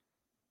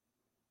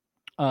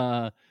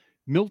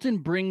 Milton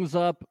brings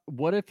up,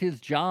 what if his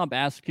job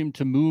asked him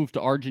to move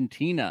to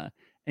Argentina?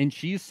 And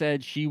she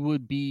said she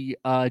would be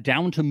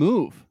down to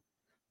move.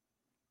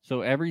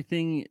 So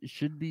everything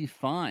should be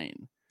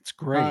fine. It's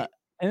great.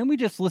 And then we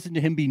just listen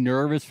to him be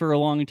nervous for a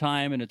long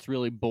time, and it's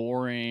really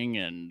boring.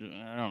 And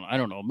I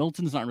don't know.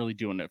 Milton's not really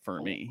doing it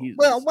for me.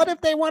 Well, what if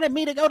they wanted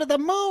me to go to the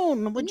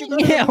moon? Would you go?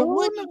 Yeah,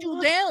 would you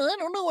do that? I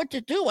don't know what to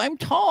do. I'm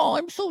tall.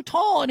 I'm so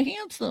tall and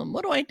handsome.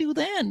 What do I do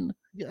then?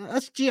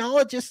 Us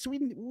geologists,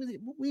 we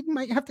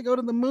might have to go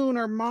to the moon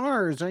or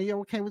Mars. Are you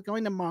okay with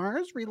going to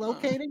Mars?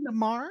 Relocating to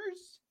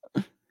Mars?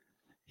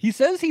 He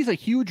says he's a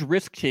huge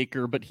risk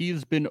taker, but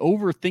he's been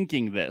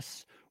overthinking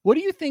this. What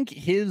do you think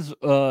his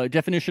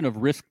definition of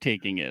risk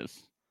taking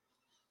is?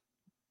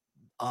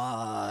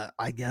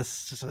 I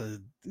guess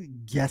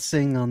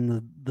guessing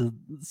on the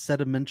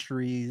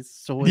sedimentary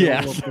soil.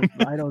 Yeah.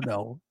 I don't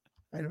know.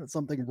 I know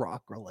something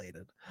rock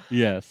related.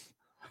 Yes.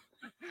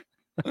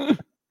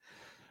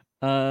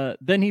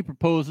 Then he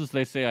proposes.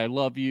 They say, "I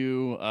love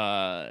you."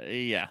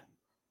 Yeah.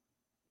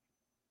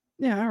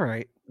 Yeah. All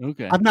right.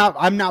 Okay. I'm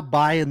not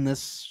buying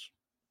this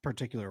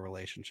particular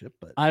relationship,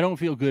 but I don't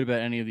feel good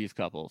about any of these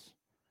couples.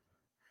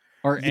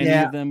 Are any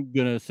of them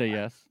gonna say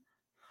yes?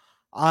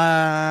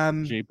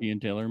 JP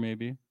and Taylor,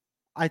 maybe.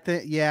 I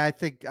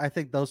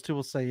think those two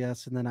will say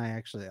yes, and then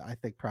I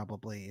think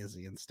probably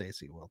Izzy and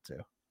Stacy will too.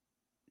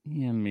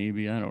 Yeah,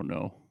 maybe. I don't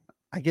know.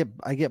 I get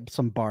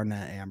some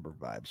Barnett Amber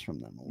vibes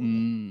from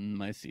them.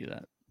 I see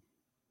that.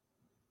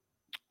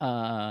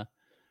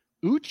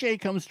 Uche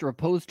comes to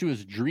propose to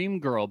his dream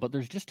girl, but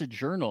there's just a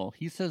journal.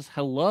 He says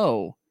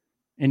hello,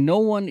 and no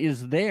one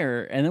is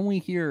there. And then we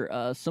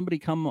hear somebody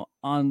come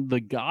on the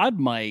God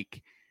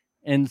mic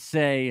and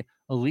say,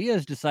 Aaliyah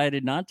has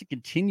decided not to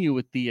continue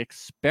with the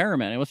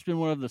experiment. It must have been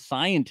one of the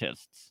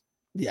scientists.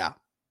 Yeah.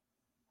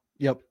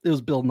 Yep. It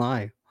was Bill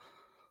Nye.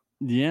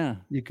 Yeah.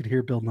 You could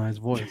hear Bill Nye's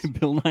voice.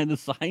 Bill Nye, the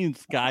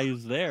science guy,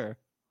 is there.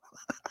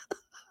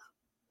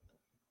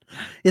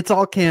 It's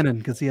all canon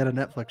because he had a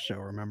Netflix show,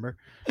 remember?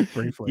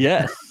 Briefly.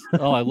 Yes.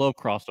 Oh, I love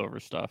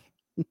crossover stuff.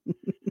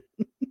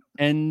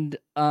 And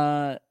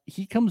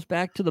he comes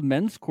back to the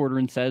men's quarter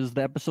and says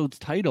the episode's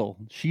title,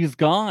 She's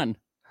Gone.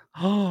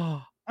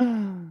 Oh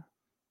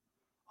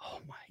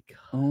my God.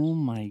 Oh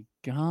my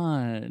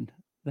God.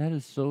 That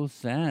is so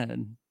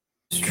sad.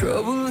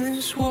 Trouble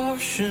is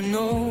washing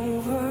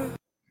over.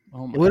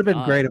 Oh my it would have been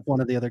God. great if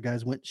one of the other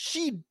guys went,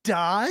 she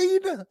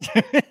died?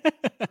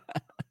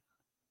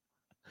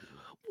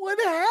 What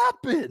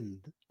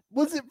happened?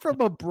 Was it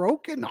from a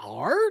broken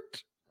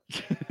heart?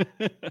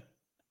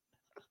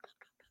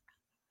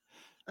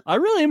 I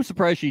really am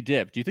surprised she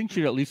dipped. Do you think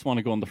she'd at least want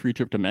to go on the free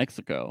trip to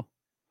Mexico?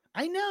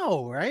 I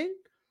know, right?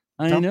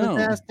 I Dump know.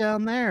 his ass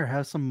down there.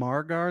 Have some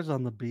margars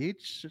on the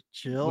beach.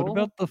 Chill. What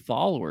about the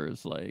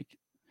followers? Like,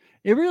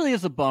 it really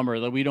is a bummer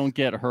that we don't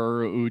get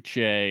her,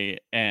 Uche,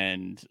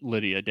 and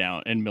Lydia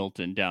down and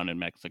Milton down in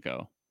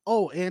Mexico.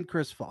 Oh, and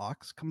Chris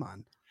Fox. Come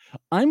on.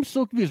 I'm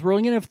so confused. We're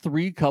only gonna have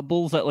 3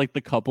 couples at like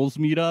the couples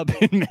meetup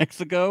in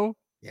Mexico.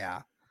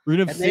 Yeah. We're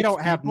gonna have And they 6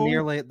 don't have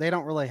people? they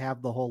don't really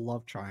have the whole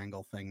love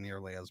triangle thing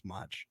nearly as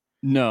much.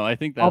 No, I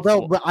think that's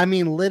although I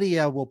mean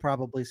Lydia will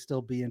probably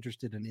still be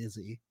interested in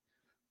Izzy.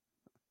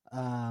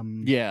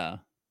 Yeah.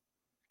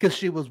 Because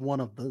she was one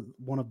of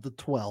the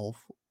 12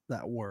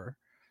 that were,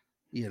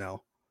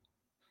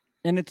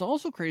 And it's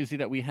also crazy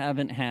that we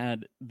haven't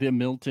had the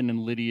Milton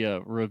and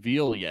Lydia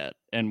reveal yet,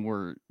 and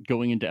we're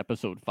going into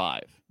episode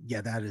 5.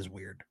 Yeah, that is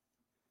weird.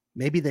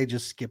 Maybe they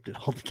just skipped it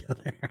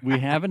altogether. We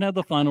haven't had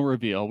the final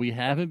reveal. We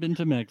haven't been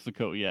to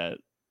Mexico yet.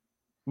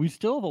 We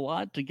still have a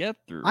lot to get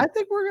through. I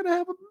think we're gonna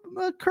have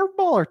a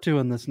curveball or two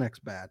in this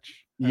next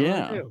batch. I really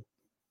Yeah. do.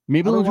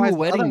 Maybe we'll do a Otherwise-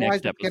 wedding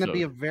otherwise next it's gonna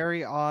be a episode.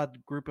 very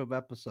odd group of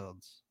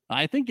episodes.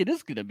 I think it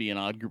is going to be an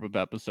odd group of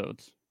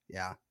episodes.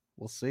 Yeah,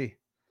 we'll see.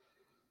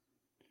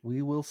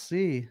 We will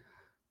see.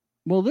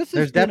 Well, this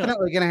There's is gonna-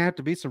 definitely going to have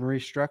to be some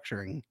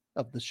restructuring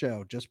of the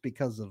show just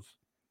because of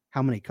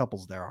how many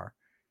couples there are.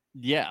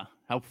 Yeah,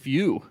 how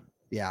few.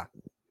 Yeah.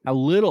 How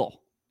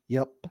little.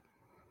 Yep.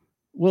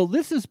 Well,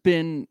 this has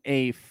been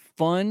a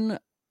fun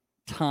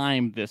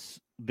time this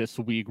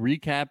week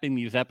recapping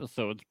these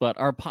episodes, but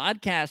our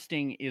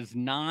podcasting is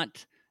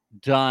not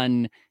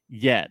done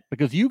yet,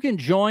 because you can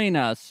join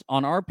us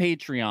on our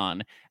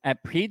Patreon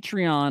at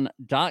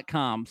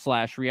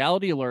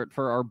patreon.com/realityalert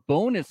for our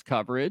bonus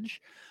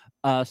coverage,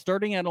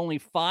 starting at only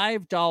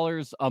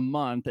 $5 a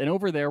month. And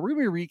over there, we're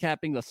going to be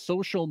recapping the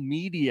social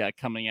media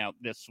coming out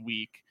this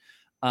week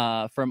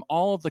from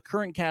all of the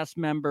current cast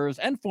members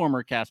and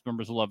former cast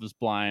members of Love is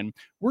Blind.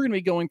 We're going to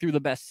be going through the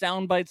best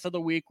sound bites of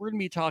the week. We're going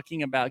to be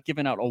talking about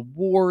giving out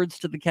awards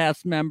to the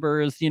cast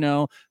members, you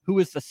know, who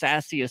is the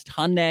sassiest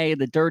honey,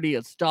 the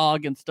dirtiest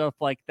dog, and stuff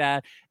like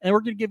that. And we're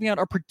going to be giving out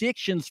our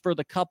predictions for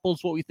the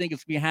couples, what we think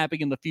is going to be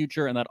happening in the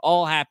future. And that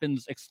all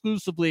happens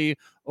exclusively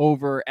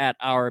over at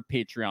our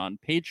Patreon,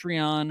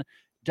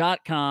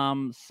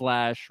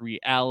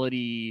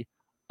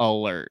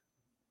 patreon.com/realityalert.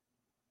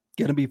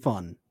 Gonna be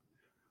fun.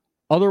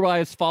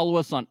 Otherwise, follow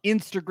us on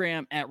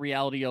Instagram at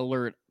Reality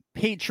Alert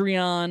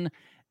Patreon.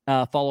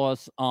 Follow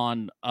us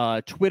on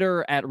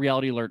Twitter at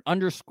Reality Alert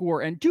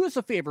 _. And do us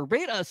a favor,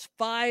 rate us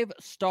 5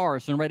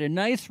 stars and write a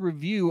nice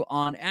review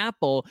on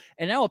Apple.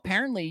 And now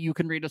apparently you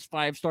can rate us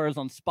 5 stars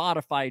on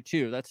Spotify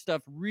too. That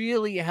stuff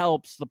really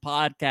helps the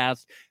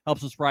podcast,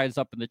 helps us rise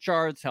up in the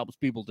charts, helps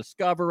people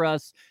discover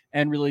us,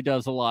 and really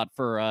does a lot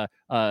for a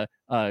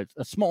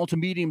small to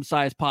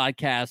medium-sized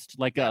podcast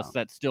like us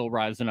that's still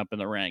rising up in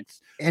the ranks.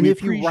 And We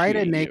if you write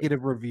a appreciate you.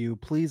 negative review,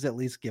 please at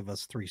least give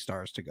us 3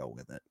 stars to go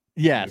with it.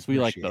 Yes, we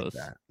like appreciate those.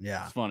 that.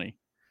 Yeah. It's funny.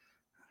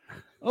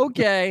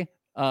 Okay.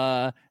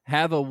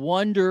 Have a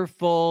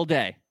wonderful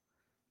day.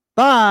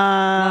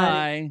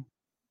 Bye.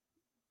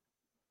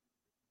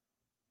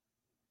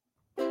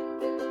 Bye.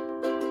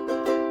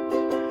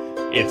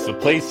 It's the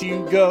place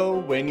you go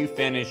when you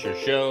finish your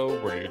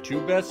show. We're your 2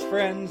 best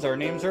friends. Our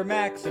names are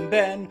Max and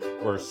Ben.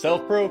 We're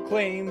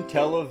self-proclaimed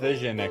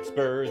television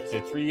experts.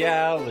 It's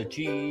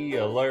Reality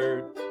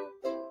Alert.